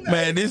 man.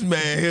 Man, this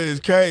man here is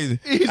crazy.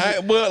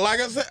 But like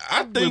I said,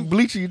 I With think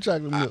bleaching your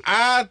chocolate milk.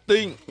 I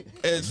think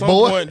at some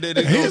Boy. point that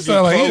it's He gonna just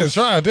sound like he get just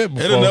close. tried that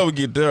before. It'll never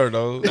get there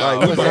though.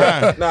 Like we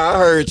behind. Nah, I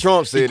heard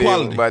Trump say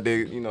Equality. that about the,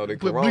 you know, the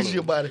Put corona. bleach in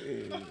your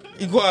body.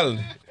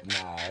 Equality.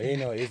 Nah,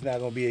 it's not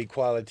gonna be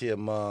equality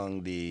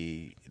among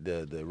the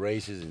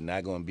races. It's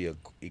not gonna be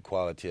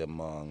equality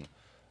among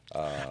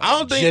I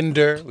don't think.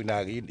 gender. We're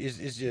not.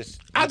 It's just.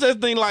 I just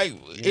think like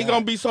it's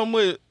gonna be so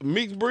much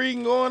mixed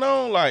breeding going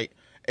on. Like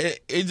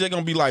it's just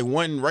gonna be like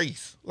one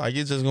race. Like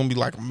it's just gonna be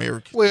like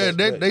American. Well,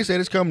 they said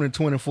it's coming in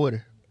 2040.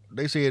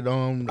 They said I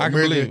can America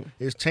believe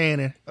is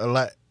tanning a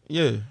lot.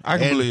 Yeah, I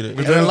can And- believe Is it.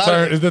 and a lot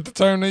that, of- is that the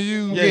term they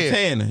use? Yeah, Yeah.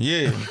 tanning.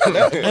 Yeah,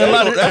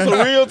 that's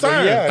a real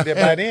term. Yeah, that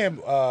by then,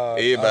 Everybody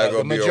the gonna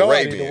be a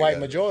majority, Arabian, the white yeah.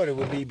 majority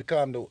would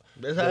become the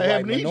That's the how it white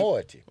happened in Egypt.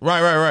 minority.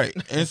 Right.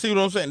 And see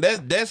what I'm saying?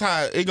 That's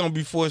how it gonna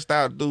be forced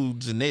out through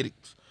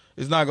genetics.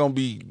 It's not gonna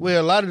be.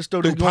 Well, a lot of the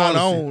stuff that's Through going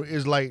policy. on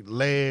is like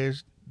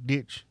last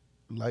ditch.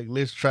 Like,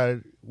 let's try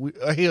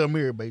a Hail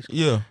Mary, basically.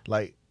 Yeah,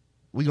 Like,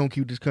 we going to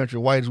keep this country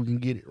white as we can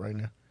get it right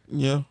now.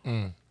 yeah.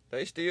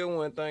 They still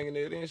weren't thinking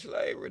it in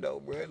slavery though,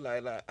 bro.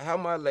 Like how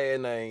my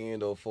last name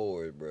end up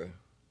Ford, bro?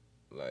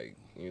 Like,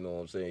 you know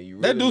what I'm saying? You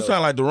really That do know.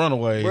 sound like the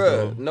Runaways,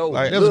 Bruh, though. no,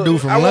 Like, That's a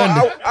dude from I want,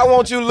 London. I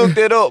want you to look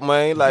that up,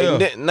 man. Like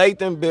Yeah.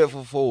 Nathan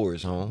Bedford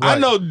Forrest, huh? I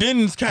know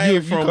Denton's came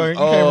You from. came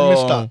from Miss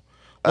Stop.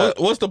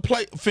 What's the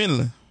place?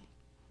 Finland.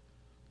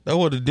 That's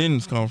where the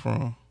Dentons come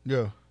from.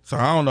 Yeah. So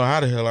I don't know how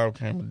the hell I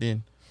came with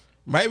Denton.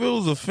 Maybe it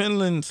was a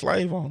Finland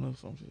slave owner or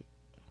something.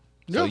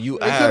 So Yeah, you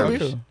it could Irish.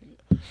 be.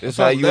 That's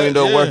how you end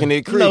up Yeah. working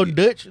at You know, cricket.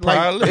 Dutch. Like,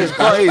 Probably. It's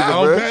crazy,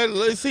 bro. Okay,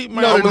 let's see,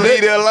 man. No, I'm gonna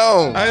leave that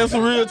alone. I have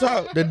some real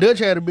talk. the Dutch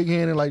had a big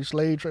hand in, like,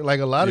 slave trade. Like,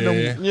 a lot of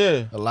them.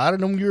 Yeah, A lot of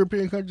them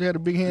European countries had a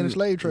big hand in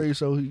slave trade,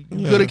 so he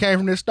Yeah. could have came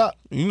from this stop.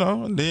 you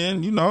know, and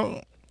then, you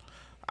know,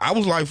 I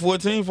was like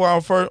 14 before I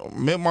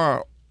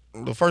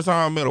the first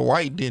time I met a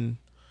white Denton.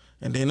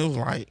 And then it was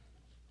like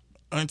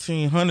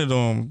 1,900 of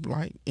them,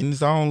 like, in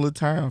this own little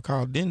town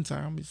called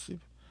Denton,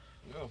 Mississippi.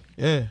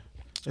 Yeah.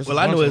 It's Well,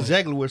 a I know bunch of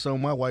exactly where some of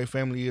my white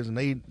family is, and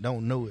they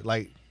don't know it.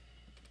 Like,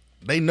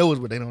 they know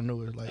it, but they don't know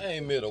it. Like, I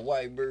ain't met a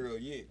white girl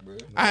yet, bro.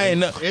 I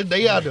ain't know.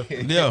 they out there.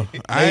 Yeah,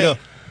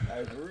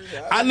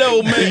 I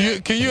know,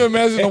 man. Can you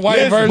imagine the white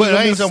Listen, version But of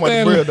I ain't Miss talking about the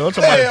Stanley? bread, though. I'm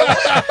talking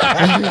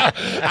about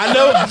I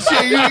know.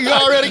 shit. You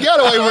already got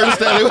a white version,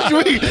 Stanley. What you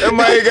mean? That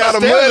man got a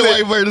Stanley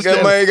white mullet. version, That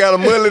Stanley. man got a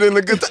mullet in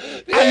the guitar.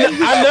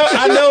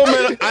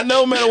 I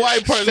know met a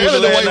white person with Stanley the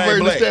the last white name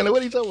version, Black. Stanley.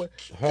 What are you talking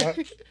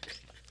about?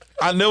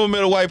 I never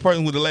met a white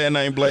person with the last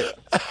name Black.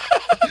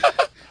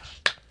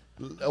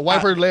 A white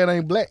person last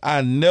name Black.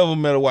 I never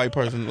met a white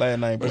person with the last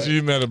name But Black.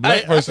 you met a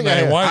black I person think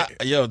I named had-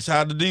 White. Yo, shout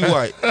out to D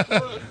White.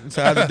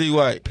 Shout out to D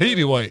White.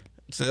 Petey White.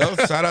 Shout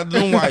out to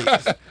them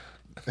whites.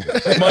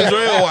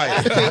 Mondrell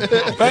White.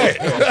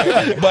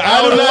 But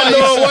I do not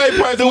know a white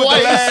person with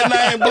the last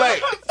name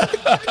Black.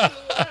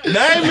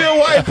 Name me a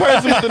white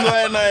person with the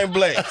last name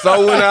Black.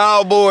 So when it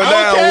all boiled I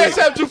down, would we-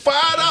 cash up to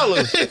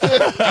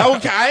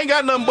 $5. I ain't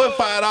got nothing but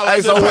 $5.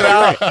 hey, so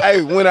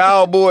when it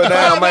all boiled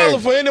down, $5 man.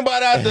 for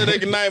anybody out there that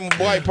can name a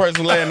white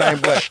person last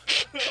name Black.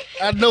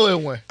 I know it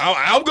one.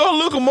 I'm gonna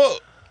look him up.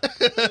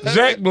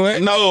 Jack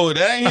Black. No,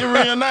 that ain't his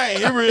real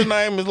name. His real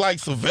name is like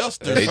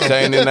Sylvester. They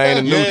changed their name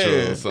to neutral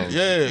Yeah, or something.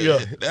 yeah,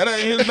 that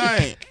ain't his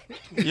name.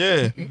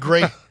 Yeah,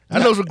 Great. I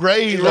know some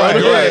grays. Right.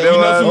 Right. You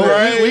know some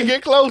We grays.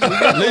 get close.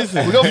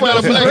 Listen, We gonna find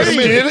a black in a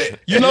minute.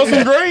 You know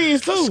some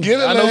greens too.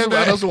 I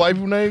know some white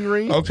people named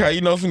Green. Okay,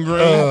 you know some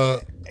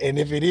greens. And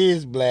if it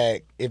is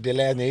black, if the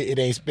last name it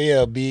ain't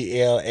spelled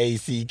BLACK,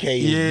 it's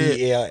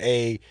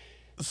BLA.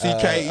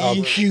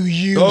 CKE.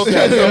 QU.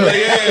 Okay, so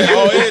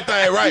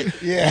everything right.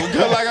 Yeah.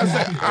 Because like I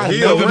said, I He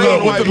know with the real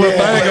little white thing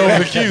people. over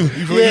the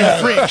Q.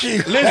 Yeah.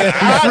 Listen,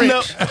 I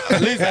know.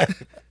 Listen,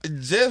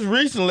 just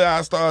recently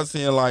I started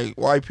seeing like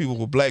white people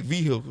with black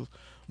vehicles,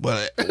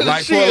 but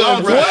like for a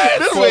long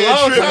time,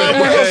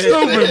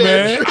 Stupid,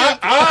 man.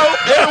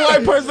 every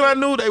white person I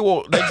knew they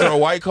drove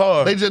white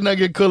cars. They just not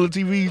get color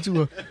TV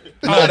too.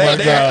 Oh, they call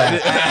it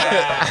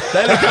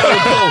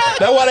color.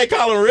 That's why they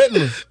call them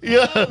retinas.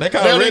 Yeah, They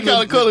call it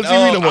call it color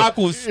TV no more.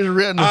 Aquas, It's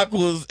retina.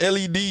 Aquas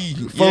LED,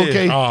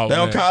 4K. Yeah. Oh, They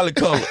don't man. call it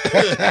color.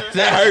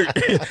 That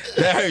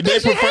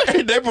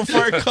hurt. They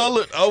prefer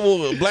colored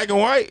over black and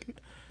white.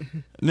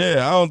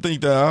 Yeah, I don't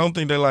think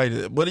they like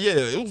it. But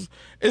yeah,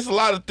 it's a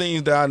lot of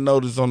things that I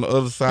noticed on the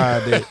other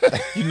side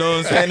that you know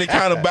what I'm saying. It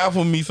kind of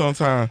baffled me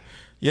sometimes.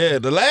 Yeah,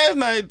 the last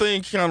night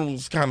thing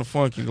was kind of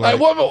funky. Like,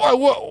 What?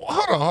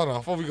 Hold on.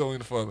 Before we go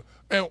any further,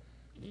 man,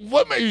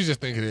 what made you just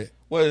think of that?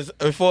 was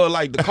for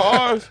like the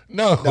cars?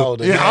 No,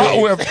 the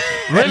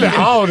really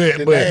all that,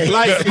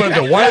 but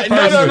the white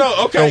person, no.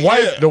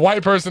 Okay, the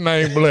white person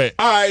named Black.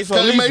 All right, so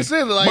Because it listen. makes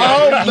sense. Like,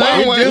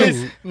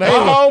 My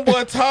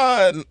homeboy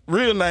Todd,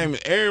 real name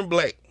is Aaron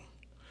Black,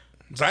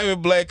 Jamie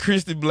Black,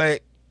 Christy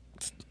Black,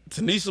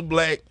 Tanisha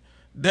Black,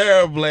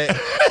 Daryl Black,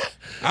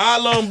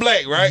 all of them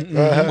black, right?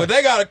 But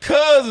they got a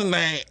cousin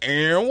named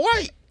Aaron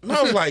White. And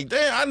I was like,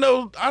 damn,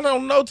 I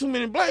don't know too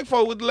many black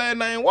folk with the last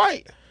name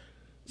White.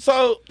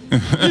 So, you know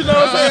what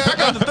I'm saying? I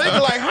got to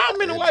thinking like, how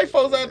many white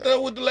folks out there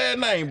with the last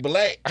name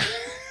Black?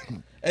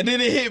 And then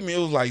it hit me, it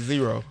was like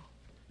 0.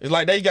 It's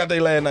like they got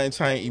their last name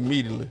changed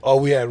immediately. Oh,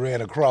 we had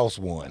ran across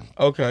one.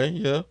 Okay,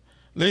 yeah.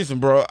 Listen,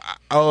 bro.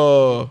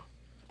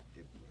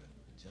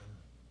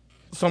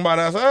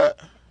 Somebody outside?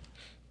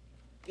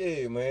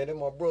 Yeah, man, that's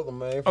my brother,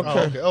 man.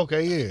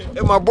 Okay, yeah.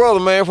 That's my brother,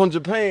 man, from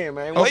Japan,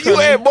 man. Where Okay. you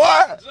at, boy?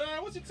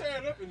 John, what you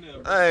tearing up in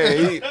there?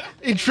 Hey,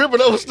 He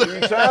tripping over stuff. he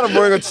trying to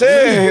bring a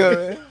chair in here,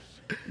 man.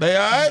 They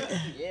all right?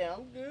 Yeah,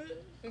 I'm good.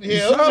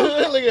 Yeah,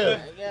 look at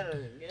I got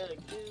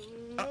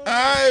a All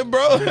right,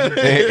 bro.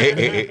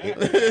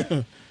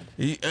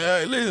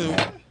 Listen,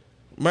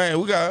 man,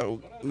 we got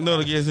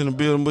another guest in the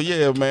building, but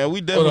yeah, man, we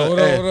definitely What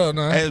up,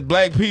 now? as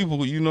black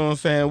people, you know what I'm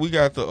saying, we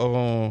got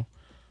to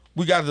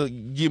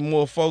get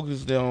more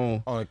focused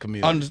on On the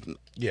community.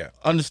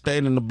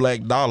 understanding the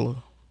black dollar.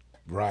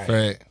 Right.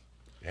 Fact.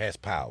 It has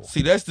power.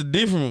 See, that's the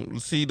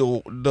difference. See,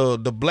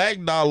 the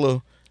black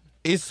dollar,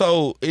 it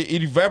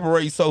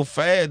evaporates so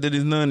fast that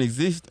it's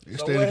non-existent. It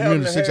So stayed in what the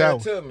happened community to 6 Harry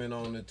hours. Tubman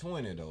on the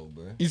 20, though,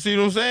 bro? You see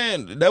what I'm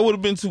saying? That would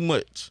have been too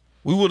much.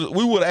 We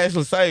would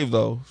actually save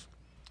those.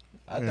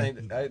 I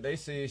think they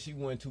said she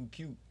wasn't too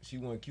cute. She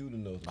wasn't cute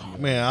enough. To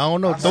be Man, I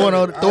don't know. I Throwing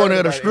heard her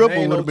at a it, stripper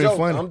ain't would have no been joke.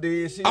 funny. I'm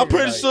dead serious. I'm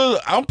pretty like,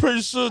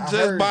 sure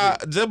I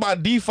just by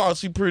default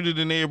she prettier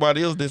than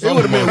everybody else. It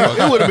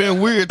would have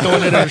been weird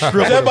throwing it at a just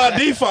stripper. by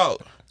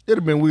default. It'd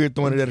have been weird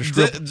throwing it at a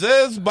stripper.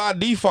 Just by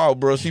default,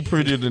 bro. She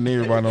prettier than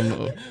everybody on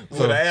the.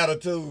 with an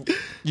attitude.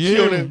 You You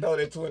hear me? throw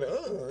that 20.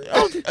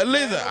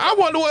 Listen, I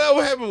wonder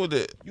what happened with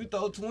that. You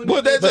throw 20.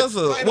 Was that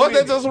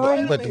just a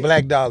rumor? But the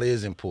black dollar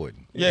is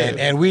important. Yeah.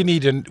 And we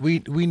need to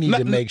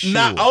to make sure.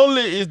 Not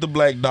only is the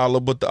black dollar,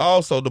 but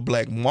also the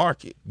black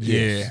market.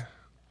 Yeah.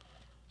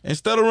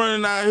 Instead of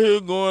running out here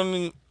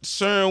going to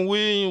Sharon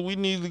Williams, we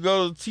need to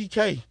go to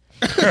TK.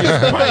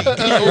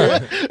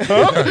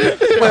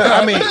 Well,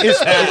 I mean,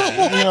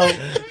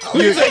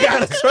 We just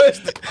gotta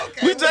trust it.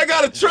 We just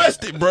gotta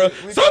trust it, bro.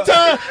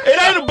 Sometimes it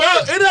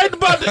ain't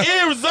about the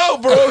end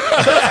result, bro.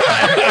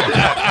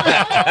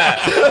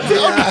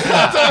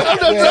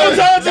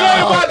 Sometimes it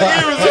ain't about the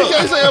end result.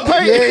 Can't say a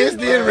paint. yeah, it's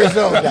the end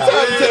result. Dog.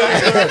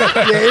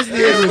 Yeah, it's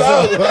the end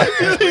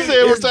result. He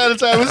said, "What's time to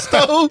time it's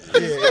stove?"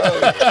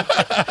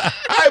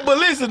 All right, but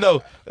listen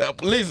though.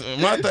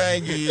 Listen, my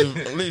thing is,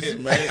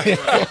 listen, man.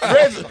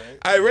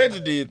 Reggie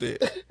did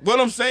that. What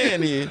I'm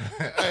saying is,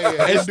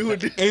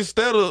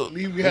 instead of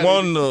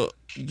wanting to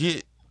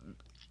get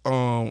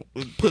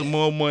put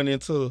more money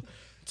into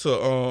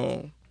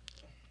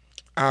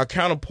our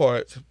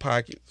counterparts'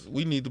 pockets,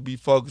 we need to be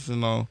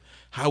focusing on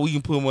how we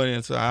can put money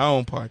into our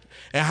own pocket,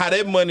 and how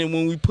that money,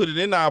 when we put it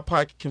in our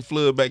pocket, can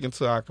flood back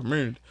into our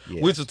community,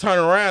 which will turn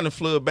around and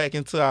flood back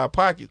into our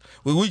pockets.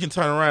 Well, we can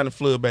turn around and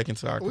flood back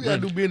into our We gotta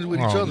community. do business with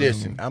each other.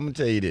 Listen, I'm gonna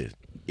tell you this: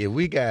 if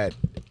we got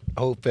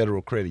Hope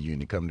Federal Credit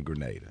Union come to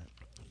Grenada,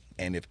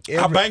 and if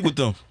I bank with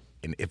them.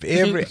 and if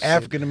every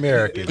African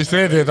American You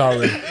said that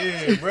already.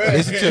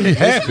 listen to me,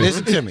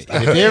 listen to me,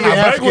 and if every I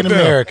bank with African them.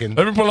 American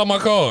Let me pull out my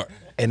card.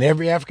 and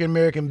every African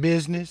American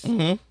business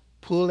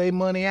pull their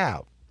money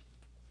out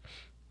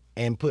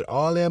and put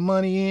all their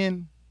money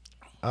in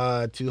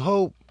to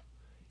Hope,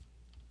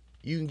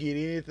 you can get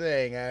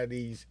anything out of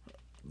these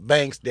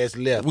banks that's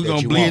left. We're that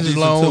gonna you bleep want. this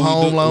loan, until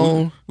home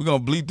loan. We're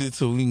gonna bleep this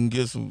till we can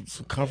get some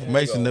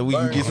confirmation that we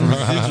can get some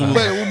residuals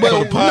But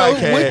for the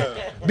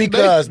podcast.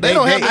 Because they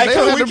don't have. Hey, They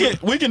don't have cause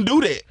to, we can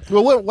do that.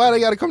 well, why they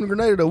got to come to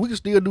Grenada though? We can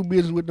still do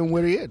business with them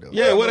where they at though.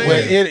 Yeah, what Well,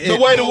 the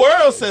way the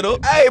world set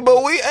up. Hey,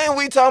 but we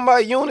talking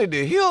about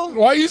unity here.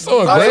 Why you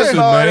so aggressive,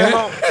 man?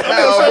 No,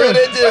 bro,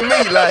 that's just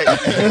me. Like, I'm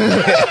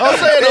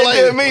saying though, that's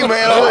just me,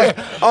 man.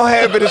 I'm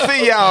happy to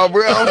see y'all,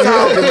 bro. I'm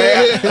talking,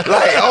 man.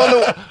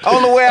 Like,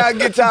 on the way I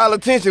get y'all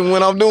attention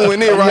when I'm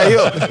doing it right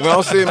here. When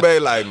I'm sitting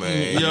back, like,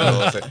 man, you know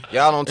what I'm saying?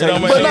 Y'all don't take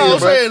me But no, I'm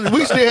serious, bro. saying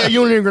we still have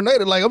unity in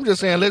Grenada. Like I'm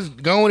just saying, let's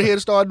go on ahead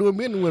and start doing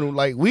business with them.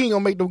 Like we ain't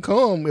gonna make them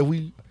come if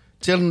we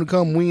tell them to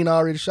come. We ain't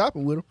already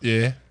shopping with them.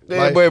 Yeah.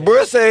 Yeah, like- but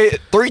bro said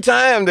 3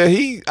 times that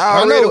he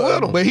I already know,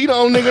 with him. but he the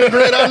only nigga in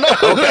Grenada I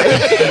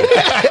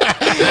know.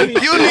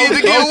 You need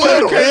to get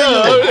with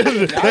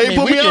him. They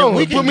put me on.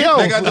 Put me on.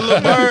 They got the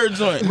little bird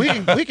joint.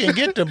 We can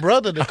get the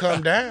brother to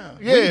come down.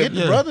 Yeah. We can get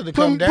the brother to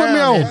come Put down me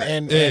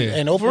on.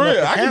 and open For up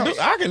real, accounts.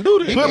 I can do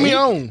this. Put me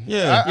on.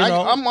 Yeah, I, you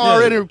know, I'm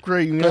already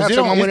crazy. Because I it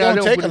took my don't money out there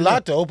and take put a it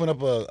lot to open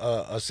up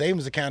a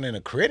savings account in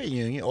a credit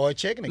union or a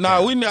checking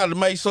account. Nah, we need to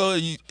make sure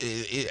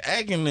it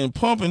acting and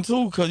pumping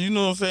too, cause you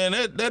know what I'm saying.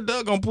 That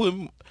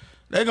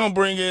they gonna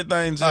bring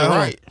everything just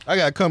right. I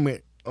got a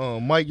comment.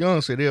 Mike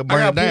Young said they'll burn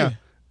I it got down. plenty.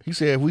 He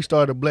said if we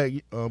started Black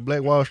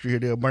Wall Street here,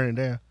 they'll burn it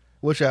down.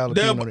 What's y'all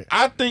opinion on it?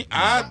 I think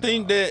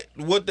that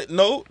what the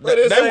no. But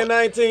this that ain't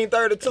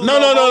 1932. No.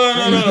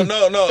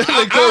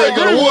 I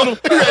agree with him.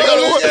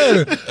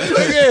 Look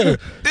at him.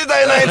 This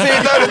ain't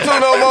 1932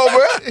 no more,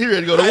 bro. He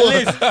ready to go to Hey, war.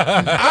 listen,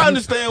 I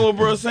understand what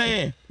bro's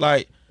saying.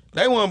 Like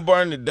they wouldn't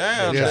burn it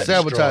down. They'll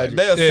sabotage it.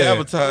 They'll Yeah.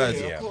 sabotage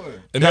it.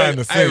 And not in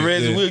the Hey, sense,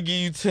 Reggie, yeah. we'll give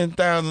you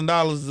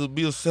 $10,000 to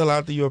be a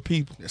sellout to your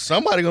people.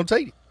 Somebody gonna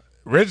take it.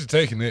 Reggie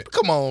taking it.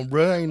 Come on,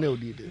 bro. I ain't never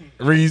did that.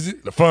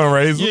 Reezy, the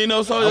fundraiser. You ain't know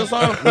your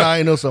song? Nah, I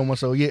ain't know so much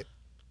so yet.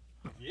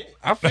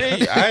 I feel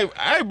you.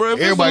 Hey, bro, if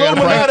it's Everybody got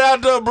a price. Illuminati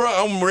out there, bro,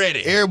 I'm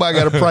ready. Everybody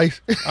got a price.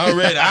 I'm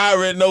ready. I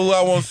already know who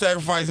I want to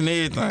sacrifice and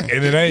everything.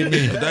 And it ain't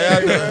me. They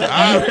out there.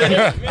 I already.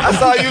 I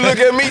saw you look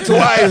at me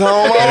twice,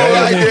 home. I don't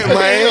like that,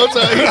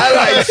 man.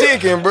 I like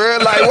chicken, bro.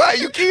 Like, why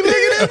you keep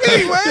looking at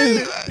me,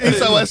 man? He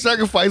saw I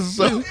sacrifice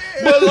or something.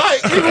 But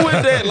like, even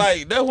with that,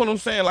 like, that's what I'm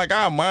saying. Like,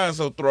 our minds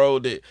so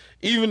throwed that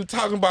even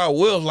talking about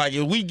wealth, like,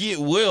 if we get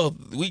wealth,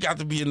 we got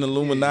to be in the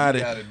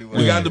Illuminati.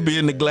 We got to be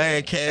in the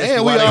glad cash.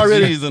 And we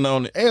already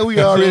on it. And we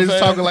already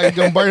talking like it's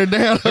gonna burn it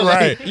down.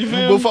 Right. You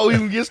feel me? Before we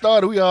even get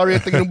started, we already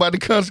thinking about the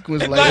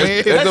consequences. Like, Like,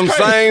 man, That's them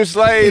crazy. same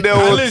slaves that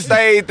Now, was listen.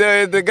 stayed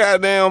there at the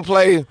goddamn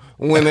place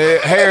when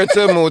Harry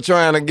Tubman was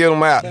trying to get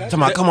them out. Talking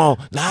about, come on,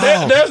 no,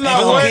 There's they not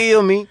gonna one-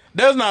 kill me.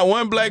 There's not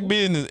one black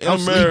business in I'm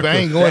America sleeping. I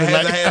ain't going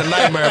that hasn't tonight. had a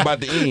nightmare about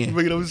the end.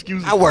 making up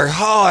excuses. I worked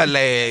hard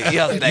last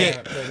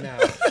yesterday.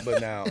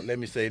 But now, let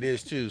me say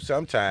this too.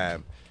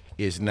 Sometimes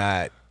it's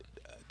not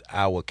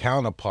our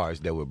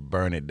counterparts that will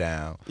burn it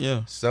down.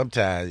 Yeah.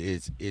 Sometimes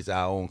it's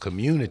our own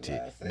community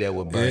that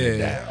will burn it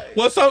down.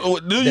 What's up? Do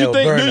They'll you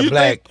think? burn Do the you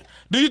black- think?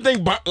 Do you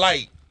think?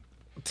 Like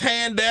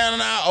tearing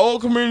down our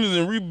old communities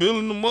and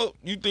rebuilding them up?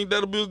 You think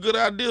that'll be a good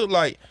idea?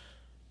 Like,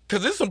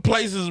 cause there's some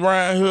places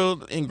around here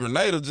in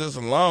Grenada just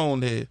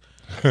alone that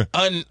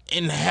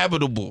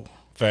uninhabitable.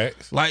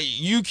 Facts. Like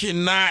you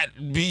cannot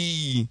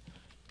be.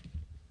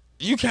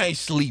 You can't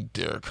sleep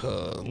there,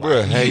 cuz.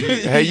 Bro,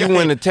 hey, you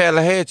went to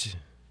Tallahatchie?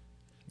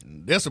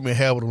 That's some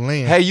inhabitable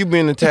land. Hey, you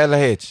been to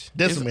Tallahatchie?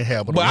 That's some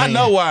inhabitable But I land.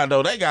 know why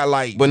though. They got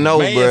like But no,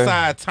 bruh.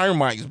 man-sized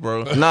termites,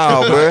 bro.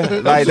 No, bro.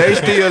 Like, they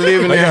still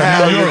living in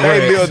houses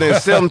they built in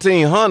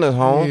 1700s,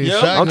 home. Yeah,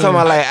 Yep. I'm talking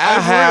about like our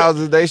That's real.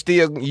 houses they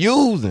still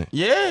using.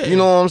 Yeah. You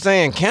know what I'm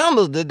saying?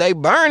 Candles that they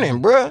burning,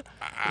 bro.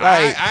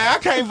 Like, I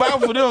can't vouch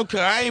for them because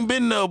I ain't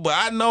been there, but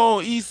I know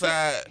on East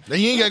Side. You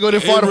ain't gotta go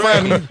that far to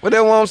find me. but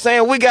that's what I'm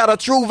saying. We got a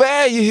true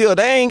value here.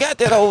 They ain't got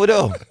that over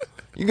there.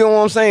 You get what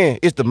I'm saying?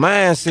 It's the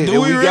mindset Do that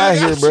we we really got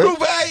here, true bro.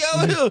 value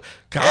over here?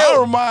 'Cause I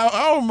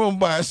don't remember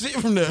buying shit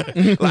from there.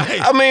 Like,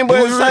 I mean, but do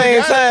at we the really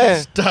same got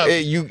it? time, Stop.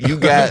 you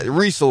got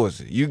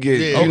resources. You get,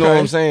 Yeah, you know what okay.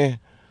 I'm saying?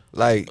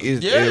 Like,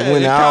 it's, Yeah,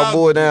 when it it all called-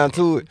 boiled down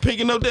to it.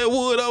 Picking up that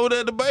wood over there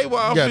at the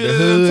baseball Got the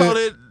field hood. and tore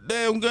that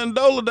damn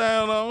gondola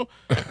down on.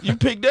 You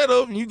pick that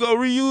up and you go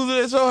reuse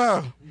it at your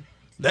house.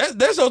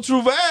 That's your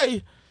true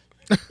value.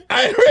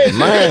 I ain't ready.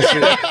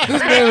 Mindset.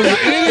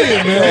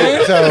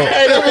 So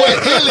Hey, that boy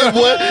ill,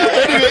 boy.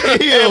 That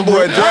nigga ill, That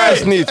boy dry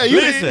snitch. Hey,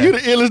 you the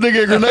illest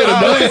nigga in Grenada,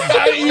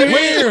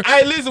 dog.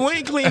 Hey, listen, we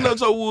ain't cleaning up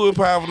your wood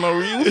pile for no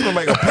reason. We finna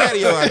make a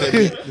patio out there,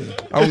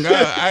 bitch. Oh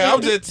God,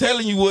 I'm just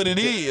telling you what it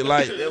is.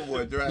 Like,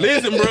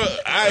 listen, bro.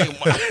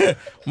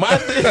 My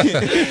thing.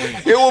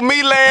 It was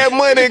me last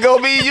month. It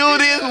gonna be you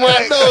this I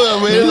month. know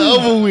it, man. It's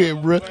over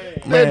with, bro.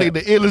 That nigga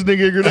the illest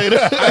nigga in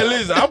Grenada. Hey,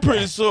 listen, I'm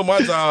pretty sure my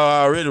job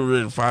already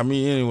ready to fire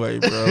me anyway,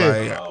 bro.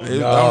 Like,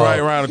 I'm right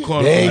around the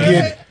corner.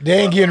 they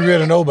ain't getting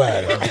rid of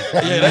nobody.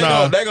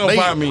 Yeah, they gonna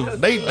fire me.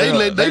 They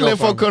let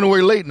folk come to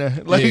work late now.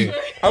 Like, Yeah.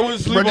 I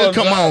wouldn't sleep bro, just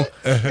on come on.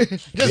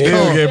 Just Just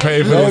don't come. get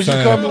paid for As the long as you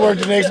come to time. work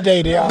the next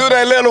day, they all. Do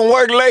they let them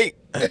work late?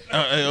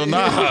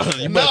 Nah,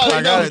 you better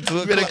clock out at 2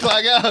 You better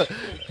o'clock. clock out.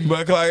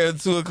 My clock at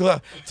 2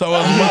 o'clock. Talking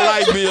about my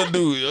light bill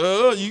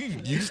due.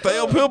 You stay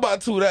up here by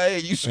 2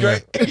 days. You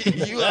straight.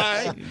 You all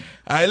right?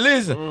 All right,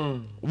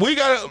 listen. We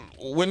gotta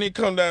when it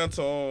come down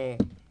to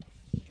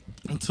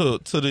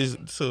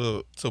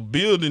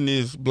building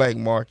this black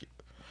market.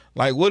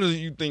 Like, what do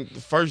you think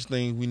the first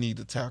thing we need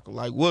to tackle?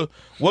 Like, what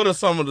are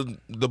some of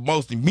the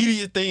most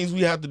immediate things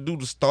we have to do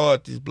to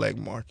start this black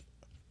market?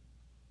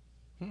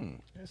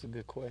 That's a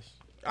good question.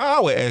 I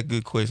always ask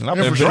good questions. I'm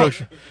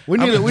Infrastructure. We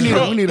need a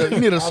solid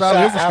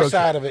infrastructure.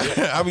 Outside of it,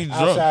 I be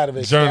drunk. outside of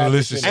it,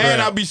 Journalistic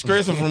And I be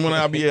stressing from when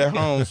I be at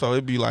home, so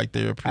it be like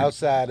therapy.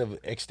 outside of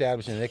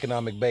establishing an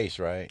economic base,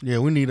 right? Yeah,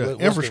 we need What's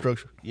the-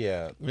 infrastructure.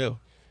 Yeah, Yeah.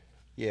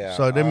 yeah.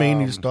 So that means you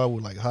need to start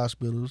with like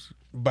hospitals,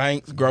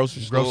 Banks,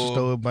 grocery grocery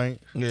store,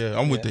 bank. Yeah,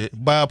 I'm with that.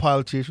 Buy a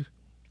politician.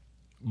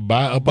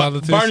 Buy a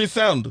politician. Bernie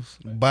Sanders.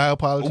 Buy a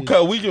politician.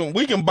 Okay,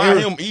 we can buy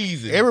him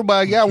easy.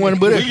 Everybody got one,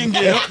 but we can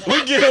get him Why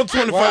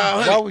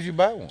 $2,500. would you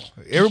buy one?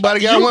 everybody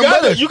got one.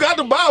 But You got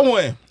to buy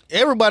one.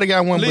 everybody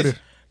got one. Listen,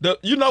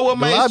 But you know what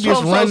the made lobbyists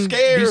Trump so run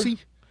scared DC.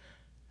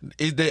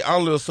 is that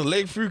only a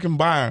select few can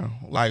buy them,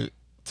 like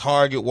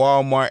Target,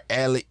 Walmart,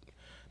 Alec.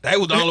 They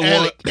was the only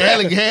one.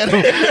 Alec had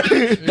him.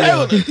 That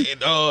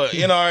was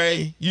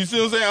NRA. You see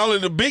what I'm saying? Only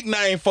the big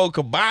name folk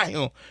could buy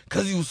him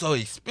because he was so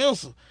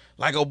expensive.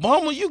 Like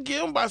Obama, you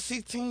give him about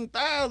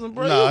 16,000,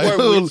 bro. Nah, You it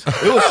work was with-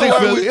 6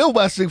 figures. It was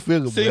about 6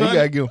 figures. Bro. You 600?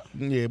 gotta give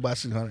him, about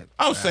 600.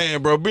 I'm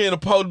saying, bro, being a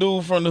poor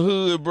dude from the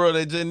hood, bro,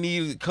 that just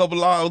need a couple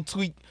laws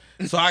tweak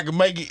so I can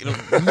make it. You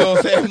know what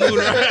I'm saying? Move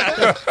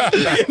around.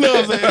 You know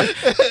what I'm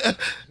saying?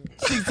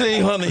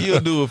 1,600, he'll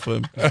do it for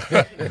me.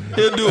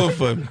 He'll do it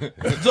for me.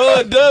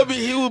 George W,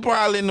 he was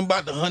probably in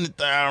about the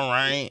 100,000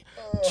 range.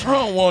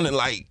 Trump wanted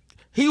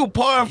he was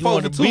pouring He for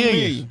wanted $2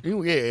 million.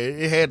 Yeah,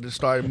 it had to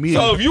start a million.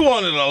 So if you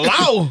wanted a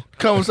law,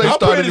 Conversation I'm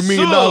started pretty $1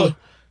 million. sure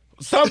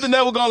something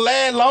that was gonna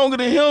last longer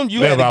than him,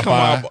 you had to about come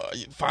out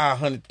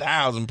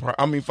 500,000.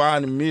 I mean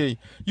 500 million.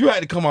 You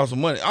had to come out some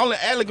money. Only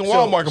Alec and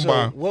Walmart can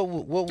buy 'em. What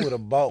would a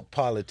bought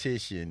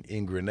politician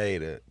in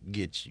Grenada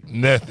get you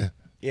Nothing.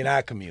 in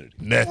our community?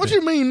 Nothing. What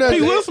you mean P.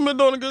 nothing? Wilson been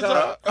doing a good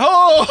job.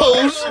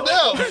 Oh,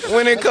 snap.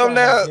 When it come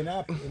down, In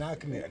our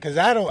community, because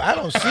I don't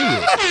see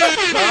it.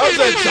 I'm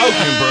just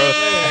joking, bro.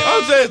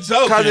 I'm just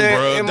joking, cause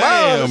bro. in my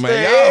Damn, man.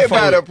 understanding, Y'all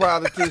everybody a folk-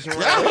 politician,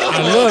 right?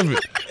 I love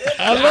it.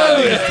 I love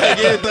it.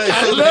 Take everything.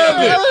 I love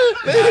it.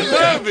 I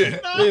love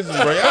it. Listen,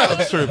 bro,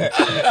 y'all tripping.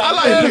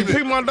 I like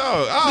Pete, my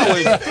dog. I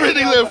always.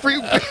 Pretty little free.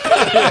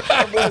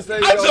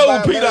 I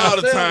joke with Peter all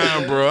the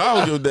time, bro. I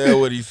don't give a damn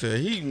what he said.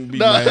 He can be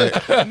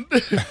mad.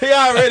 He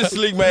already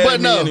slick mad But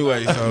at no. me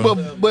anyway. So.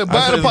 But I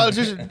buying a said-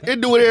 politician,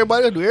 it do what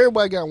everybody else do.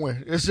 Everybody got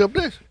one, except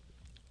this.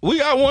 We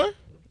got one.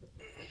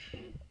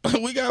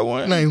 We got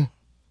one. Name.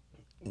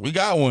 We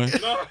got one.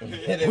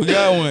 We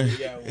got one.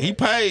 He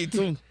paid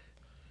too.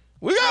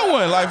 We got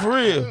one, like for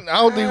real. I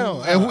don't think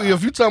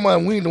if you talking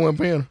about we ain't the one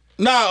paying.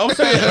 Nah, I'm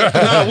saying,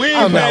 nah, we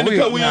ain't paying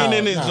because we ain't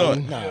in this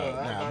joint.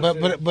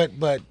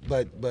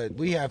 But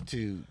we have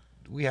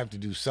to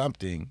do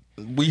something.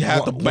 We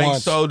have to make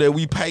Once- sure that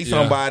we pay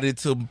somebody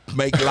to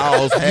make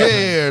laws happen.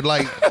 Yeah,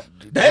 like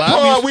That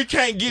part lobbyists- we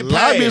can't get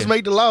lobbyists past.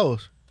 make the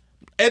laws.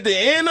 At the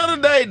end of the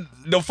day,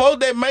 the folk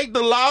that make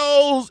the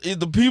laws is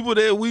the people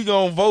that we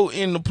gonna vote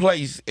in the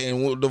place.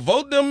 And to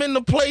vote them in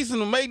the place and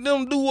to make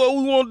them do what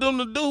we want them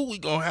to do, we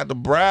gonna have to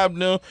bribe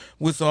them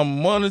with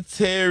some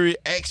monetary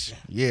action.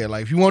 Yeah,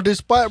 like if you want this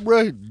spot,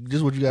 bro, this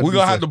is what you got to do. We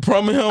gonna have to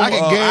promise him I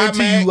can guarantee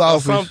IMAX you or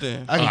office.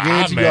 something. I can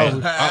guarantee you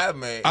IMAC.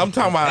 office. I'm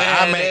talking about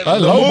IMAX, I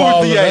the love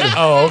all movie of that. theater.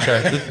 Oh,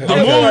 okay. The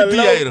movie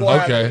theater.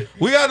 Okay.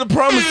 We got to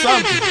promise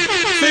something.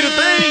 See, the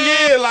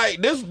thing is,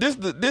 like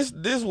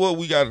this what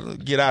we got to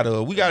get out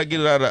of. We got to get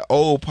it out of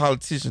old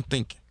politician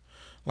thinking.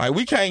 Like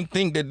we can't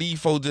think that these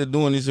folks are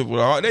doing this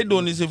for they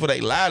doing this for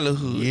their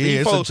livelihood. Yeah, These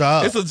it's a folks,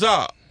 job. It's a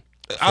job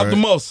out the Right.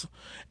 muscle.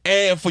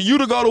 And for you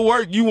to go to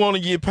work, you want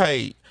to get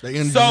paid. They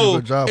interviewed So for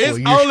a job for it's a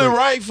year only straight.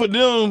 right for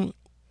them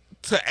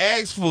to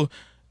ask for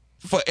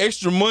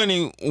extra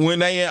money when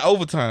they in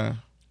overtime.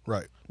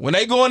 Right. When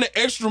they go in the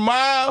extra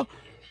mile,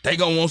 they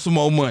gonna want some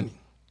more money.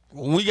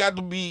 We got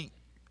to be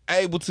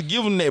able to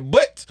give them that.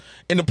 But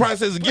in the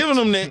process of giving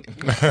them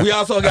that, we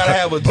also gotta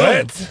have a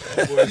agenda.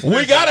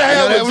 We gotta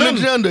have an an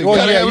agenda. agenda. You Well,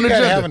 gotta yeah, have you an gotta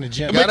agenda. have an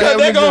agenda. Gotta Because have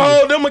they an gonna agenda.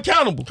 hold them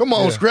accountable. Come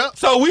on, Scrap.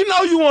 So we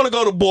know you want to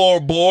go to Bora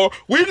Bora.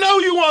 We know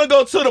you want to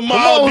go to the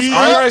Maldives. Scrap.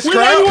 All right, we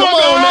Scrap. know you Come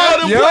want to go on to now. all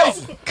them Yup.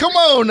 places. Come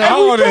on now. And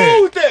All we that.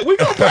 cool with that. We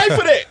gonna pay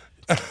for that.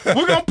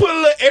 We're gonna put a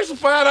little extra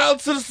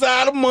 $5 to the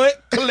side a month,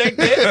 collect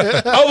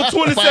that. Over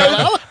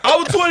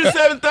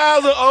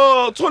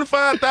 27,000,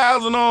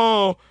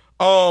 25,000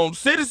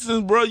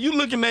 citizens, bro. You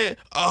looking at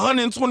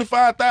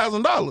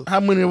 $125,000. How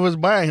many of us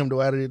buying him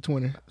though out of the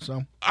 20?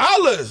 So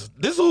All of us.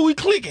 This is who we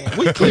clicking.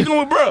 We clicking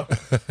with bro.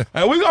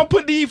 And we gonna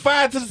put these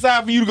 5 to the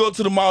side for you to go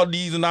to the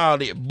Maldives and all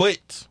that.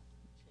 But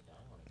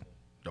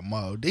the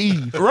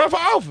Maldives. run for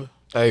office.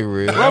 Hey,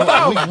 real. Run for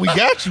office. we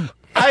got you.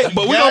 Hey,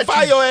 but we gonna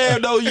fire your ass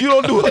though. You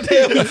don't do what the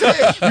hell we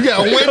say. You got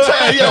one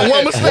time. You got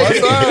one mistake. We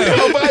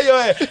gonna fire your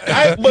ass.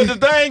 Hey, but the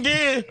thing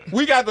is,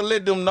 we got to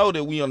let them know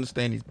that we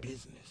understand this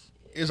business.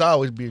 It's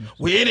always business.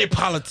 With any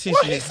politician,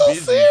 Why you it's so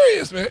business.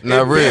 serious, man?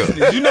 Not real.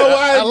 You know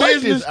why it's I like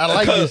business? this. I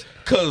like this.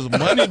 Because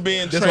money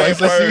being That's why it's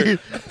so transferred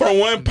serious. from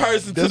one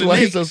person to That's the why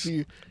next. he's so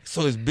serious.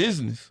 So it's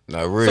business.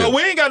 Not real. So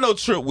we ain't got no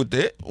trip with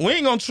that. We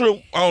ain't gonna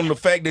trip on the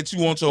fact that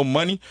you want your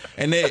money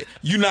and that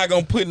you not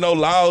gonna put no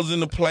laws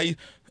into place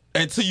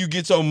until you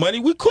get your money.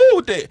 We cool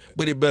with that,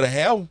 but it better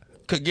have them.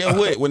 Cause guess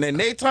what? When that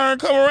next turn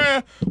come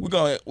around, we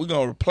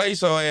gonna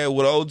replace our ass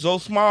with old Joe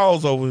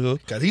Smalls over here.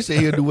 Cause he said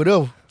he'll do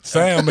whatever.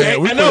 Sound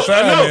man. We I put know,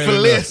 sound I know, man for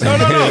in less. there.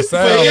 No. Yeah, So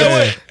sound guess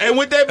man. what? And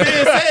with that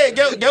being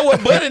said, get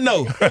what Buddy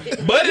know.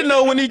 Buddy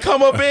know when he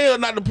come up in here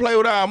not to play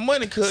with our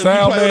money, cause if we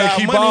Sound play with man, our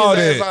keep money, all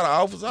his ass that. out of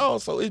office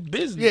also. It's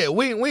business. Yeah,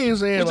 we ain't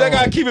saying. We just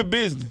gotta keep it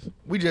business.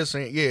 We just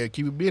saying, yeah,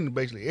 keep it business.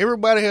 Basically,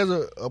 everybody has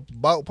a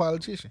bought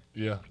politician.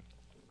 Yeah.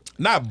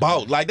 Not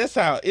bought. Like that's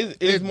how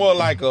it's more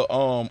like a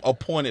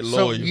appointed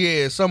So lawyer.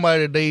 yeah,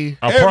 somebody they.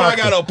 Everybody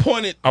got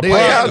appointed. A They- Y'all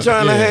proctor.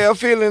 trying to Yeah. have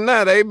feeling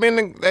now. They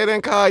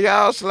didn't call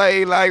y'all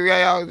slave like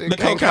y'all The can't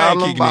cocaine call them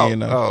kicking about. in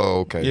now. Oh,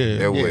 okay. Yeah.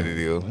 That's Yeah. what it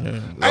is.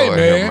 Hey, Lord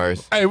have man.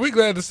 mercy. Hey, we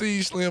glad to see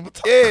you, Slim. But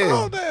Yeah.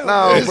 calm down,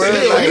 No, man. bro.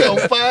 He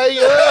on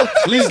fire.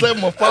 He slept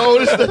my phone.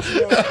 And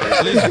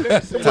stuff. Listen,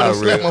 I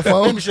slept my Let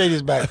phone. me say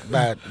this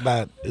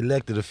about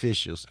elected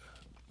officials,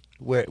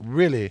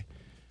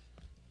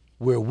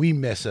 where we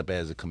mess up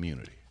as a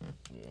community.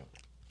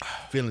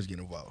 Feelings get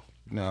involved.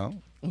 No,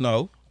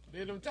 no.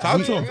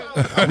 Talk to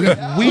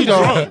him. we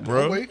don't,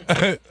 bro.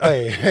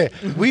 hey,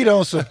 we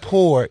don't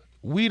support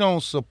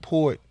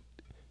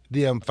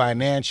them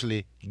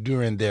financially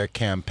during their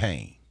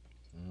campaign.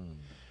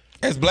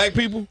 As black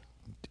people,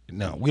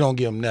 No, we don't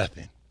give them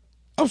nothing.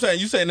 I'm saying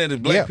you saying that as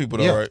black people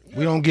though, right?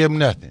 We don't give them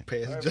nothing.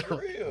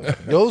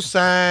 Those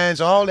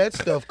signs, all that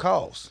stuff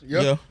costs.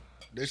 Yep. Yeah.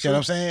 You know what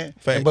I'm saying?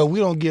 Fact. But we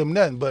don't give them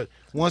nothing. But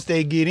once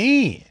they get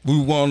in, We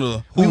want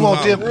to. we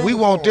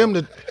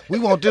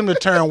want them to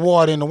turn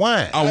water into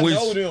wine. I'm with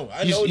know you. them.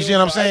 I You, know you them. see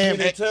what I'm I saying?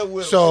 get in touch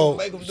with them. So,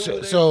 Make 'em do so,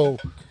 what they so,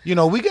 you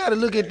know, we got to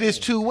look at this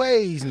two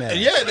ways now.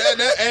 Yeah,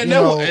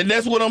 and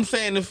that's what I'm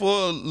saying is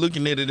for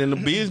looking at it in the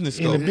business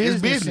in scope. the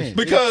business, business. sense.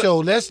 Because- so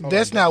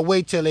let's not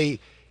wait till they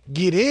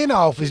get in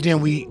office. Then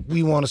we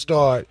want to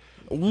start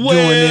doing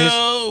this.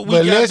 Well, we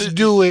But got let's to-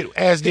 do it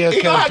as their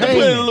You gonna have to put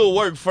in a campaign. little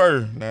work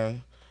first. Now,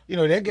 You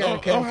know, they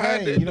got a Don't have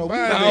campaign. to You know, we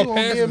define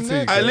gonna it. give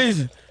them that. hey,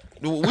 listen,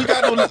 we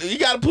got you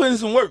got to put in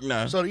some work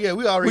now. So yeah,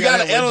 we already We got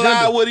to have an analyze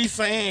agenda. what he's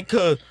saying,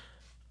 cause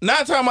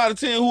 9 times out of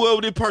 10, whoever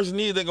this person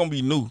is, they're gonna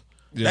be new.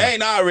 Yeah. They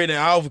ain't already in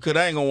office because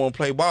they ain't gonna want to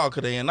play ball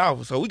because they in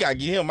office. So we gotta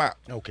get him out.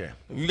 Okay.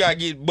 We gotta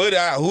get Buddy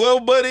out.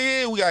 Whoever Buddy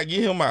is, we gotta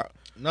get him out.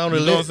 Not only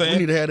You know what I'm that, saying? we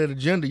need to have that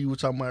agenda you were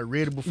talking about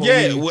ready before.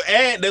 Yeah, we, well,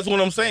 and that's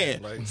what I'm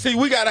saying. Like- See,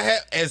 we gotta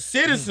have as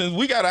citizens,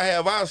 we gotta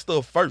have our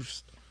stuff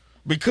first,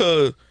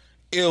 because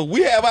if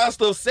we have our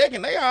stuff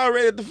second, they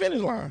already at the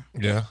finish line.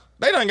 Yeah.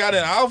 They done got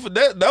in office.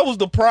 That was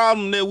the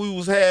problem that we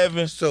was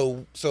having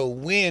So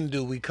when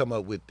do we come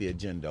up with the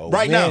agenda? Or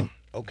Right when? now.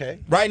 Okay.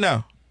 right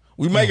now.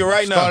 We make it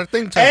right Start now, a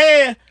think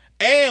tank.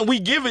 and we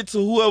give it to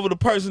whoever the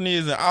person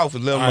is in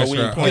office. Let them All right, know we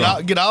sure. ain't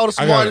playing. get all the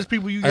I got smartest it.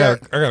 people you I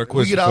got. got a We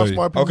question get all for you.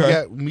 smart people. Okay. We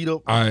got meet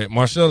up All right,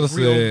 Marcella real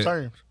said,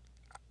 terms.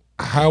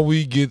 how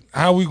we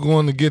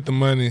going to get the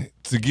money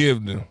to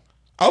give them?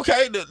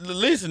 Okay,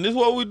 listen. This is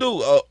what we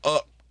do.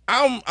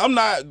 I'm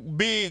not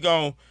big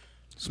on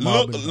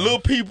little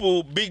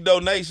people, big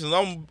donations.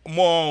 I'm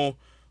more on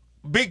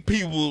big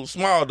people,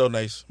 small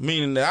donations.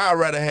 Meaning that I'd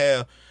rather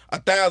have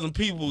 1,000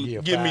 people Yeah,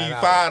 give me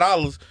 $5.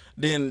 $5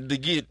 than to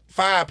get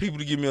 5 people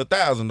to give me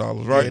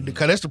 $1,000. Right? Yeah,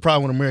 because that's the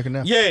problem with America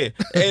now. Yeah,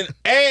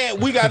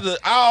 and we got to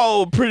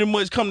all pretty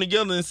much come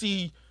together and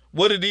see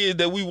what it is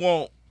that we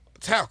want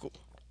tackled.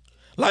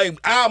 Like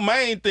our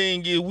main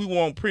thing is we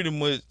want pretty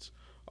much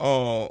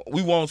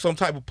we want some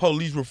type of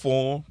police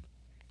reform.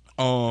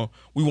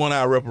 We want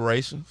our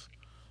reparations.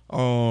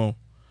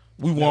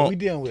 We want we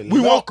dealing with we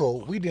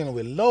local. We dealing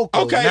with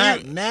local, Okay,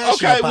 not national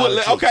okay,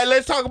 politics. okay.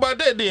 Let's talk about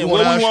that then. We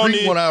want our want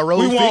street, is- want our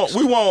road fixed.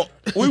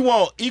 we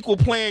want equal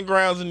playing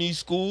grounds in these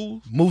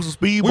schools. Move some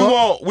speed We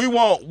bump. want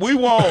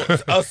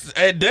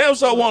a damn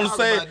sure want to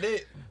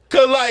say,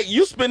 cause like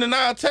you spending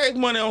our tax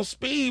money on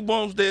speed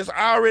bumps that's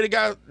already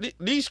got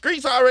these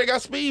streets already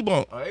got speed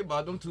bumps. Oh, they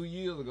bought them 2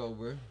 years ago,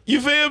 bro.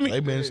 You feel me? They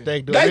been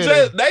stacked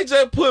up. They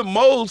just put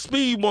more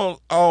speed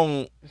bumps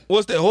on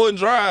what's that Horton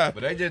Drive.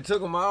 But they just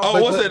took them out.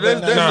 Oh, what's that?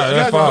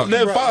 That's Fox.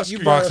 Fox You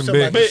Street. brought Fox up and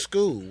something about Big. the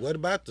school. What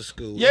about the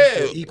school? Yeah.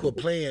 The equal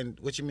playing.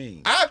 What you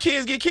mean? Our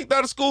kids get kicked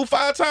out of school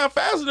 5 times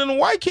faster than a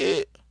white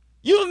kid.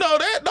 You know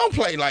that? Don't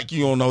play like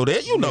you don't know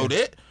that. You know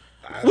that.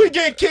 We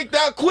get kicked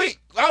out quick.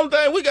 Only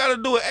thing we gotta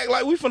do is act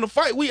like we finna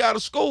fight. We out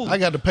of school. I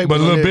got the paper. But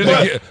on little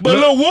that. bit But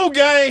little Wolf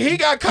Gang, he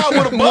got caught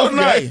with a butter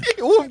knife.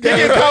 Wolf He gang.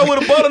 get caught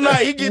with a butter knife.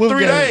 He get Wolf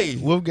 3 gang. days.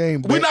 Wolf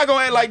gang. We're not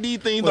gonna act like these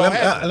things Well, don't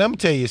happen. let me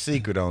tell you a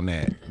secret on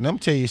that. Let me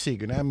tell you a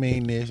secret. I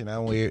mean this, and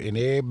and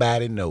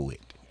everybody know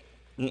it.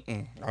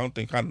 I don't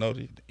think I know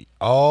this.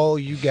 All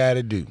you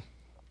gotta do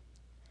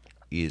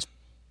is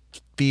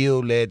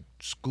fill that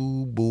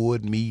school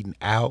board meeting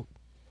out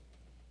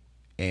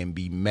and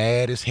be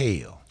mad as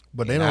hell.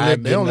 But they And don't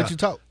I let get you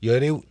talk. Yeah,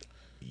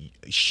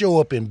 show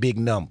up in big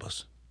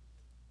numbers,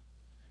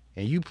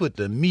 and you put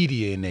the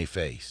media in their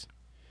face,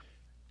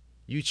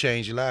 you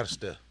change a lot of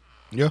stuff.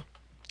 Yeah.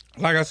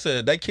 Like I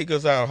said, they kick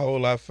us out a whole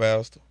lot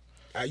faster.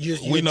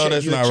 We know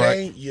that's not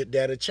right.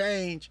 That'll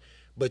change,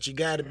 but you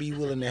got to be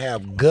willing to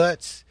have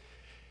guts,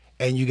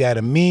 and you got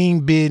to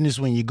mean business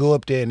when you go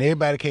up there, and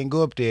everybody can't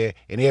go up there,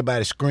 and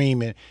everybody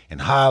screaming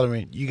and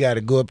hollering. You got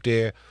to go up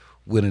there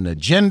with an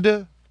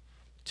agenda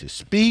to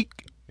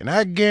speak, and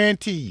I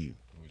guarantee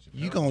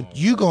you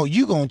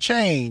gonna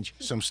change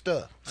some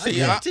stuff.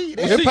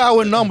 There's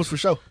power in numbers for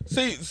sure.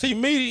 See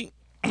me,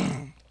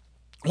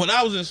 when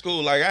I was in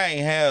school, like I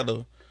ain't had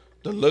the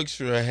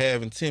luxury of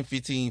having 10,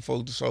 15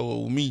 folks to show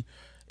with me.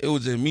 It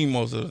was just me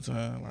most of the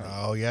time. Like,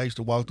 oh yeah, I used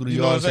to walk through the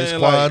you know yard and say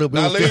squad up. It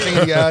was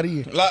 15 out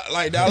here.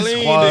 Like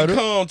Darlene didn't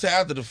come to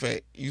after the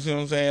fact. You see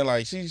what I'm saying?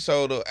 Like she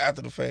showed up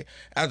after the fact,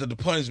 after the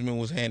punishment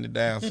was handed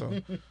down. So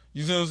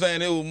you see what I'm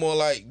saying? It was more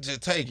like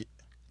just take it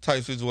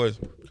type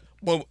situation.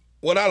 But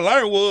what I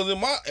learned was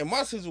in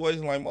my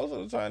situation, like most of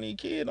the time these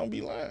kids don't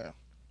be lying.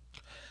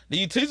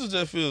 These teachers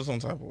just feel some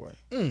type of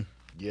way.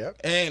 Yep.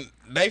 And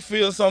they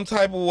feel some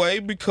type of way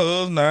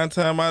because 9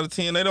 times out of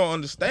 10 they don't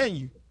understand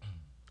you.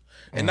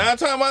 And 9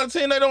 times out of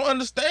 10 they don't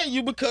understand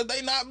you because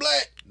they not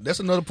black. That's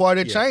another part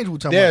that changed. We're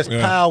talking There's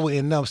about. power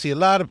in numbers. See, a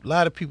lot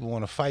of people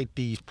want to fight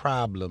these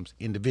problems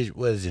individually,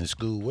 whether it's in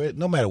school,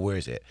 no matter where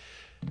it's at.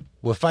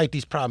 We'll fight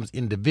these problems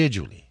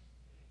individually,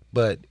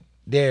 but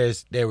there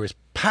is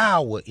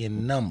power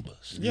in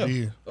numbers. Yeah.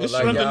 It's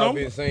like y'all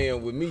been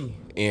saying with me,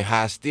 in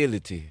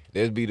hostility.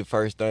 That'd be the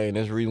first thing.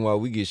 That's the reason why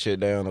we get shut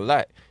down a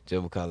lot.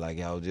 Just because, like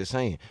y'all was just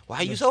saying,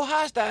 why you so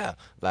hostile?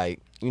 Like,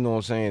 you know what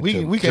I'm saying? We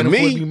can't to afford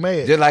me, to be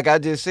mad. just like I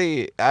just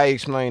said, I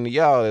explained to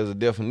y'all as a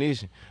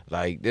definition.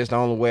 Like, that's the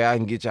only way I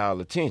can get y'all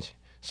attention.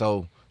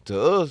 So,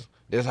 to us,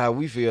 that's how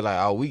we feel like,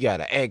 oh, we got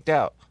to act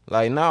out.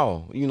 Like,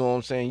 no, you know what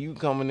I'm saying? You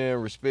come in there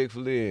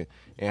respectfully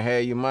and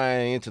have your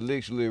mind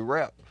intellectually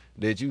wrapped,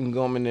 that you can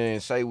come in there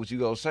and say what you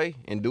gonna say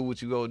and do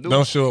what you gonna do.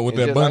 Don't show up with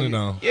And that just like bunny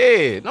on.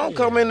 Yeah, don't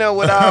come in there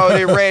with all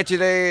that ratchet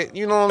ass.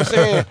 You know what I'm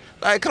saying?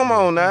 Like, come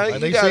on now. Like you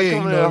they gotta said,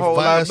 come you in there a know, whole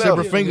 5 lot separate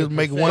better. fingers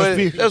make one But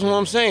fist. that's what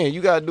I'm saying. You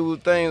gotta do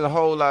things a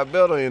whole lot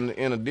better in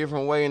a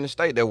different way in the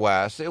state. That's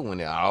why I said when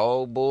it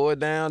all boiled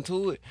down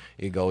to it,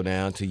 it go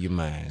down to your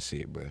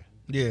mindset, bro.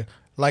 Yeah,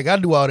 like I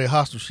do all that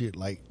hostile shit.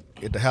 Like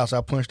at the house,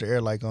 I punch the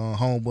air like on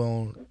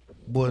homeboy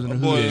boys in the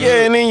hood.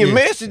 Yeah, and then your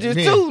messages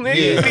too,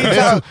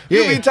 nigga.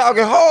 You be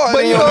talking hard.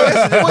 But in you your know,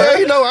 messages. well,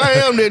 you know, I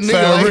am that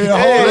nigga.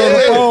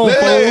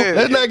 Like,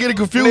 let's not get it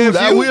confused.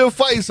 I will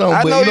fight something.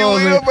 I but know you know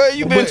you what will, I'm bro. saying?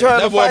 You been trying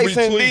to that boy fight be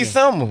since tweaking.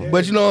 December.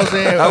 But you know what I'm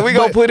saying? We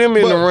gonna put him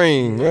in the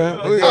ring, bro.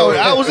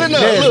 I was in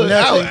there. Look,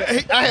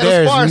 I had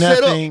a spar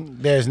set up.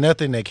 There's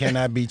nothing that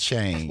cannot be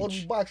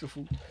changed.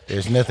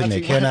 There's nothing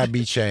that cannot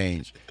be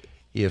changed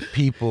if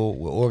people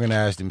will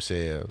organize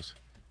themselves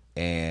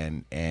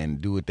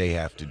and do what they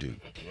have to do.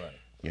 Right.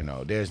 You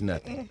know, there's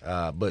nothing.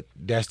 But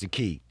that's the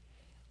key.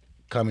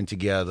 Coming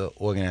together,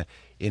 organize.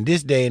 In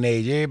this day and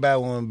age,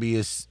 everybody want to be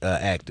an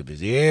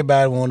activist.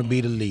 Everybody want to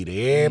be the leader.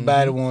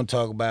 Everybody want to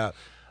talk about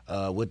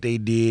what they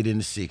did in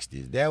the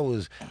 60s. That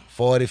was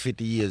 40,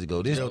 50 years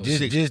ago. This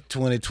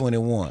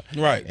 2021.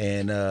 Right.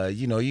 And,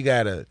 you know, you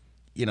got to,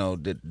 you know,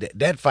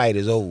 that fight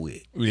is over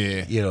with.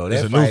 Yeah. You know,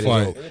 It's that a new fight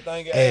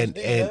fight.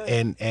 is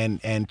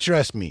over. And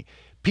trust me,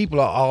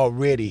 people are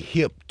already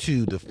hip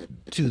to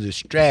the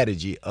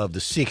strategy of the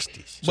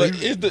 60s.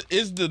 But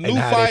is the new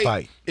how they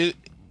fight,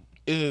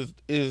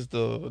 is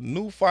the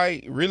new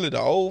fight really the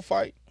old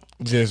fight?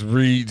 Just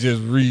read.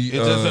 It's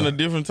just in a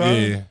different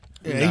time. Yeah.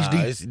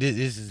 HD.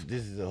 This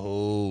is a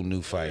whole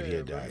new fight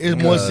here, Doc.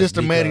 It's more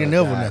systematic than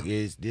ever now. Doc,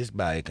 it's this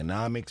by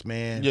economics,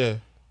 man. Yeah.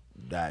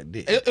 Doc,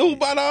 It was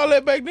about all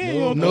that back then.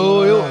 You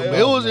No,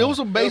 it was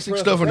some basic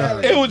stuff in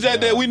there. It was just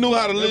that we knew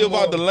how to live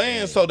off the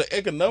land, so the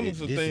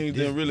economics of things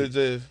didn't really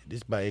just.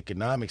 This by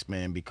economics,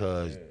 man,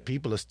 because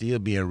people are still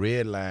being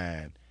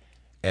redlined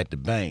at the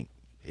bank.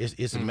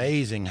 It's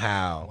amazing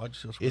how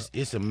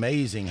it's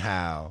amazing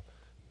how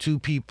two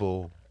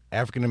people,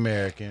 African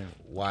American,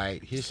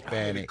 white,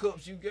 Hispanic,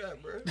 cups you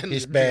got, bro?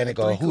 Hispanic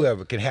or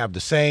whoever, can have the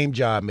same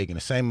job making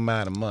the same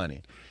amount of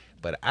money.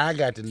 But I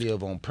got to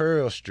live on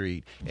Pearl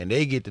Street, and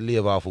they get to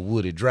live off of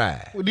Wooded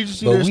Drive. Well, did you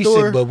see that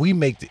story? But we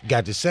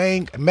got the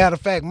same. Matter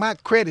of fact, my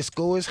credit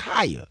score is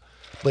higher,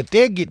 but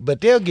they'll get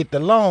the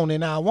loan,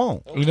 and I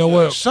won't. You know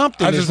what?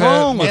 Something I is just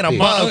wrong with had, it.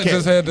 my aunt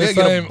just had the They'll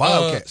get a same.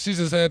 Bobcat. She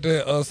just had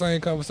that same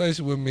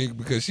conversation with me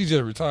because she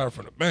just retired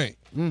from the bank,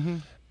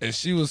 and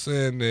she was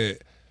saying that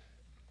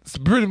it's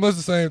pretty much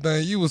the same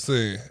thing you were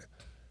saying.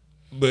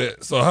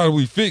 But so how do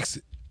we fix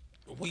it?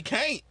 We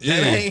can't. Yeah.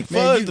 That ain't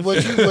Man,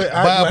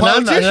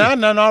 fun. I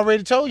done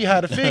already told you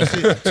how to fix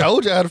it.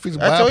 Told you how to fix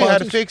it. I told you how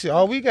to fix it.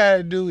 All we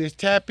gotta do is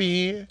tap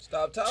in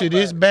Stop to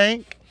this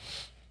bank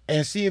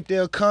and see if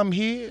they'll come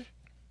here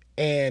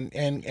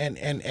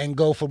and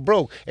go for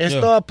broke. And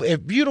start,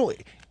 if you don't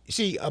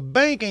see, a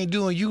bank ain't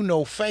doing you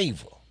no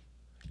favor.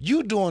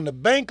 You doing the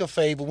bank a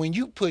favor when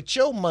you put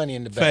your money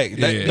in the bank.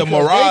 Fact. Yeah. The Because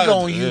mirage they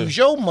gonna use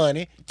your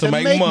money to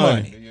make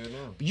money.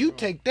 You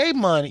take their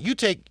money, you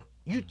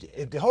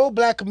if the whole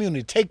black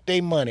community take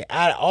their money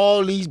out of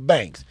all these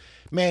banks,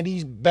 man,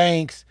 these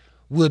banks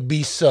would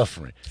be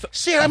suffering.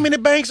 See how many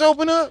banks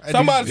open up?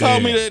 Somebody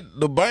told me that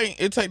the bank,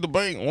 it take the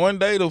bank one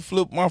day to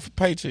flip my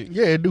paycheck.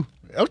 Yeah, it do.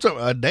 I'm talking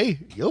a day.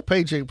 Your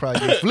paycheck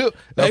probably get flipped.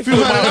 They a few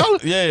flip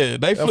 $100. Yeah,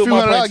 they A flip few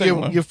my $100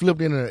 paycheck. get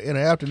flipped in the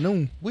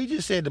afternoon. We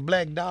just said the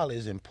black dollar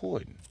is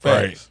important.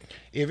 Right.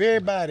 If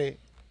everybody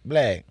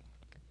black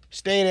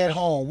stayed at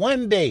home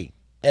one day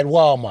at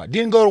Walmart,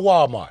 didn't go to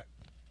Walmart,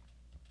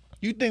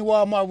 you think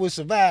Walmart would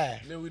survive?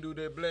 Then we do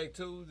that Black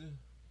Tuesday,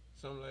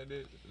 something like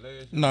that.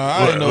 Last No,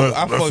 I didn't know.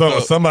 I fucked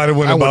up. Somebody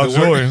went I about went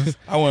to work. Jordans.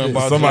 I went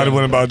about Somebody Jordans.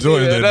 went about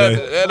Jordans Yeah, that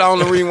day. that's the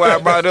only reason why I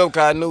brought it up,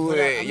 because I knew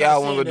that I'm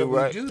y'all not want to saying do that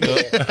right. we do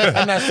that.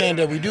 I'm not saying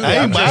that we do I that.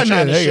 ain't I'm just buying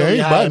trying to that. Hey, show I you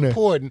ain't how buying that.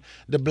 important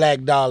the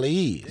black dollar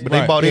is. But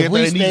they bought If we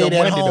everything they need stayed on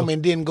at Monday, home though.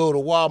 and didn't go to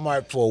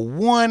Walmart for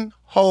one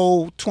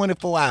whole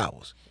 24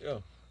 hours, Yeah.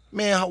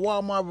 man,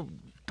 Walmart would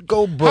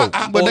go broke.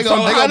 But they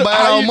gonna buy it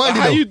on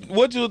Monday, though.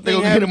 What you They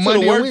think gonna get it happened to the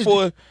Monday and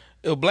workforce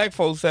if black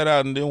folks sat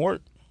out and didn't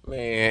work?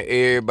 Man,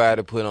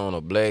 everybody put on a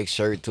black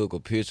shirt, took a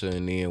picture,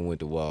 and then went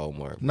to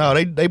Walmart. No,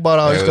 they bought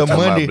all this They stuff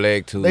talking about Monday.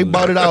 Black Tuesday. They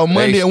bought it all They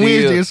Monday and still-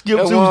 Wednesday and skipped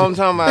That's Tuesday. what I'm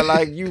talking about.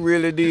 Like, you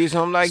really did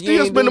something. Like, Still you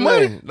ain't spend do the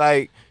money. nothing.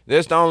 Like,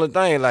 that's the only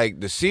thing. Like,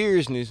 the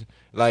seriousness.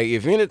 Like,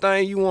 if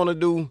anything you want to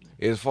do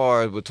as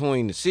far as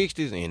between the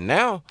 60s and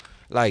now,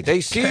 like,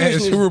 they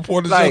seriousness. who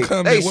reported like, your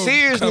comment? they What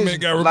seriousness.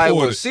 comment got Like,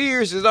 reported? was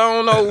serious as I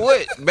don't know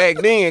what back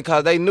then,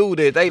 because they knew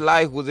that they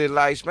life was their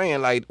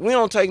lifespan. Like, we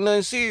don't take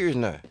nothing serious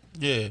now.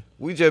 Yeah.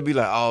 We just be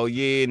like, oh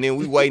yeah, and then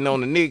we waiting on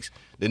the next.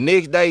 The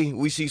next day,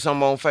 we see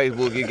something on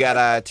Facebook, it got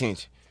our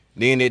attention.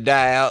 Then it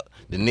die out.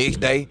 The next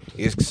day,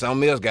 it's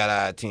something else got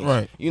our attention.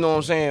 Right. You know what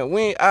I'm saying?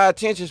 When our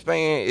attention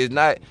span is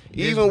not,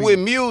 even with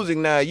music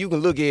now, you can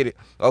look at it.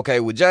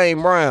 Okay, with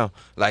James Brown,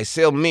 like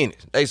 7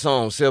 minutes. They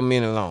song 7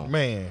 minutes long.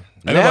 Man,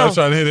 Ain't nobody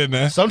trying to hit it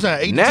now.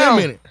 sometimes 8 to Now- 10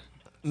 minutes.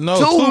 No,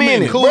 2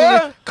 minutes, Cool in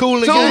bruh. the- cool in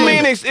the 2 game.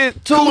 minutes is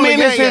Cool 2 in the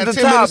minutes game, is got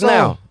the 10 top minutes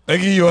now. on. They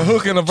give you a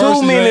hook and a verse.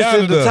 2 minutes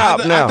is the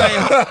top now.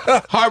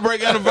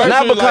 Heartbreak Anniversary.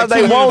 Not because like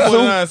they 2 want minutes,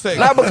 49 to. seconds.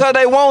 Not because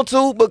they want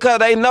to, because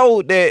they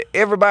know that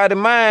everybody's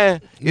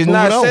mind is Moving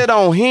not on. set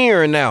on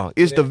hearing now.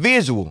 It's the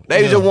visual.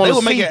 They just want They to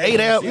will see. make an 8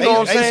 You know what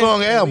I'm saying? song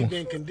We've album.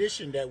 been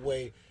conditioned that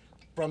way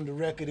from the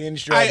record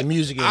industry or the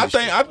music I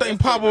industry. think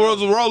Papa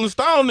was a Rolling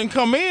Stone and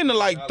come in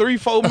like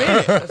 3-4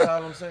 minutes. That's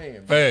all I'm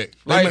saying. Fact.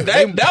 Like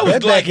that was they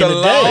like back in the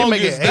the day. They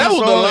making longest. That was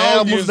the 8-song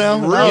albums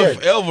longest now.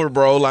 riff ever,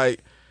 bro. Like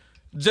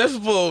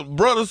just for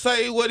brother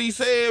say what he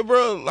said,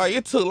 bro. Like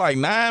it took like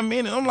 9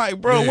 minutes. I'm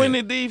like, bro, Yeah. when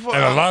did these? And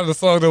a lot of the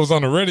songs that was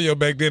on the radio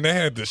back then, they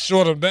had to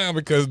short them down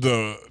because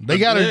They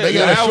got a the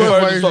short album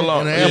version version so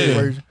long. and an album Yeah.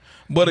 version.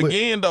 But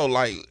again, though,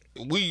 like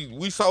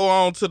we so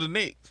on to the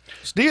next.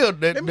 Still,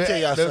 Let me tell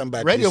y'all something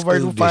about radio this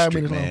version school was 5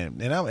 district,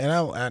 minutes long.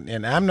 man.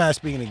 And I'm not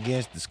speaking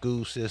against the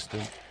school system.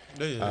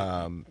 But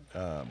I'm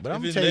gonna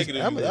it's tell you,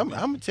 negative, I'm you will be.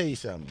 gonna tell you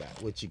something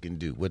about what you can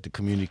do, what the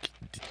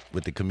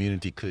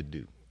community could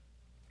do.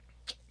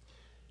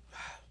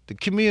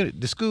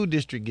 The school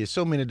district gets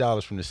so many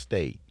dollars from the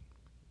state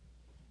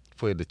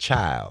for the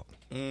child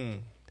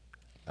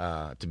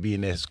to be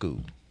in that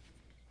school.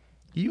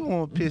 You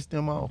want to piss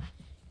them off?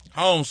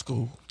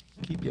 Homeschool.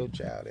 Keep your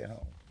child at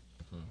home.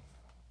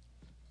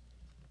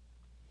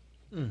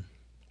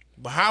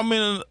 But how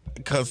many?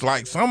 Cause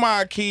like some of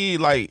our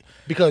kids, like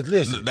Because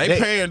listen, they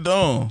paying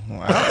dumb.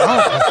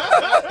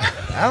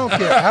 I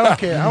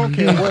don't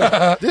care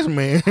what. This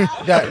man,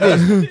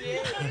 Listen,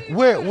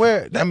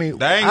 where I mean,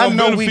 They ain't I gonna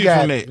know we benefit got,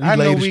 from that. I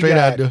know laid it we straight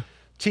out got there.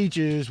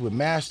 teachers with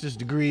master's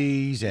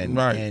degrees and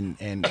Right.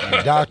 and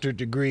doctorate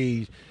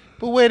degrees,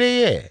 but where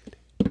they at?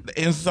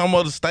 In some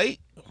other state.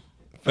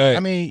 fact. I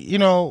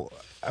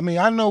mean,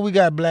 I know we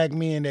got black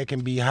men that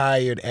can be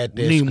hired at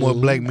their need school. more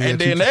black men. And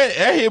then teachers.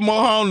 that hit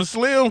more home to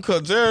Slim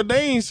because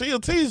Geraldine, she a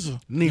teacher.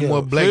 Need Yeah,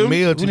 more black feel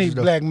me? male We teachers. need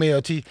though. black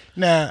male teachers.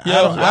 Now,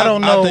 Yeah, I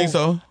don't know. I think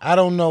so. I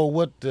don't know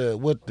what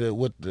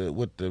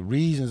the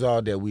reasons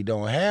are that we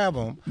don't have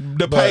them.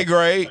 The pay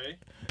grade.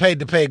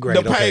 The pay grade.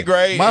 The pay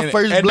grade. My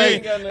first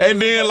black-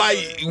 and then like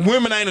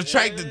women ain't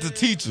attracted to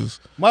teachers.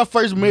 My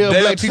first male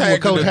They're black teacher was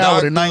attracted Coach to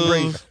Howard in 9th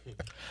grade. doctors.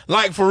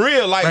 Like for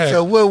real, like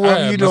So what I were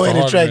had you Mr. doing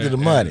Hartman attracted to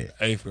in money?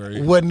 8th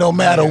grade. What no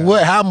matter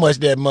what how much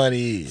that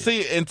money is.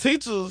 see, and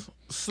teachers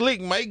slick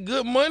make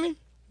good money,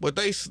 but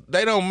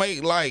they don't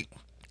make like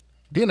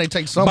Then they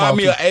take some buy off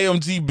me too. an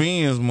AMG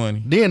Benz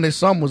money. Then the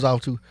some was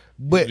off too.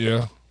 But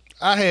Yeah.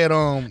 I had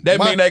That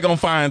my, mean they gonna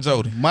find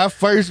Jody. my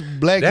first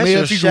black That's male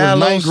your teacher was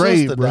shallow 9th grade,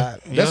 sister, bro. Doc.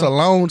 That's Yeah. a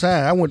long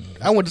time.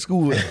 I went to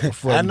school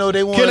from I know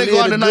they wanna live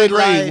kindergarten the to 9th good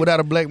grade life. without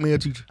a black male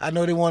teacher. I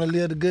know they want to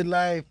live the good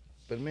life,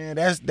 but man,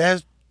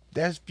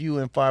 that's few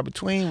and far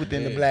between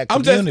within the black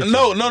I'm just community.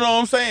 no.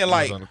 I'm saying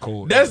like on the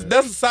cool, that's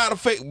a side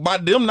effect by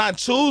them not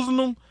choosing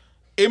them.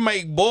 It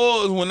make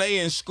boys when they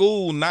in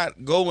school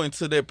not go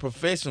into their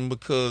profession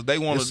because they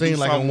want It to do seemed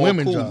like a something more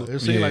women cool. job. It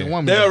seemed like a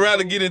woman They'll job.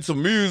 rather get into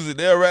music.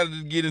 They'll rather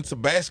get into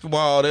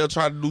basketball. They'll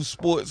try to do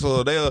sports,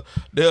 or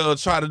they'll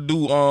try to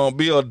do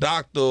be a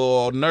doctor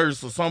or a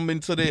nurse or something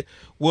into that.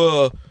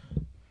 Well,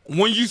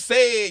 when you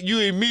say it, you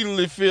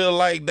immediately feel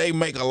like they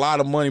make a lot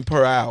of money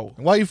per hour.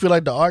 Why you feel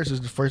like the artist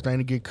is the first thing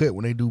to get cut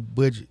when they do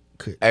budget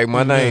cut? Hey,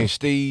 my name's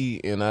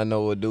Steve, and I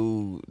know a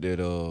dude that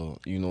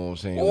you know what I'm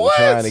saying, was What?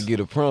 trying to get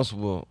a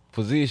principal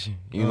position.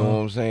 You know what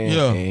I'm saying?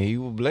 Yeah. And he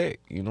was black.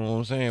 You know what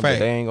I'm saying? Fact.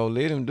 But they ain't gonna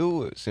let him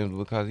do it simply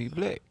because he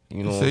black.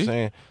 You know what See? I'm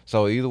saying?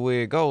 So either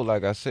way it go,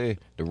 like I said,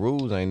 the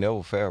rules ain't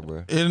never fair,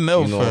 bro. It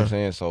never You know fair. what I'm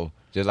saying? So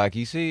just like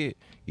he said,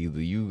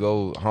 either you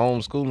go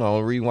homeschooling. The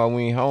only reason why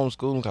we ain't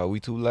homeschooling because we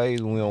too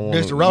lazy. We don't want.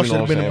 Dexter Ross should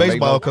have been a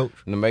baseball coach.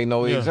 To make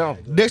no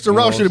example. Dexter You know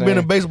Ross what should have I'm been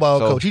a saying? baseball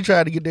So- coach. He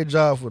tried to get that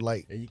job for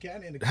like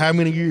how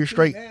many years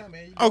straight?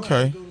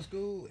 Okay.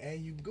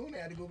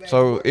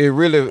 So it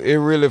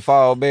really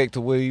fall back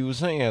to what he was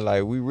saying.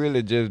 Like we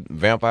really just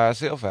vamp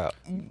ourselves out.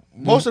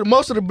 Most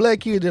of the black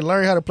kids that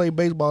learn how to play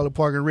baseball at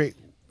Park and Rec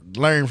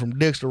learn from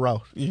Dexter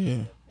Ross. Yeah.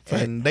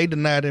 And they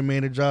denied that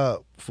man a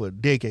job for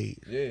decades.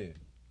 Yeah.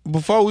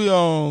 Before we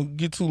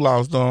get too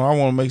lost on, I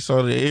want to make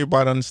sure that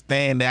everybody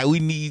understand that we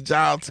need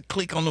y'all to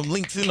click on the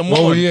links in the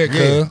morning. Oh, yeah,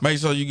 cuz. Make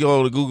sure you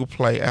go to Google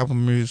Play, Apple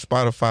Music,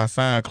 Spotify,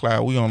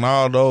 SoundCloud. We on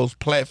all those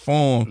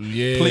platforms.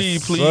 Yes,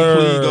 please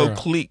sir. go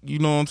click. You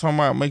know what I'm talking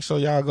about? Make sure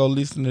y'all go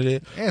listen to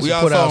that. And we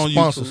support also our on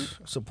sponsors.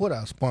 YouTube. Support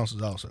our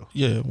sponsors also.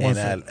 Yeah, one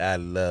And I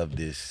love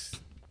this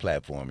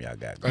platform y'all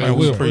got. Man,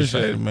 we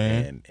appreciate it,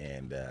 man.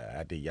 And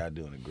I think y'all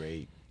doing a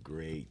great.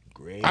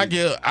 I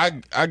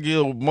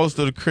give most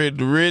of the credit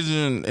to Reggie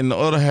and the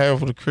other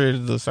half of the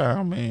credit to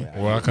Sound Man.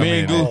 Well, I come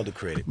in Goo, all the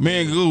credit.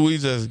 Me and Goo, we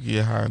just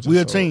get high. We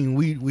a team.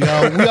 We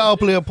all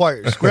play a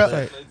part.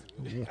 Scrap.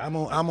 I'm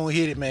gonna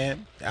hit it,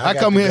 man. I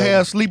come here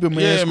half sleeping,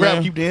 man. Yeah, Scrap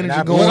man. keep the energy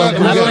And I going.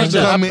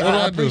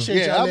 appreciate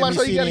Appreciate y'all. I was about to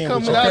say you got to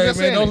come in. I was Okay, just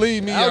man, saying don't it.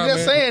 leave me I out, was just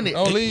man. saying it.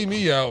 Don't leave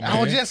me out, man.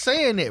 I was just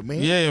saying that,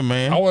 man. Yeah,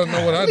 man. I want to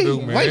know what I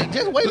do,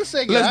 man. Wait a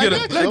second. Let's I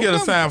get got you. a I'm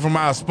sign from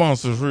our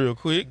sponsors real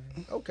quick.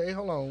 coming. Okay,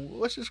 hold on.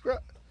 What's your scrap?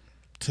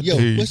 Yo,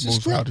 what's the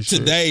most script? hottest shit.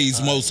 Today's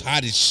most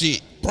hottest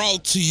shit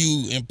brought to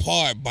you in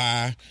part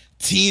by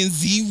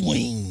TNZ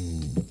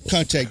Wing.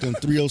 Contact them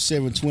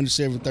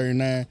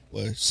 307-2739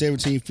 or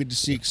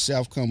 1756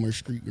 South Commerce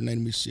Street,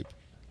 Grenada, Mississippi.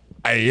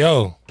 Hey,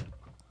 yo.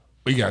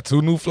 We got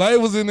 2 new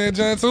flavors in there,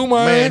 John, too, man.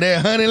 Man,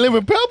 that honey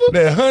lemon pepper.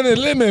 That honey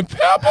lemon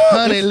pepper.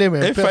 Honey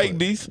lemon They pepper. fake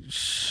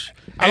these.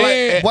 I And- like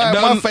it. Why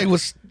my Don't- face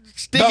was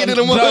sticking to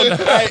the don't-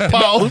 mother?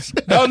 Pause.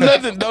 Don't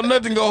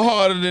nothing go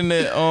harder than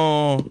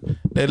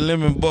that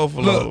lemon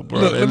buffalo, Look, bro.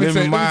 look, That let me lemon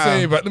tell you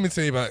mild. about. Let me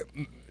tell you about.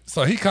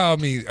 So he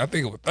called me. I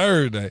think it was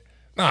Thursday.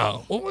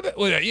 No, what was that?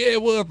 Yeah,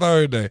 it was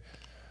Thursday.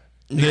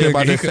 Yeah,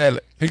 about that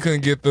salad. He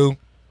couldn't get through.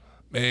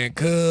 Man,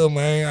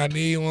 man, I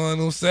need one of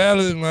them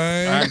salads,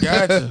 man. I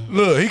got you.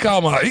 Look, he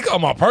called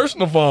my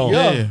personal phone.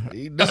 Yeah.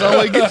 That's all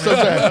I get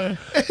sometimes.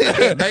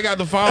 They got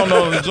the phone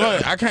on the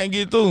joint. I can't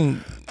get through.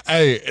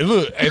 Hey,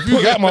 look, if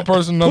you got my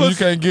personal number, you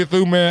can't get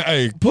through, man.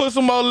 Hey, Put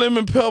some more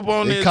lemon pepper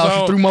on It it.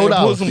 costs you $3 more.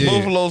 Put some Yeah.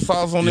 buffalo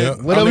sauce on Yeah.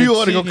 it. Whatever you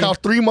order, gonna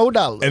cost $3 more.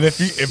 and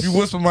if you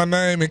whisper my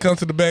name and come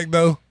to the back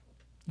door,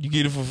 you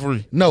get it for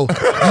free. No.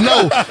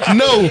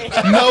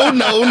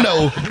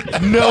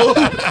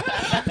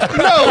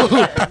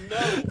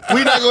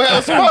 We not gonna have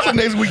a sponsor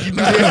next week. You do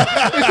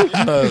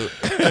that.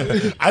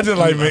 I just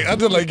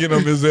like getting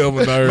on Miss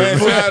Elma Man,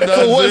 nerves. shout out to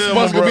For one Zelma,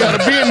 sponsor bro. gonna be out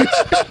of business.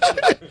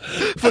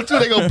 For two,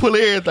 they gonna pull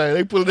everything.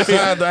 They pull Shout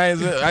it. out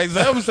to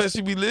Zelma said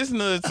she be listening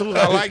to it too.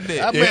 I like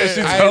that. Yeah,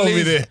 she told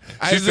me that.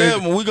 She said-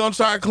 Zelma, we gonna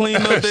try to clean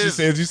up She this.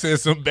 said you said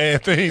some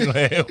bad things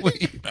last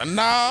week.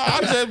 Nah, I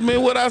just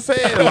meant what I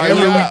said. Like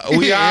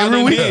we all Every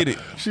done week. did it.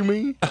 She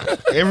mean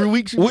every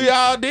week. She We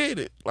all did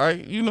it.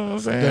 Like, you know what I'm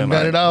saying?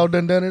 done it all.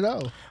 Done it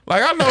all.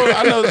 Like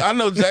I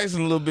know Jackson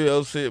a little bit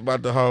upset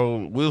about the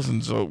whole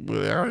Wilson joke,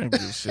 but I ain't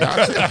good shit.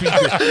 I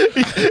tell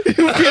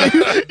people,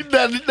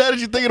 now that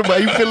you thinking about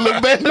it, you feel a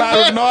little bad.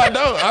 no, I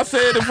don't. I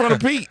said it in front of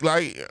Pete.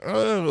 Like,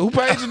 who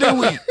paid you this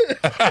week?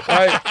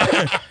 Like,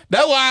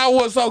 that's why I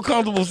was so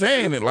comfortable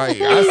saying it. Like,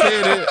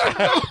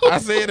 I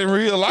said it in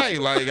real life.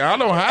 Like, I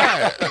don't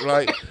hide.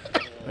 Like,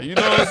 you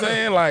know what I'm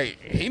saying? Like,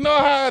 he know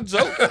how I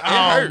joke. It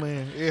hurt.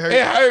 Man, it hurt.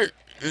 It hurt.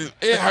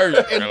 It hurt.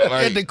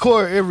 At the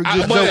core, every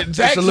good But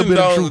joke, it's a little bit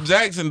of truth.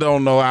 Jackson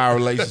don't know our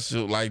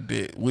relationship like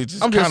that, which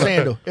is I'm just kinda,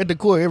 saying though, at the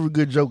core, every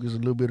good joke is a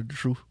little bit of the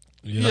truth.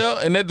 Yeah,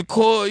 and at the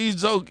core, each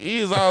joke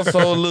is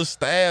also a little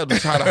stab to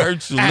try to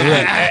hurt you. A little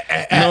bit.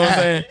 You know what I'm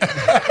saying?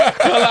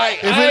 Like,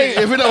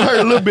 If it don't hurt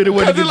a little bit, it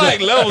wasn't a because good it's like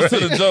joke. levels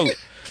to the joke.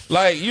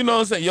 Like, you know what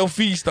I'm saying? Your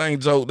feet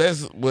stink joke.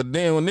 But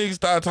then when niggas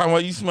start talking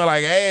about you smell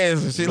like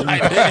ass and shit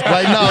like that.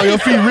 Like, no, your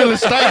feet really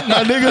stink,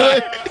 my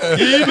nigga.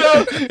 You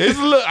know, it's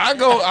a little,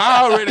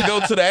 I already go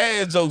to the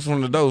ass jokes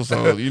from the door,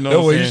 so you know That's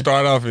what where I'm you saying?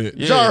 start off at.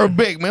 Yeah. Jara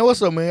Beck, man,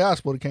 what's up, man? I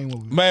supposed to came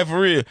over. Man, for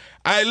real.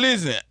 Hey,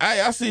 listen,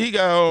 I see he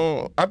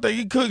got, I think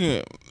he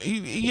cooking.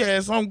 He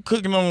had something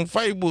cooking on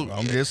Facebook.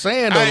 I'm just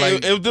saying though, Hey,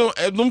 like,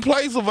 if them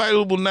plates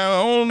available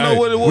now, I don't know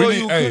what it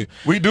was.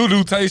 We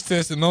do taste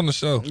testing on the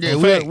show. yeah,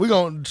 fact. we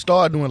gonna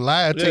start doing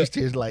live taste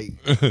tests. Like,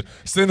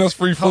 Send us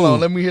free food. hold on,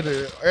 let me hit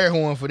the air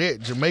horn for that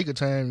Jamaica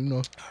time. You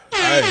know,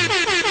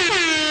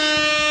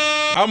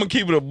 I'm gonna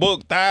keep it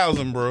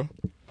 $1,000, bro.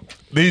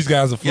 These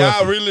guys are fluffy.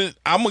 Y'all really,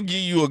 I'm gonna give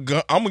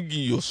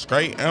you a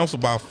straight answer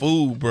about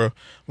food, bro.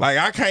 Like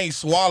I can't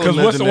swallow.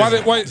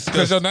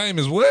 Because your name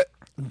is what?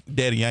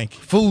 Daddy Yankee.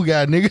 Food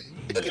guy, nigga.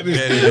 Daddy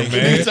Yankee,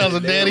 man. He sounds a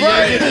daddy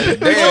Right. Yankee.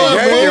 Damn,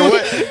 Yankee,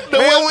 what?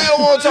 Man, we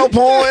don't want your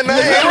porn name,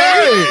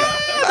 right?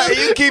 Like,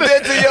 you keep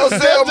that to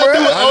yourself, bro.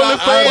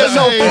 What's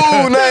your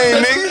food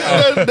name,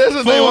 nigga? That's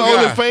his name on Food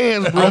guy.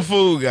 OnlyFans, bro. I'm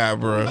food guy,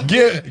 bro.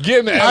 Get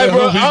in the Hey,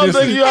 bro, I don't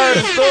think you heard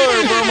the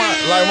story, bro.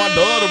 My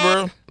daughter,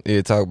 bro.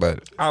 Yeah, talk about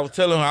it. I was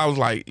telling her, I was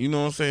like, you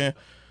know what I'm saying?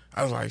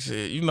 I was like,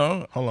 shit, you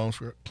know, Hold on,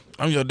 sir.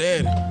 I'm your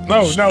daddy. No.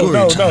 man.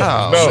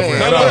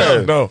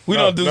 We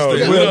don't do stuff. We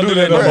don't do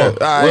that no more.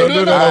 We don't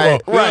do that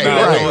no more. Right.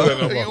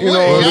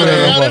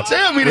 Y'all gotta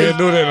tell me We this. don't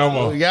do that no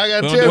more. Y'all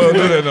gotta We tell don't me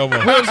do this. that no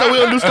more. So we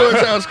don't do story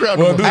time scrap.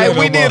 We'll do Hey, that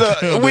we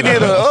no more.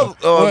 did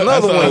another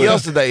That's one all.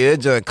 yesterday. That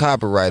joint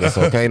copyrighted,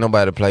 so can't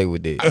nobody play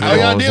with it. You know Oh, what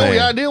y'all I'm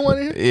saying? did one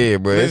in here? Yeah,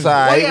 bro. It's all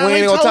right. y'all We ain't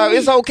ain't gonna told talk. me?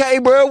 It's okay,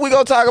 bro. We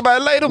gonna talk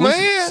about it later,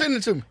 man. Send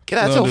it to me. Get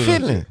out your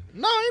feeling.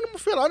 No, I ain't in my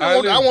feeling.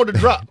 I want to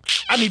drop.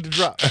 I need to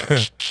drop.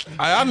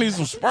 I need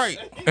some Sprite.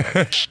 Cause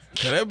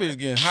that bitch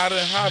getting hotter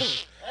and hotter.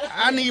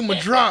 I need my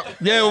drop.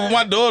 Yeah, with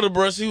my daughter,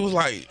 bro, she was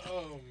like,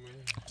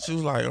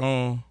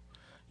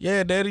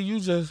 yeah, daddy, you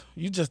just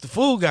the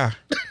food guy.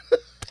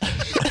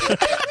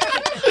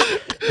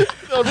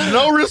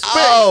 No respect.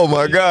 Oh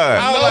my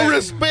God. No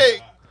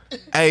respect.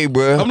 Hey,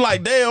 bro. I'm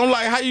like, damn. I'm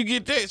like, how you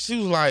get that? She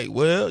was like,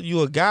 well,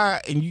 you a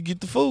guy and you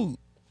get the food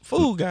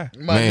guy.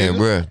 Man,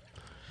 bro.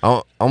 I'm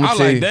I gonna was tell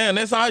like, you. damn,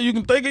 that's how you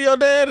can think of your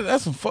daddy.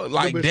 That's some fuck.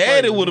 Like, bit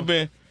daddy Sprite, would have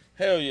been.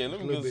 Hell yeah,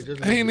 let me just.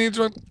 He ain't even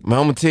drunk. Man,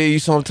 I'm gonna tell you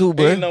something too,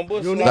 bro. Ain't nothing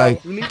but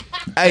Like, hey,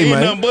 ain't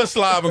man. nothing but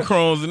slobbing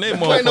crumbs and that Ain't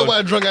motherfucker.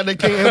 nobody drunk out that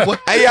can, boy.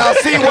 Hey, y'all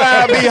see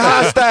why I be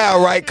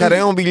hostile, right? Cause they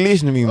don't be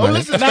listening to me, man.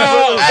 listen to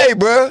No, Hey,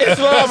 bro.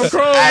 slobbing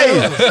crumbs.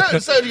 Hey,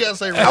 Say what you gotta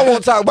say, I right?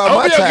 want to talk about my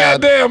Open your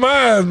child. goddamn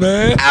eyes,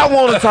 man. I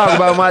want to talk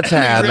about my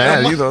child now.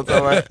 You know what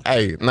I'm talking about?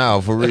 Hey, no,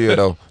 for real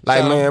though.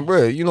 Like, man,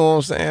 bro, you know what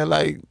I'm saying?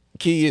 Like,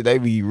 kids, they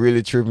be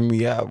really tripping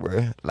me out,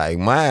 bro. Like,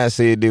 mine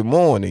said this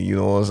morning, you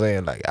know what I'm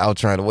saying? Like, I was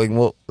trying to wake him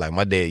up. Like,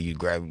 my dad, you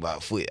grab me by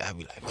the foot. I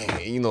be like,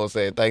 man, you know what I'm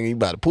saying? Thinking he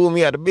about to pull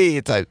me out of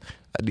bed type.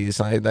 I did the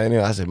same thing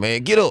there. I said,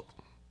 man, get up.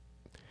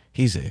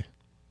 He said,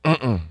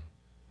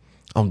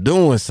 I'm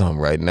doing something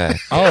right now.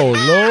 Oh,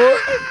 Lord.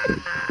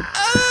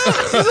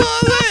 You know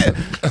what I'm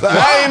saying? So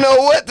I ain't know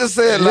what to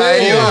say.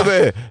 Like, you know what I'm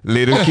saying?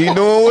 Let him keep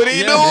doing what he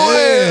doing. You know what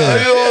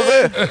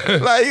I'm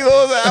saying? Like, you know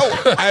what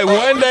I'm saying? Hey,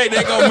 one day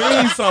they gonna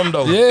mean something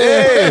though.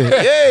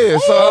 Yeah.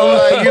 So I'm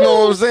like, you know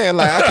what I'm saying?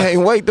 Like, I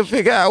can't wait to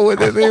figure out what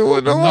this is.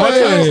 What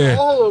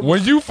Man,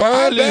 when you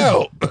find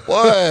out,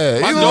 What?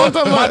 You know what I'm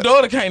talking My about?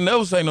 daughter can't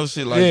never say no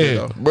shit like Yeah.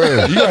 that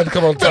Bruh, you got to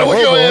come on top.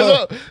 Wake your ass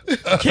up.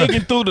 though.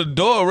 Kicking through the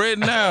door right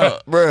now.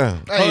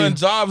 bruh. Her and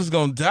Jarvis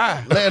gonna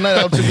die. Last night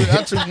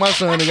I took my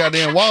son to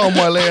goddamn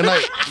Walmart last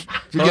night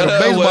to get a Whatever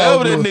baseball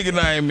that glove. nigga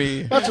name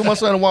is. I took my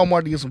son to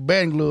Walmart to get some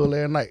batting gloves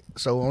last night.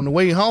 So on the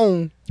way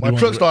home, my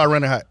truck started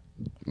running hot.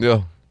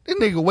 Yeah. This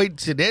nigga wait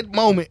to that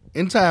moment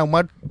in time.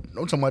 I'm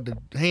talking about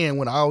the hand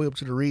went all the way up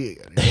to the red.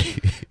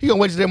 He gonna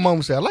wait to that moment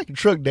and say, I like your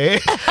truck,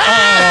 Dad.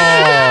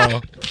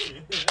 Oh,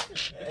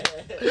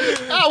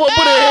 I will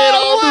put that head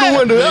all through the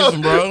window.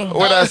 Listen, bro.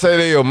 What I say,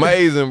 they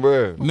amazing,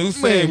 bruh. New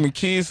segment,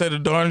 kids say the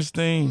darndest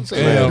thing.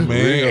 damn,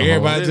 man. real,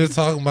 Everybody just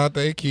talking about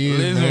their kids,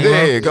 Listen, man. bro.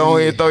 Yeah, go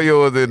ahead and throw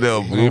yours in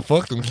there, Man, bro.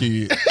 fuck them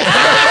kids.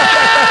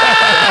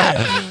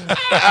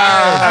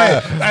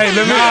 Hey,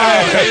 let me.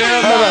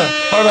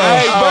 Hold on.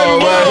 Hey,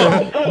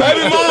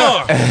 baby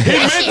mom. He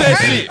meant that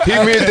shit. He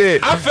meant that.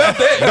 I felt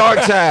that. Dark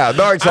child.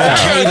 I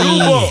got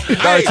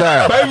goosebumps. Dark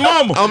child. Baby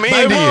mama. I'm Baby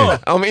Indian. mama.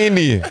 I'm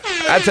Indian.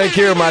 I take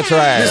care of my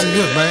tribe. Listen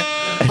here, man.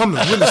 I'm the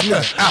realest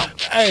nigga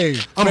out. Hey,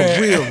 I'm man.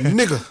 a real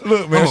nigga.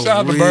 Look, man, I'm a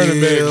shout out to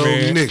Burning Back, real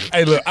man. nigga.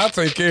 Hey, look, I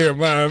take care of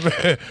mine,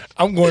 man.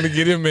 I'm going to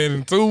get him, man,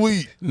 in 2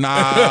 weeks.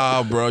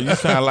 Nah, bro. You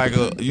sound like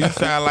a. You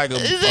sound like a.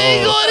 going to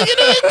get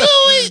it in 2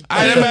 weeks.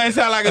 That man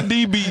sound like a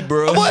DB,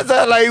 bro. What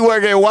sound like you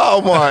work at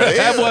Walmart?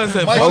 That boy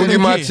said, Mike fuck I'm said get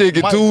my kid. chick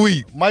in 2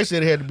 weeks. Mike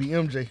said it had to be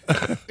MJ.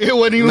 It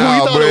wasn't even who Nah, he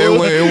thought bro, it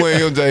was. it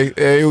wasn't MJ.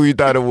 Yeah, who you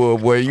thought it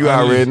was, boy. You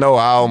already know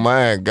all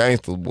mine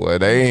gangsters, boy.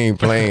 They ain't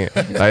playing.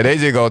 Like, they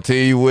just gonna tell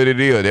you what it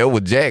is. That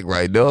was Jack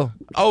right there.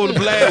 Over the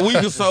last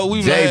week or so,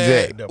 we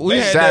had Jack. we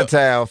had Shot that,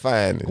 Town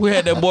finest. we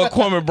had that boy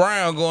Kwame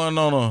Brown going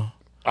on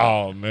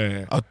Oh,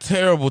 man. a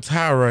terrible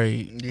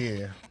tirade.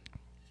 Yeah.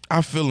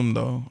 I feel him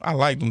though. I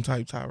like them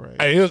type tirades.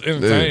 Hey, it was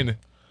entertaining.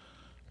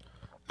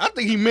 I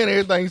think he meant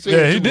everything he said.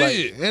 Yeah, he too. Like,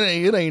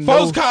 did. it ain't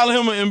Folks no. calling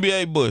him an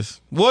NBA bus.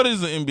 What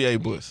is an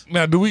NBA bus?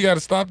 Now, do we got to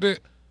stop that?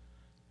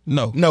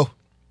 No. No.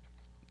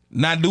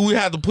 Now, do we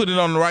have to put it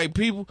on the right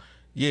people?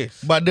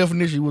 Yes. By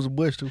definition, he was a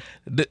bush too.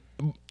 The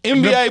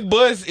NBA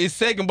bus is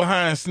second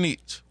behind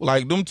snitch.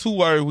 Like them two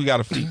words we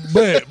gotta fix.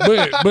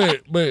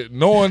 But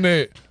knowing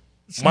that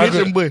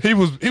Michael, and Bush.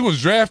 he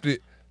was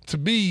drafted to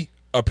be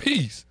a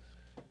piece.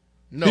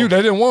 No.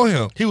 They didn't want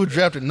him. He was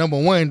drafted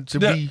 #1 to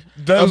be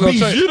that was a what I'm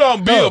beast. saying. You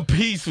don't be No. a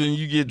piece when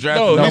you get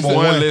drafted No, number listen,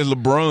 one one. unless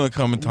LeBron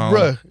come in town.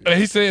 Bruh. And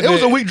he said It was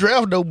that- a weak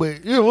draft though,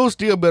 but it was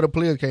still better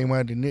players came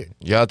out than it.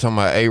 Y'all talking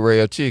about A-Ray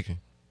or chicken?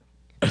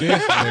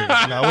 This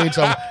nigga. No, we ain't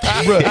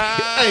talking. Bro,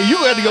 hey, you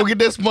got to go get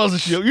that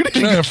sponsorship. You need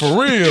to Man, for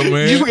real,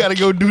 man. You got to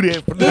go do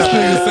that. For This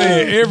nigga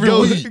saying every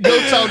week. Go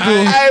talk to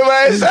him. Hey,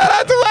 man, shout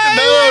out to Wayne.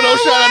 No,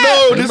 shout out.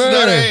 No, this is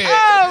not an ad.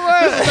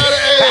 This is not an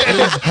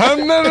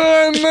ad.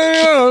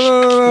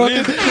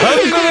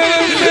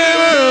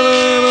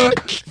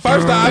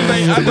 First off,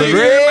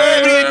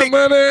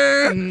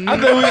 I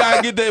think we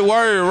gotta get that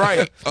word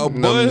right. A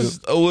bus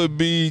would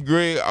be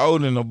Greg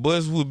Oden. A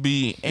bus would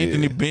be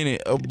Anthony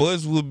Bennett. A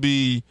bus would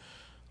be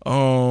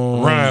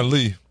Ryan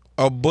Lee.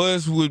 A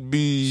bus would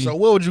be. So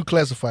what would you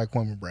classify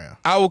Kwame Brown?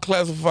 I would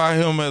classify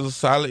him as a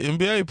solid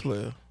NBA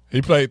player.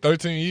 He played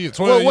 13 years,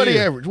 12 years. What he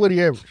average? What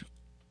he average?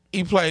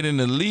 He played in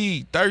the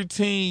league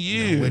 13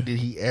 years. What did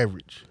he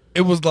average?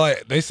 It was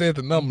like they said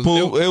the numbers. It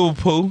was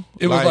poo.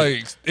 It was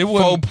like it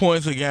was 4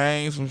 points a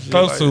game, some shit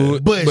close like to that.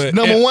 it. But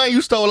number one,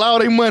 you stole all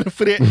their money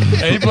for that. And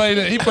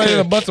he played in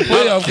a bunch of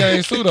playoff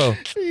games too, though.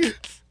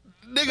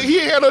 Nigga, he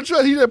ain't had no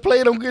trust. He just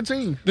played on good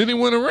teams. Did he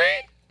win a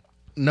ring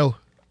No.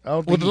 I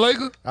don't think with the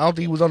Lakers? I don't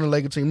think he was on the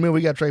Lakers team. Remember,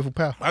 we got traded for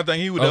Powell. I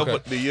think he was there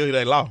for the year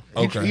they lost.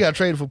 He got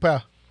traded for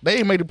Powell. They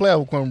didn't make the playoffs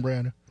with Kwame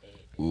Brown.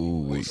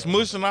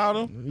 Smushing all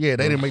them. Yeah,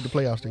 they didn't make the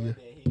playoffs that year.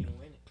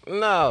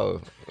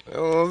 No. You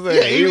know what I'm Yeah,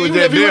 saying? He was even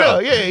just if he was there.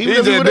 there. Yeah, he even was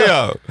if he just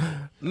was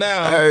there.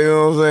 Now, Hey, you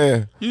know what I'm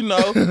saying? you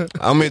know,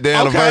 I'm at the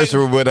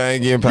anniversary, but I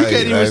ain't getting You paid.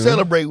 can't even baby.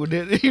 celebrate with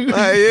that.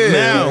 Hey, yeah.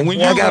 Now, when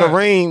you I got a got-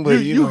 ring, but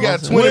you know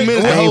got what I'm 20 saying?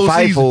 minutes I the ain't whole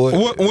fight season. for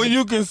it. when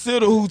you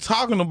consider who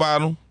talking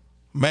about him,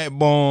 Matt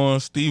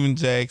Barnes, Steven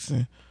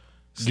Jackson,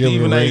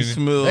 Stephen A. Arena.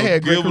 Smith, They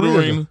had great Gilbert careers,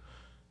 Arena.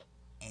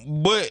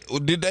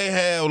 But did they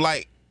have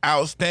like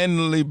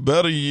outstandingly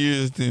better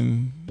years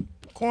than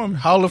Kwame?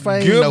 Hall of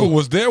Fame? Gilbert No.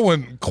 was there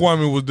when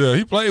Kwame was there.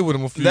 He played with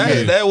him a few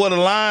years. That what the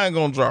line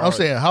gonna draw. I'm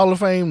saying Hall of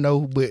Fame, no.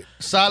 But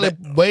solid,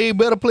 way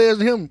better players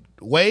than him.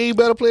 Way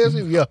better players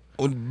than him, yeah.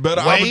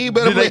 better. way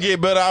better Did they play-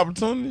 get better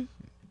opportunities?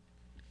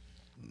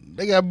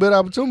 They got better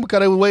opportunity because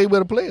they were way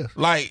better players.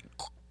 Like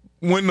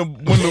when the no.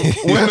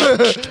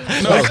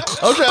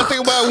 I'm trying to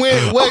think about when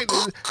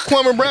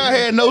Kwame Brown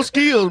had no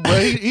skills, bro.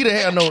 He didn't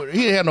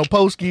have no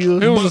post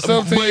skills. He was a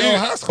 17-year-old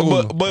high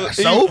school. But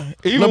So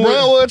even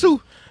LeBron was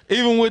too.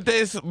 Even with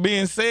that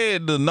being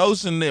said, the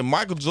notion that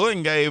Michael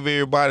Jordan gave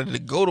everybody to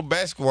go to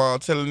basketball,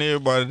 telling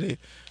everybody that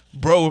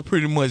bro was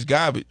pretty much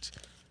garbage.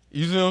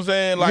 You see what I'm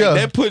saying? Like Yeah.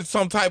 that put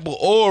some type of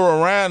aura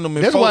around them.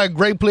 And That's folk- why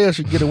great players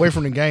should get away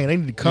from the game. They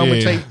need to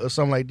commentate or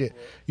something like that.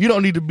 You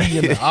don't need to be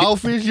in the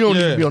office. You don't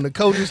need Yeah. to be on the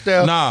coaching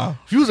staff. Nah.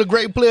 If you was a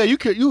great player,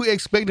 you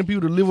expecting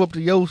people to live up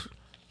to your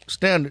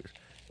standards,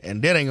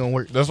 and that ain't gonna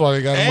work. That's why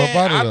they got him up And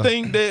out of I there.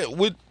 think that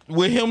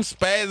with him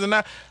spazzing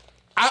out,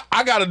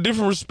 I got a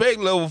different respect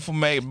level for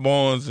Matt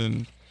Barnes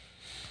and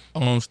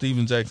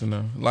Steven Jackson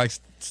now. Like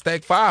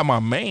Stack 5, my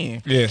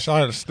man. Yeah,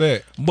 shout out to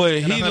Stack. But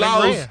he 100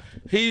 lost.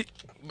 grand.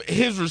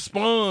 His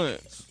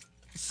response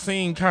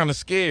seemed kind of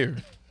scary.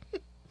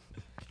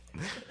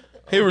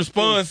 His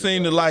response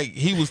seemed to like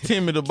he was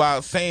timid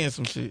about saying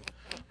some shit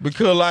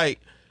because like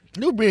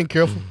You being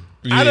careful.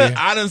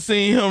 I done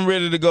seen him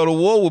ready to go to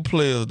war with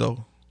players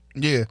though.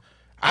 Yeah,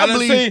 I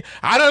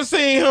done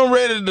seen him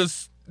ready to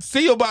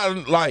see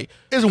about like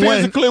It's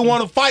physically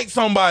want to fight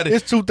somebody.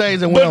 It's two things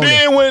that went But on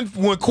there. then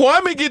when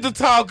Kwame get to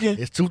talking,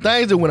 It's two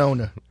things that went on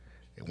there.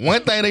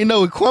 One thing they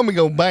know is Kwame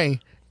gonna bang.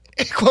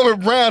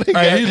 Kwame Brown, He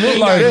look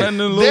like nothing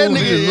to lose. that nigga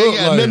He ain't look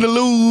got like- nothing to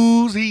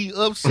lose. He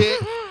upset.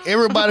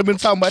 Everybody been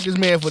talking about this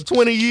man for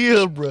 20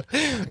 years, bro.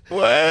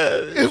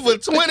 what? For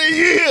 20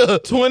 years.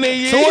 20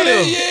 years.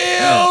 20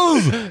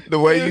 years. The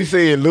way you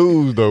say it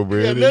lose, though,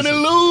 bro. Got nothing to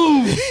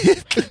lose.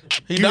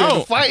 He You gotta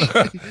don't.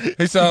 fight.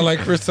 He sound like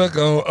Chris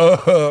Tucker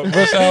on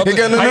Rush Hour. He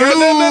got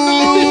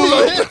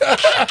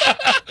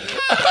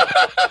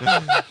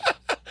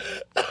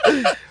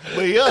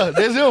But yeah,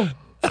 that's him.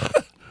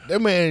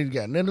 That man ain't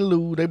got nothing to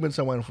lose. They've been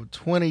talking about him for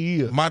 20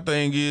 years. My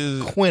thing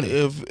is 20.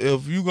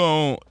 if you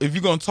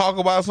gonna talk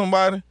about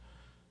somebody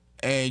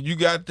and you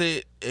got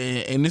that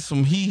and it's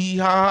some hee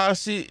ha ha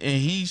shit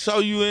and he show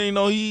you ain't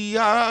no hee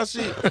ha ha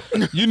shit,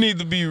 you need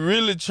to be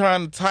really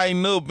trying to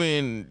tighten up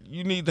and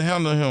you need to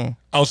handle him.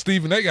 Oh,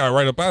 Steven, they got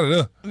right up out of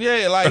there.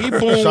 Yeah, like he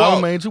boom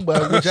Charlemagne too,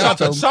 but what y'all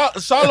told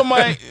me.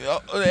 Charlemagne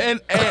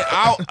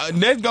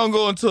and that's gonna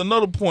go into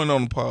another point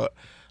on the pod.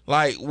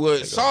 Like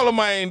what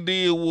Charlemagne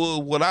did was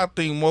what I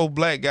think most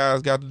black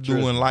guys got to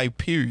do in life,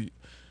 period.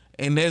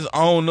 And that's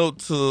own up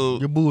to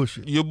Your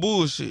bullshit. your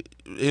bullshit.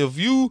 If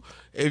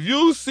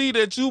you see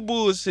that you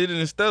bullshit and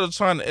instead of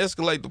trying to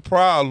escalate the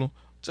problem,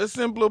 just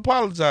simply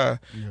apologize.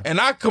 And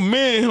I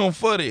commend him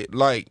for that.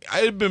 Like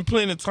it's been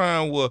plenty of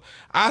time where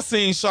I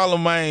seen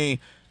Charlemagne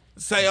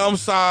say I'm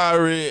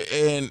sorry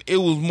and it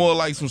was more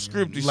like some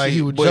scripted Like shit.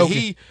 he was but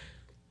joking.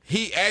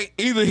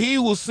 either he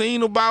was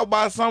seen about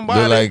by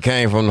somebody. Look like it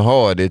came from the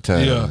heart that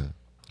time. Yeah.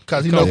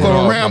 Cause he know Yeah.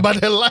 coming around by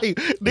that light.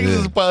 Niggas is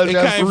It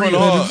apologize came for from the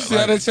real. heart. Did you see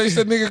how they chased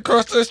that nigga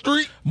across that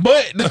street?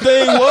 But the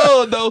thing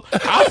was though,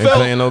 I Ain't felt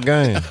playing no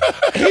game.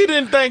 he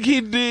didn't think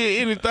he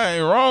did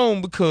anything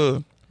wrong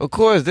because Of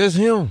course, that's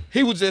him.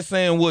 he was just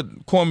saying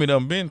what Kwame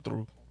done been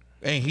through,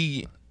 and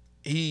he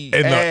he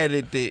And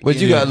added that. But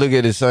you gotta look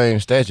at the same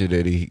statue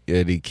that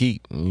he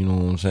keep. You know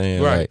what I'm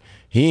saying? Right. Like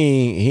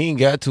he ain't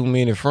got too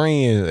many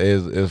friends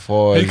as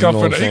far as He come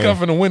you know from he come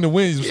from the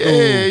Williams school.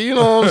 Yeah, you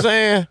know what I'm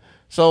saying.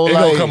 So It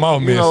like, gonna come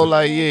out you know, messy.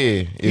 like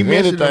yeah, if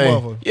messy the anything,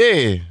 motherfucker.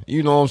 yeah,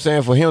 you know what I'm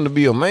saying. For him to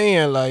be a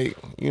man, like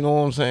you know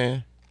what I'm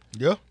saying.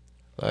 Yeah.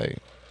 Like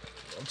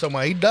I'm talking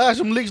about he dodged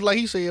some licks like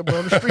he said, bro,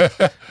 on the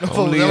street.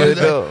 leave that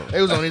up.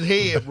 They was on his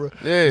head, bro.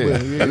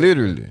 yeah,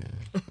 literally.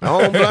 I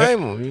don't blame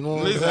him. You know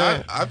what Listen, I'm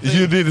saying. I think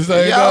You did the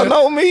same Y'all thing.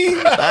 know me.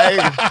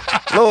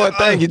 Like, Lord,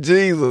 thank you,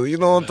 Jesus. You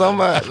know what I'm talking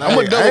about? Like, I'm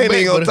a double I ain't back,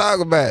 even gonna but- talk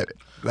about it.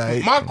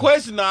 Like, my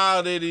question to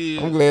all that is,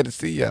 I'm glad to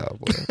see y'all.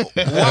 Boy.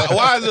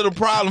 why is it a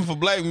problem for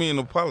black men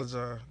to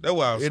apologize? That's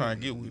what I was trying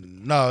to get with it.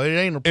 No, it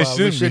ain't a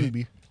problem. It shouldn't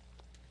be.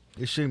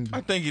 It shouldn't be.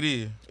 I think it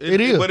is. It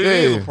is. But it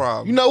is Yeah. a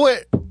problem. You know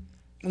what?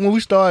 When we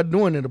started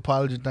doing that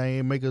apology thing,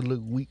 it make us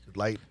look weak.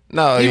 Like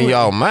No, in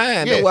y'all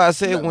mind. Yeah. That's why I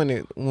said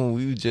when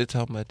we was just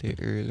talking about that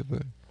earlier,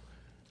 but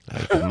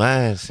like the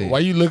mindset. Why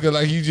you looking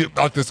like you just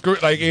off the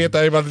script, like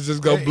everything about to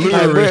just go Like,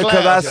 blurry?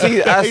 because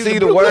I see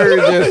the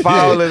words just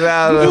falling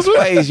out of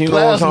space. You know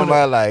what I'm talking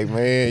about? Like,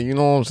 man, you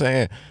know what I'm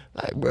saying?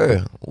 Like,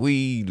 bro,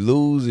 we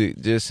lose it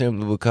just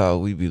simply because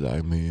we be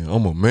like, man,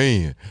 I'm a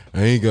man.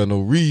 I ain't got no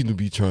reason to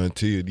be trying to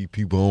tell these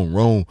people I'm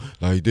wrong.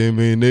 Like that,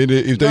 man.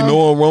 If they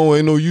know I'm wrong,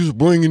 ain't no use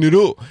bringing it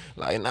up.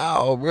 Like,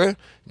 nah, bro,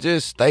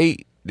 just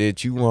state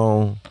that you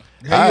wrong.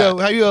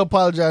 how you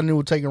apologize and it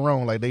was taken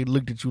wrong? Like they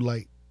looked at you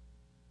like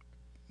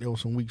there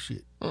was some weak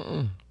shit.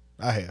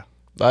 I have.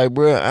 Like,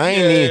 bro, I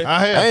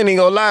ain't even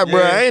gonna lie,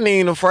 bro. I ain't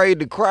even afraid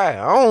to cry.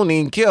 I don't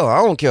even care.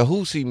 I don't care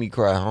who see me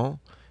cry, huh?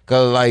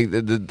 Cause like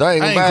the thing I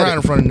ain't about crying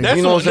in front of niggas. That's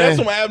you know what I'm that's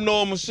saying? some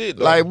abnormal shit.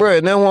 Though. Like, bro,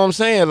 that's what I'm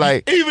saying.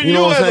 Like, even you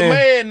know what as I'm a saying?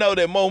 man know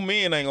that more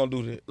men ain't gonna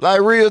do that. Like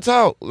real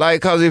talk.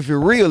 Like, cause if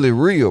you're real, it's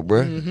real,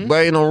 bro. But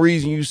ain't no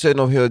reason you sitting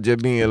up here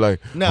just being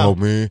like, No. oh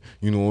man,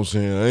 you know what I'm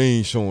saying? I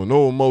ain't showing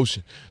no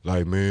emotion.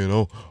 Like, man,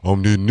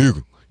 I'm this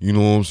nigga. You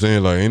know what I'm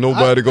saying? Like, ain't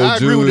nobody go I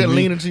judge agree with that. me.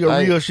 Lean into your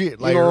Like, real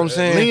shit. Like, you know what I'm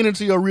saying? Lean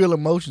into your real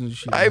emotions and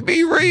shit. Like,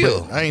 be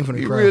real. But I ain't finna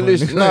be cry.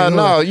 realistic.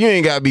 No, you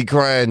ain't gotta be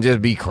crying.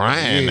 Just be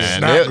crying. Yeah,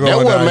 Now. it's not That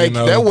going what down, make you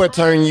know. that what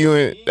turn you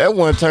in. That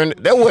what turn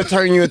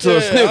you into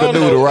a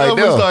snickerdoodle right I'm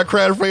gonna there. start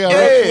crying for y'all.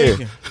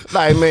 Yeah.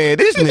 Like, man,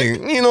 this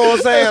nigga, you know what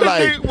I'm saying?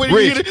 Like, When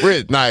you get it-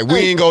 Rich, like, we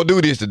ain't gonna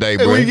do this today, Hey,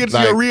 bro. when you get to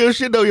Like, your real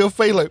shit though, your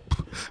face like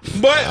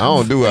But I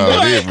don't do all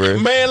that, bro.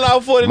 Man,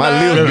 Law 49.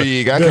 My lips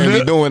big. I can't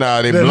be doing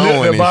all that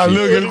blowing my and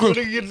lip shit. when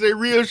you get to their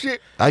real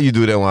shit. I used to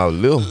do that when I was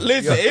little.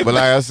 Listen, But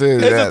like I said,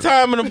 it's a that,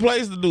 time and a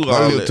place to do my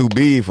all lip that. too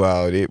big for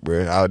all that,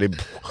 bro. All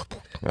that.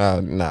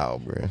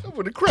 No, bro. I'm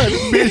gonna cry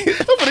this bitch.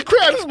 I'm gonna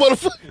cry this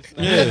motherfucker.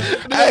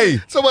 Yeah. Hey,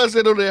 Somebody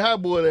said on that hot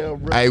boy down,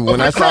 bro. Hey,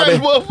 when I'm I finna saw cry this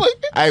that-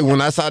 motherfucker. hey,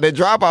 when I saw that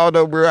dropout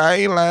though, bro, I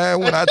ain't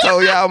lying. When I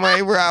told y'all,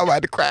 man, bro, I was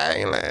about to cry. I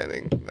ain't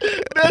lying.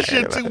 That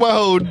shit took my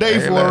whole day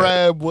for a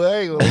ride, boy. I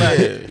ain't gonna lie.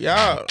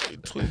 Yeah, y'all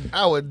tweaking.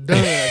 I was done.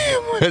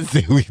 I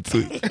said we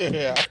took.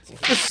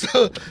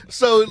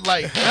 So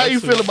like, how you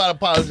feel about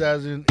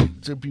apologizing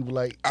to people?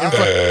 Like, I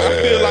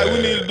feel like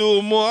we need to do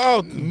it more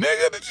often.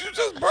 Nigga, did you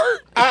just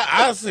burp?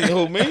 I see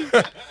who me.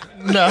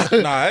 nah,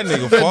 That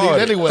nigga that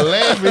farted. nigga was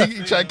laughing.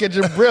 He trying to catch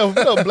your breath.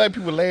 You know, black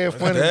people laugh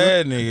funny. Bro.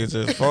 That nigga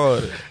just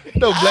farted. You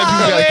know, black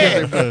people gotta catch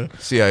their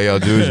breath. See how y'all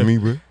judge me,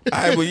 bro?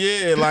 Hey, but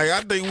yeah, like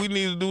I think we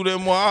need to do that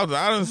more often.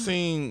 I done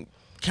seen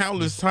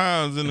countless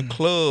times in the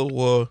club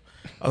where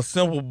a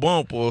simple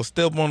bump or a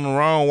step on the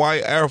wrong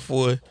white Air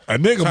Force A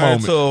nigga turn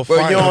moment. to a But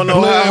fight. you don't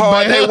know how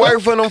hard they work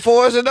for them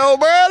forces though,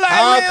 bro. Like,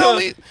 All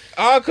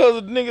man, cause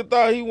a nigga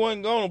thought he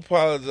wasn't gonna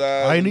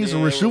apologize. I ain't need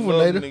some and then reshoot another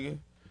later. nigga.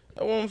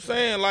 That's what I'm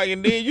saying. Like,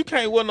 and then you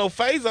can't wear no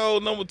face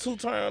old number 2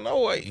 turn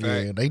no way.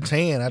 Yeah, they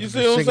tan after You the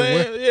see what I'm second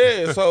saying?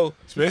 one. Yeah. So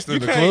Especially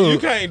you in the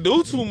can't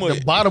club. do too much.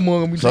 The bottom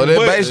one gonna be so tan.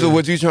 that's basically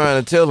what you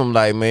trying to tell them,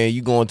 like, man,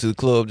 you going to the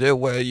club, just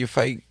wear your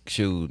fake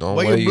shoes. Don't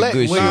Wear wear your your black-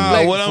 good wear shoes. your Nah,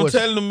 black what I'm force.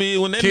 telling them is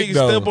when that Kick nigga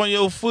down. step on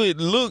your foot,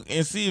 look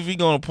and see if he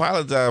gonna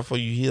apologize for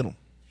you hit him.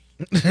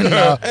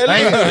 Nah,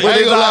 I ain't But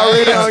it's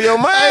already on your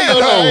mind,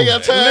 I ain't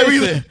got though. time.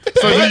 Listen,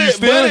 So do you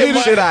still hit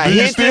it? Should I Do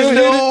you hit still this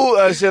hit it? dude,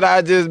 or should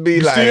I just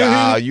be like, still hit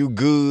ah, it? you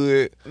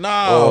good?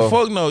 Nah, Or-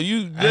 fuck no. You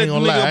I let ain't the gonna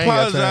lie, I nigga ain't got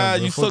time, apologize,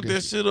 bro. you Fuck suck that.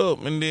 that shit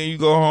up, and then you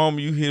go home,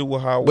 you hit it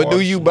with hot But water.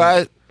 do you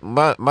buy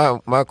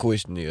my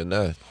question is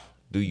now,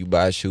 do you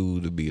buy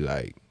shoes to be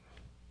like,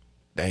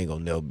 they ain't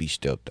gonna never be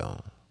stepped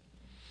on?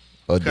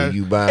 Or do Okay.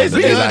 you buy It's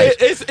them to be like,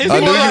 it's or do more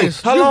you, like-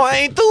 hold on, I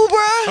ain't through,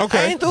 bro. Okay.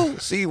 I ain't through.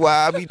 See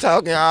why I be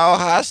talking all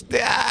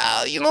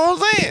hostile, you know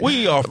what I'm saying?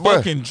 we are Bruh.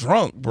 fucking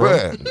drunk, bro.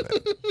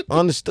 Bruh,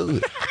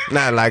 understood.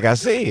 Now, like I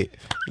said,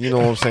 you know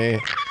what I'm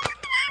saying?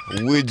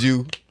 Would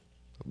you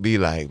be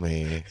like,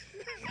 man,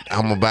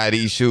 I'm gonna buy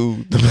these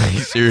shoes to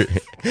make sure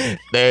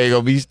they ain't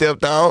gonna be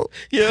stepped out.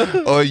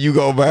 Yeah. Or you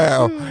gonna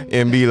bow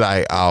and be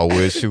like, oh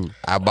well, shoot,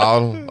 I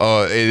bought him.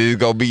 Or it is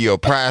gonna be your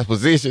prize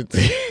position.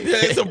 Yeah,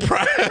 it's a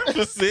prime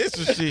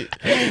position shit.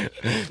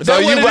 So That's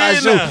you what buy it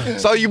is now. shoe.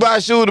 So you buy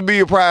shoe to be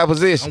a prime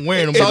position. I'm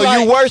wearing them. So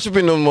It's you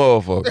worshiping them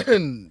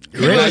motherfuckers.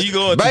 Now you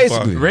going too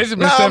Basically. far. Reggie been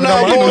Now I'm stepping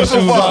not on my going new too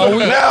shoes all far.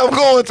 week. Now I'm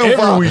going too Every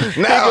far.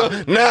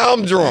 week. Now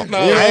I'm drunk.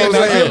 No, you know I ain't what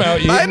I'm let saying? him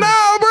out yet. Like,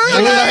 no, bro.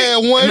 I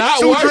had one, Not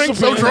 2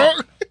 drinks, worshiping. so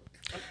drunk.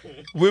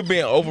 We're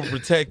being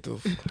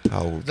overprotective.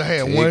 Oh, I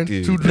had 1,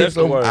 2 drinks. That's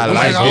the word. I I'm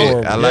like like,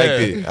 it. I like Yeah.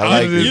 it. I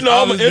like You it. know, I'm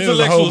All an this is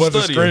a whole intellectual bunch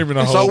of study. screaming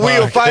the whole So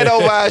we'll podcast. fight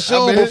over our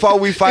shoe before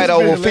we fight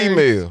over a it's been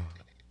female.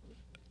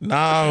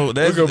 No,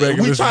 that's We'll go back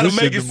and we listen try to to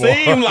this make it shit tomorrow.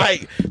 seem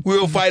like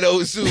we'll fight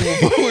over shoes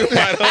before we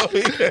fight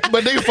over.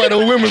 But they fight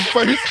over women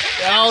first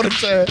all the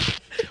time.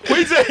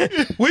 We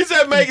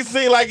just make it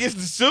seem like it's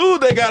the shoes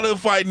they got to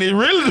fight, and it's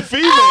really the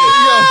female.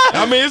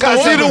 I mean, it's the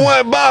Cause she the woman.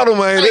 one bottom,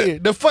 ain't it? Hey,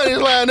 the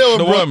funniest line ever,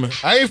 The bro. woman.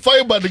 I ain't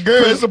fighting about the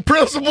girl. It's the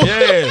principal.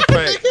 Yeah,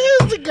 fact.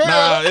 It's the girl.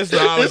 Nah, it's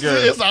all the it's, girl.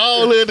 it's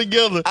all there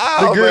together.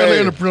 Oh, the girl man.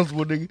 and the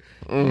principal, nigga.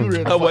 You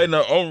ready to Oh fight? wait,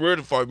 no, I'm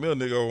ready to fight me a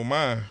nigga over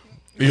mine.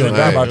 You gonna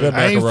die about that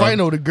I ain't macaroni. fighting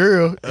over the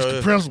girl. It's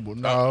the principal.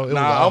 No, it was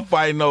Nah, all- I'm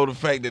fighting over the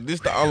fact that this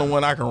the only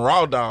one I can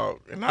raw dog,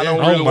 and I don't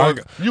Oh really my want.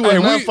 God. You was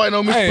not fighting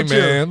on Mr. Hey Patel.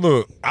 man,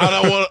 look. I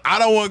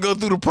don't want to go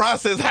through the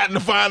process having to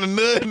find a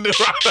nut in the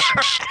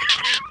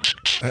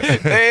raw.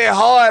 They ain't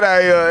hard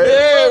out here.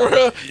 Yeah, bro.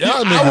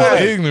 Y'all I niggas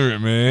wanna-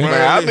 ignorant, man.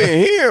 Man, I've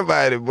been hearing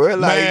about it, bro.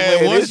 Like,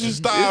 Man, once this you is-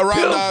 start this raw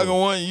pitiful. dogging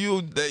one,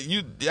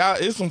 y'all,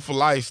 it's some for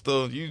life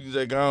stuff. You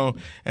just go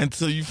on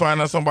until you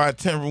find out somebody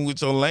tampering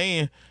with your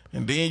land,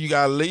 and then you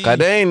gotta leave. Cause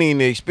they ain't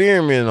even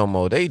experimenting no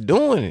more. They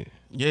doing it.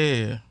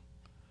 Yeah,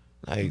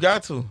 Like, you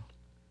got to.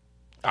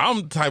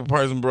 I'm the type of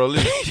person, bro.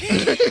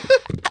 Listen.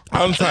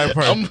 I'm the type of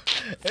person.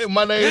 Hey,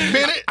 my name's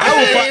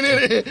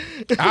Bennett.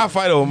 I'll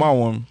fight over my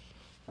woman.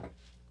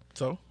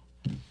 So,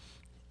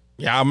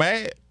 y'all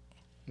mad?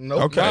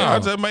 Nope. Okay, Nah. I'll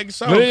just make it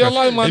so. Live your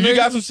life, my If you nigga.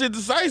 got some shit to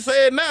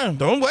say it now.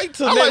 Don't wait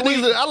till I next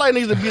like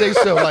week. niggas to be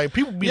themselves. Like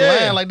people be Yeah.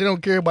 lying like they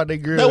don't care about their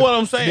girl. That's what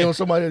I'm saying. Then when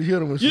somebody else hit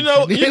them, and You shit,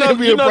 know, then you it know,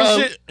 be you a know the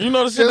problem. shit. You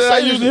know the shit Just that I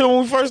say used to shit. hear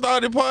when we first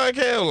started the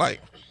podcast. Like,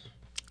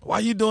 why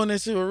you doing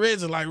that shit with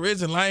Reggie? Like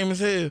Reggie lame as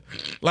hell.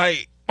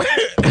 Like,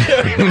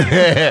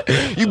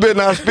 you better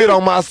not spit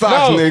on my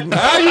socks, No, nigga.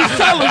 I used to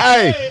tell him.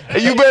 Hey,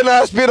 you better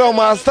not spit on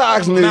my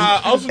socks, nigga.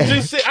 Nah, on some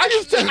G shit.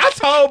 I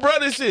told bro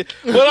this shit.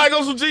 But like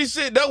on some G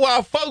shit, that's why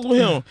I fuck with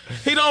him.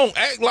 He don't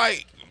act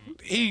like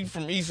he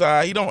from East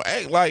Side. He don't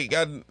act like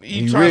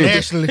he trying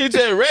Reggie. to. He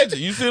just Reggie.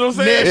 You see what I'm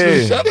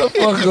saying? Yeah. Shut the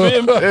fuck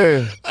up.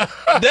 Yeah.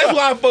 That's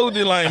why I fuck with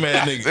this lame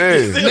ass nigga. Yeah.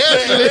 You see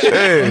what I'm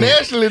saying?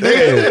 Nationally,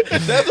 nigga.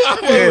 That's why I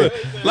fuck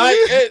with. Like,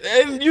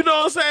 and you know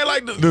what I'm saying?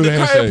 Like the Do the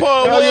crazy handshake.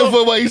 part I don't give a was.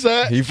 fuck about East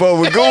Side. He fuck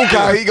with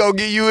Gooncock, he gonna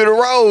give you in a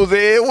rose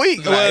every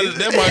week. Well, Like,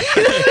 that's my.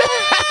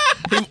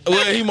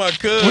 He my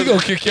cousin. We gonna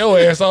kick your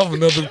ass off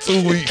another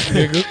 2 weeks,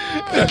 nigga.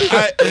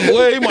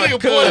 He my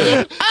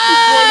cousin.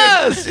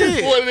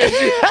 shit.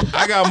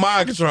 I got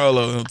mind control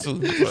over him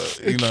too.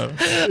 So, you know.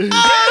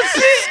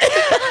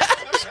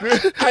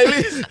 Hey,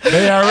 listen.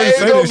 They already Ain't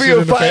say gonna this be shit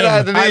a in the fight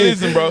after family. Hey,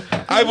 this. listen, bro.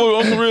 I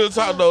on some real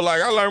talk though.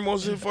 Like I learned more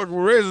shit fucking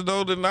with Reggie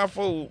though than I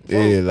fuck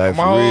Yeah, like,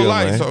 my for whole real,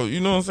 life. man. So you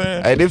know what I'm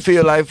saying? Hey, they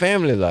feel like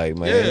family, like,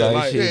 man. Yeah, like,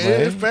 like, shit, yeah,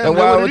 man. it's family, That's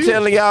why I what was it is.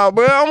 telling y'all,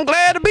 bro, I'm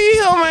glad to be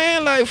here,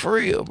 man. Like, for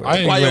real, bro. I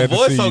ain't Why your glad to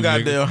voice see so you,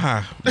 goddamn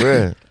high?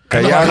 Bruh.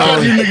 Cause y'all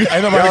don't, Ain't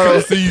nobody Y'all come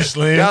don't- see you,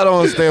 Slim. y'all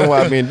don't understand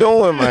what I've been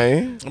doing,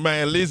 man.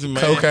 Man, listen,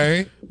 man.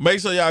 Cocaine. Make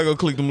sure y'all go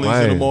click them links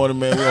in the Man. morning,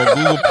 man. We're on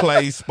Google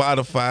Play,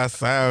 Spotify,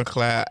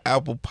 SoundCloud,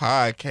 Apple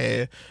Podcast.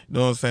 You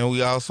know what I'm saying?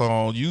 We also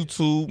on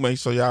YouTube. Make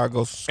sure y'all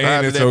go subscribe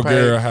And to it's that your page.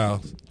 girl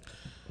house.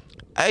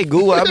 Hey,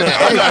 Goo, I've been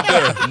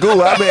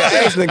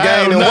actually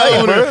gaining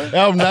weight, bro.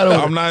 I'm not over.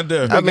 I'm not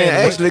there. I've been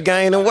actually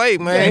gaining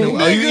weight, man.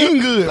 Oh, you eating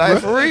good,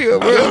 Like, bro. for real,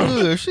 bro.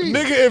 Good shit.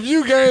 Nigga, if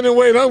you gaining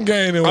weight, I'm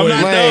gaining weight.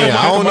 not Man, done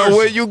I don't with know commercial.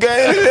 where you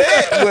gaining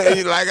at,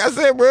 but like I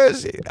said, bro,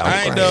 shit.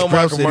 I ain't done my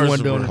Proud city commercial,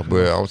 wasn't doing bro. it.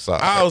 Bro, I'm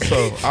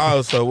sorry.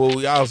 Also, what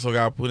we also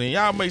got to put in,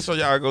 y'all make sure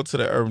y'all go to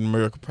the Urban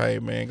America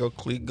page, man. Go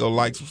click, go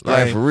like,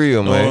 subscribe. Like, for real,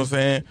 You know man. what I'm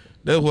saying?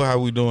 That's how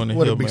we doing it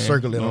What a here, big man.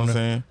 circle You know in what on I'm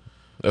there. saying?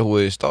 That's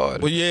where it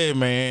started. But yeah,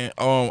 man.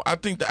 I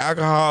think the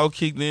alcohol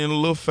kicked in a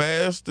little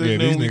faster Yeah, than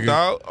these we niggas-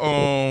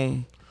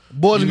 thought.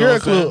 Boys and You know Girl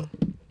what I'm Club.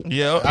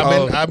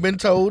 Yeah. I've been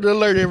told to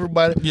alert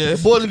everybody. Yes.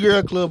 The Boys and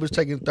Girl Club is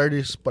taking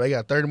 30, but they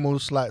got 30 more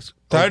slots.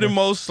 30 open.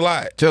 more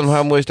slots. Tell them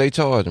how much they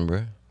charging,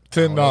 bro.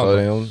 $10. So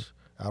they don't,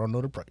 I don't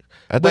know the price.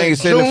 I But think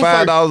it's June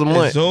 $75 a It's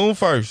month. June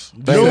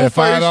 1st. They June said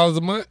 1st. $5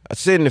 a month.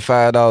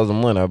 $75 a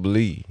month, I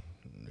believe.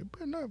 It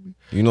better not be.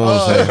 You know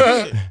what I'm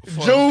saying?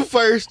 June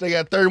 1st, they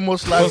got 30 more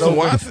slots For some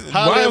open.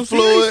 Holla at YMCA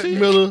Floyd shit?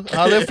 Miller.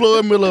 Holla at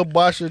Floyd Miller,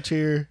 Bosher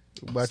Tier.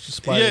 About your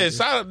spot. Yeah,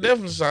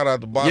 definitely shout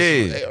out to Boss. Yeah.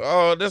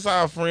 Hey, that's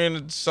our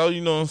friend. So you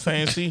know what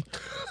I'm saying?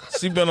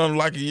 She been on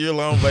like a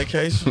year-long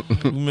vacation.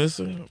 We miss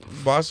her.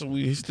 Boss,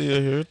 we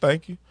still here.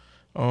 Thank you.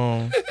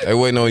 They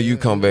waiting on you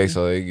to come back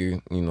so they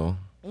get, you know.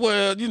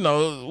 Well, you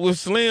know, with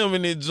Slim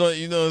in this joint,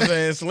 you know what I'm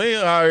saying?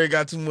 Slim already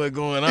got too much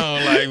going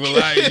on, like, but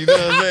like, you know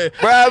what I'm saying?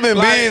 Bro, I've been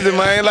busy,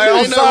 man. Like,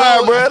 I'm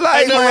sorry, bro.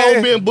 Like,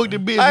 man. being booked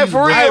in business. Like,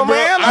 for real,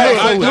 man.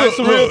 That's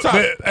the real talk.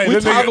 Hey, We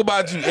that talk nigga-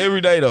 about you every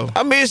day, though.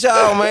 I miss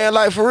y'all, man.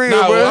 Like, for real,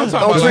 Nah, bro. I'm talking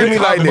Don't about treat me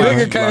like The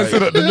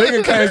that.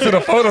 nigga came to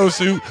the photo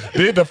shoot,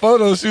 did the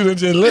photo shoot and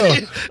just left.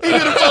 He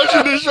did a post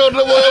you to show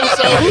no more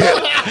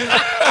episode.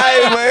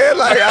 Hey, man.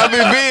 Like, I've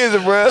been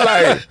busy, bro.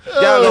 Like,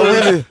 y'all gonna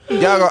really,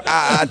 y'all gonna,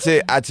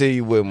 I tell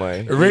you what,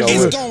 man. You know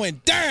It's what?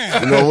 going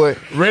down. You know what?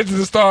 Reggie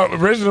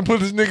to put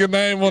this nigga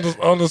name on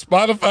the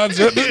Spotify.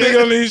 Just this nigga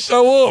don't even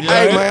show up,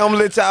 Hey, man. man, I'm gonna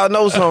let y'all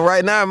know something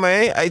right now,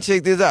 man. Hey,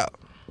 check this out.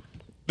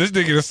 This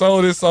nigga done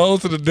sold his soul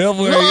to the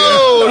devil. No.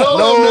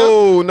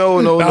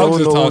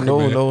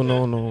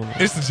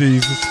 It's the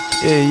Jesus.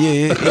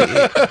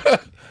 Yeah.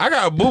 I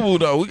got a boo-boo,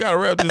 though. We got to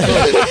wrap this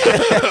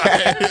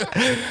up.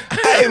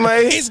 Hey,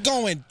 man. It's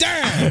going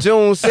down.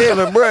 June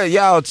 7th, bro.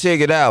 Y'all check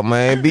it out,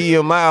 man.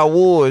 BMI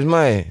Awards,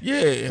 man.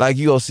 Yeah. Like,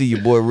 you gonna see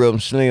your boy Rhythm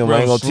Slim. I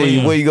Rhythm ain't gonna tell you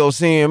Slim. where you gonna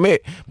see him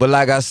at. But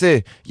like I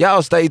said,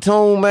 y'all stay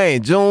tuned,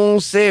 man. June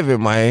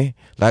 7th, man.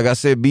 Like I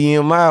said,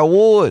 BMI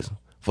Awards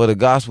for the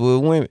Gospel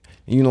of Women.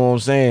 You know what I'm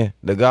saying?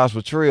 The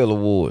Gospel Trail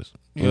Awards.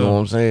 You know what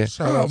I'm saying?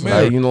 Shout out, Like,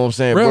 man. you know what I'm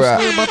saying, Real bro?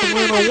 Slim about to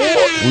win an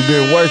award. We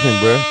been working,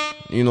 bro.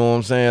 You know what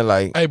I'm saying?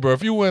 Like, Hey, bro,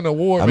 if you win an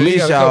award, I man, you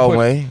miss gotta y'all, come put,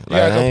 man. You Like,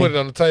 gotta I come ain't- put it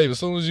on the table. As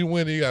soon as you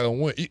win, you gotta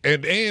win.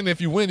 And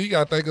if you win, you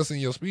gotta thank us in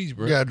your speech,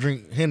 bro. You gotta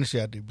drink Hennessy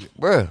out there, bitch.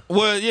 bro.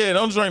 Well, yeah,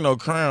 don't drink no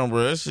Crown,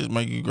 bro. That shit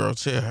make you grow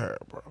chest hair,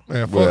 bro.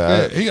 Man, fuck Bro,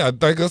 that. He gotta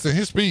thank us in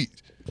his speech.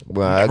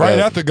 Bro, I Right got-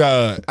 after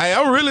God. Hey,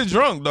 I'm really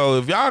drunk, though.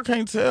 If y'all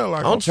can't tell,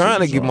 like, I'm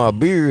trying to get my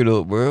beard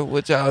up, bro.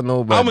 What y'all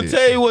know about I'm going this? to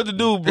tell you what to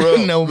do, bro.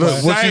 No,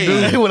 man. What you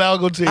do? That's what I was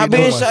gonna tell you. I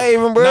been no, man.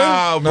 shaving, bro.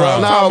 Nah, bro.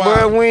 I'm Nah, talking bro,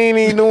 about- we ain't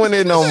even doing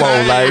it no more.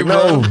 Like, Shave,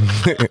 no. bro.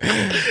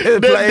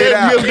 It played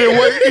out. That didn't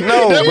work.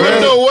 No, that bro.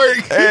 don't work.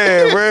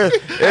 Yeah, bro.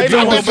 That I've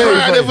been dude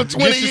trying that was for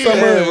 20 Get you years. some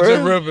Yeah, bro.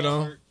 just rub it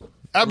on.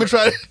 I've been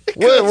trying. What,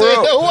 bro?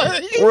 It don't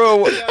work.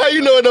 Bro, How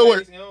you know it don't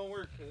work?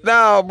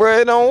 nah, bro,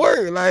 it don't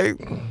work. Like,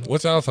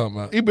 What y'all talking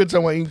about? He been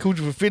talking about eating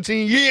coochie for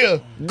 15 years.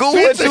 go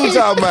what you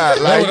talking about?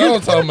 That's Like, what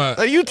I'm talking about.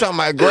 like, you talking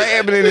about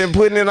grabbing it and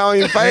putting it on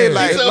your face? Yeah,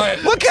 Like, like-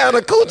 what kind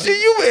of coochie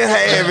you been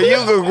having? You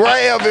can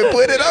grab and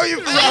put it on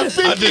your face.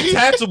 A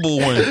detachable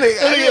one. That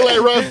nigga like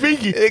Ron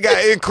Finky. It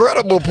got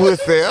incredible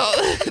pussy.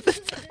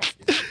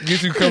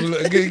 Get you a couple.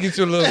 Get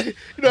you a little. You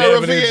know how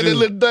Ron dabbing Finky in had that juice.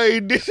 little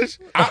thing dishes.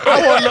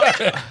 I want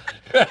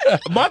to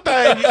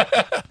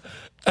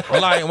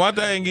my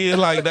thing is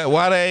like that.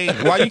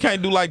 Why you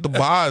can't do like the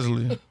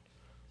Bosley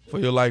for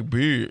your like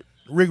beard?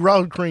 Rick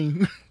Ross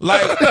cream.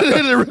 Like,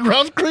 Rick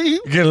Ross cream.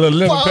 Get a little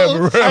lemon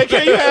pepper. hey, rub.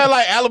 can you have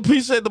like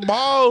alopecia at the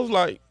balls?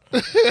 Like,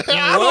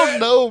 I don't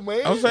know,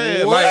 man. I'm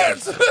saying,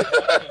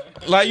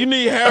 like you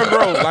need hair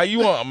growth. Like you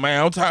want,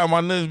 man. I'm tired of my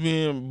nuts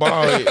being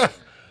bald.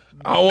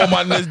 I don't want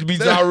my nuts to be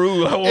Ja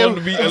Rule. I want them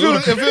to be a little.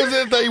 If it was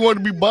anything you want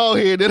to be bald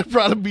head, that'd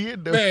probably be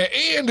it though. Man,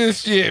 end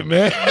this shit,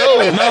 man.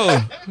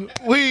 No.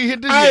 We ain't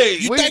hit this Hey,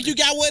 yet. You We- think you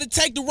got what it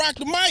take to rock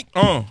the mic?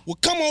 Well,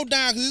 Come on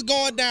down, because it's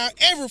going down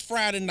every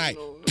Friday night.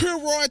 Pure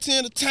Royalty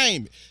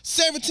Entertainment,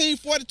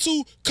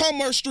 1742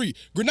 Commerce Street,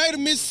 Grenada,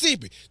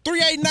 Mississippi,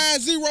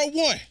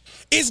 38901.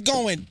 It's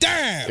going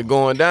down. It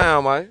going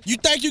down, man. You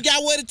think you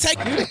got what it take?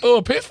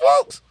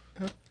 Pitchforks?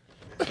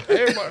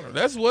 everybody,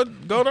 that's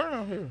what go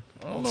down here.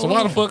 I don't know. So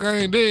why the fuck I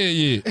ain't dead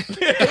yet?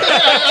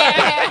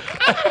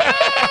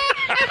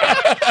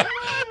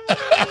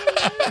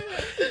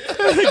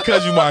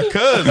 Because you my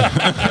cousin.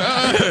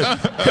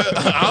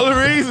 All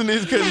the reason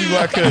is because you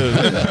my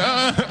cousin.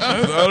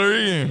 That's all the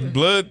reason.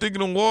 Blood thicker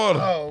than water.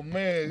 Oh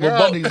man, But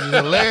God, bo- these is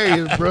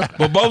hilarious, bro.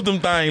 But both them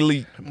things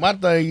leak My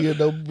thing is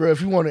though, bro,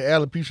 if you want an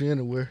alopecia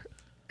anywhere,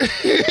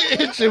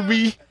 it should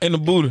be. in the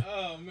booty.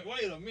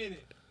 Wait a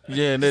minute.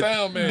 Yeah, that,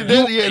 Sound man.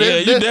 That- yeah,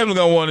 you definitely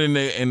gonna want it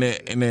in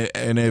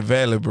that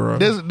valley, bro.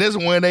 This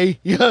 1A,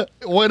 yeah,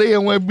 1A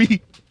and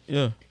 1B.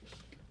 Yeah.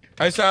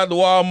 I shout out to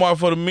Walmart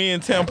for the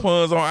men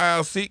tampons on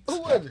aisle 6. Who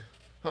was it?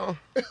 Huh?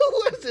 Who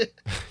was it?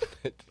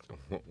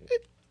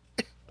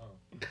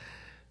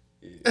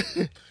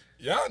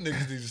 Y'all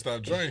niggas need to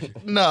stop drinking.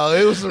 No,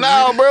 it was some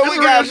No, bro, we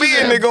some got real shit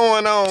business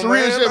going on, Some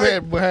real man. shit Like,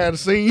 had behind the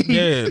scenes.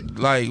 Yeah,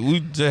 like we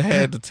just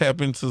had to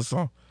tap into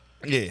some.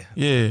 Yeah.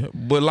 Yeah,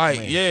 but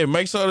like, yeah,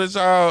 make sure that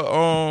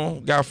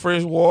y'all got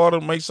fresh water.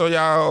 Make sure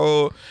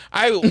y'all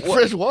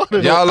Fresh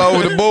water. y'all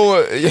over the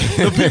board.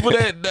 the people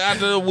that out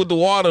there with the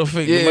water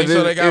effect, make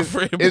sure they got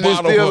fresh Is it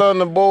bottle still water. on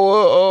the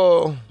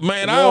board?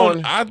 Man,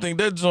 warning? I think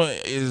that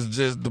joint is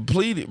just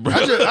depleted, bro.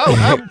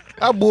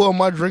 I boil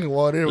my drinking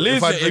water.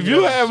 Listen, drink if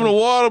you it. having a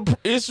water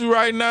issue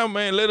right now,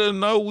 man, let us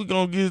know. We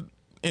gonna get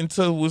in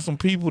touch with some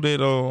people that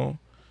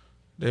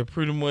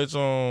pretty much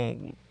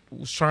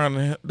was trying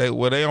to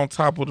they on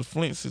top of the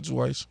Flint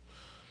situation.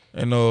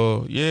 And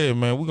yeah,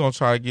 man, we gonna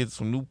try to get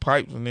some new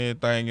pipes and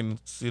everything in the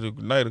city of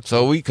Grenada.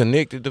 So we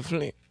connected to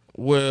Flint.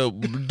 Well,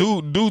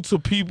 due to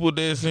people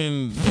that's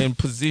in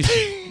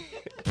position.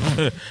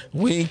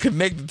 we ain't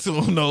connected to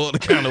them no other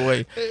kind of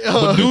way.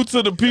 But due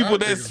to the people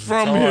that's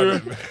from here,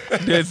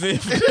 that's in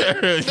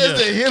That's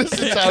the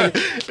Hennessy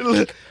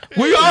talking.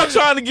 we all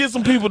trying to get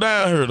some people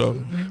down here though.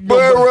 Bro,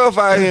 it's rough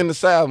out here in the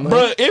South, man.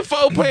 Bro, if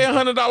folk pay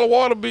 $100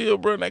 water bill,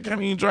 bro, they can't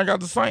even drink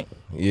out the sink.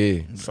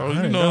 Yeah. So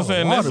you know what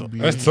I'm saying?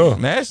 That's tough.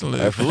 Nationally.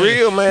 Like, for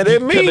real, man.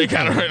 That me. They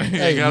gotta run.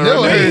 They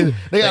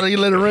gotta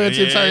let it run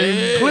till it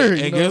turn clear.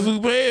 And guess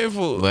who paying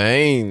for it? But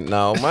ain't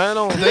no man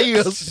on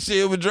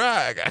Shit was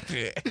dry.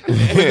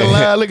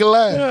 Look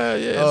alive.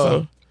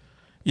 So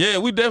yeah,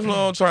 we definitely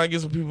on trying to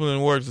get some people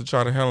in work to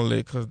try to handle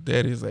it because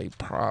that is a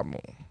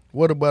problem.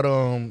 What about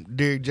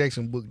Derrick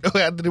Jackson book?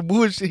 After the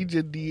bullshit he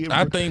just did, bro.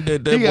 I think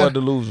that boy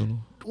delusional.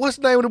 What's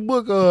the name of the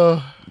book?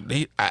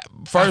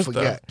 First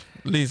forgot. off,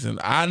 listen,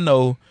 I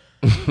know.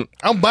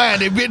 I'm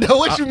buying that bitch. Though.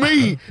 What you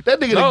mean? That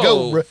nigga the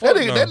GOAT, bro.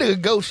 That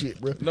nigga GOAT shit,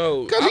 bro.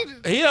 No,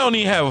 he don't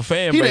even have a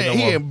fan base no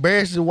more. He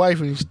embarrassed his wife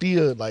and he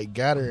still like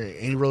got her and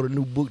he wrote a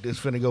new book that's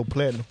finna go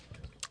platinum.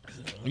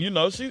 You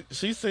know, she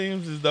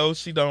seems as though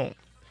she don't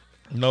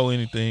know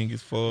anything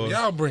as far as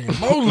Y'all bringing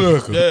more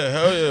liquor. Yeah,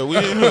 hell yeah, we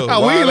in here.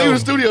 We ain't leaving the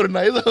studio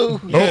tonight.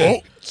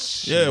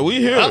 Yeah, we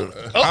here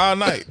all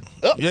night.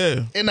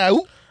 Yeah. And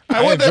now,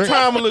 hey, what that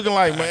time looking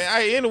like, man?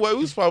 Hey, anyway,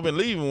 we supposed to be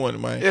leaving one,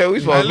 man. Yeah,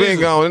 we supposed to be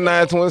gone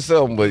at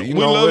 9:27, but you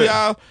know we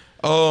love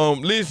y'all.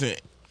 Listen,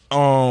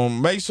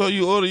 make sure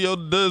you order your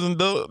dozen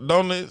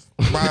donuts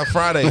by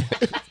Friday.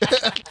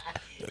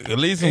 At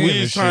least we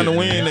is trying to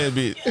win that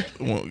bit.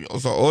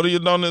 So order your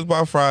donuts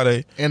by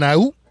Friday. And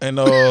and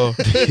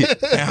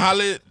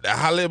holla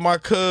at my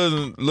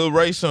cousin, Lil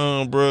Ray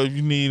Sean, bro, if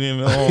you need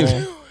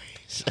any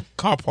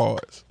car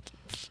parts.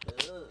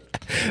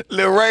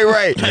 Lil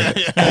Ray.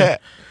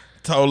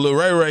 Told Lil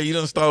Ray, you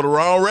done stole the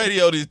wrong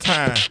radio this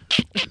time.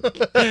 He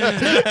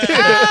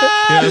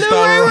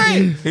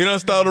done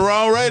stole the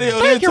wrong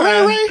radio this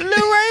time.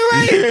 Lil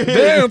Ray.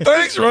 Damn,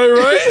 thanks, Ray.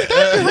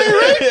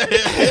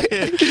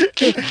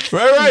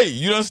 Ray,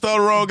 you done stole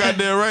the wrong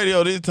goddamn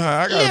radio this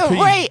time. I got to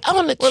pee. Ray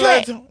on the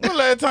track. When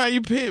last time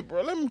you pee,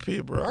 bro? Let me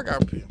pee, bro. I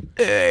got to pee.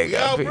 Yeah,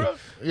 got bro.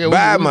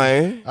 bye,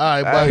 man.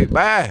 All right, bye.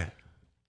 Bye.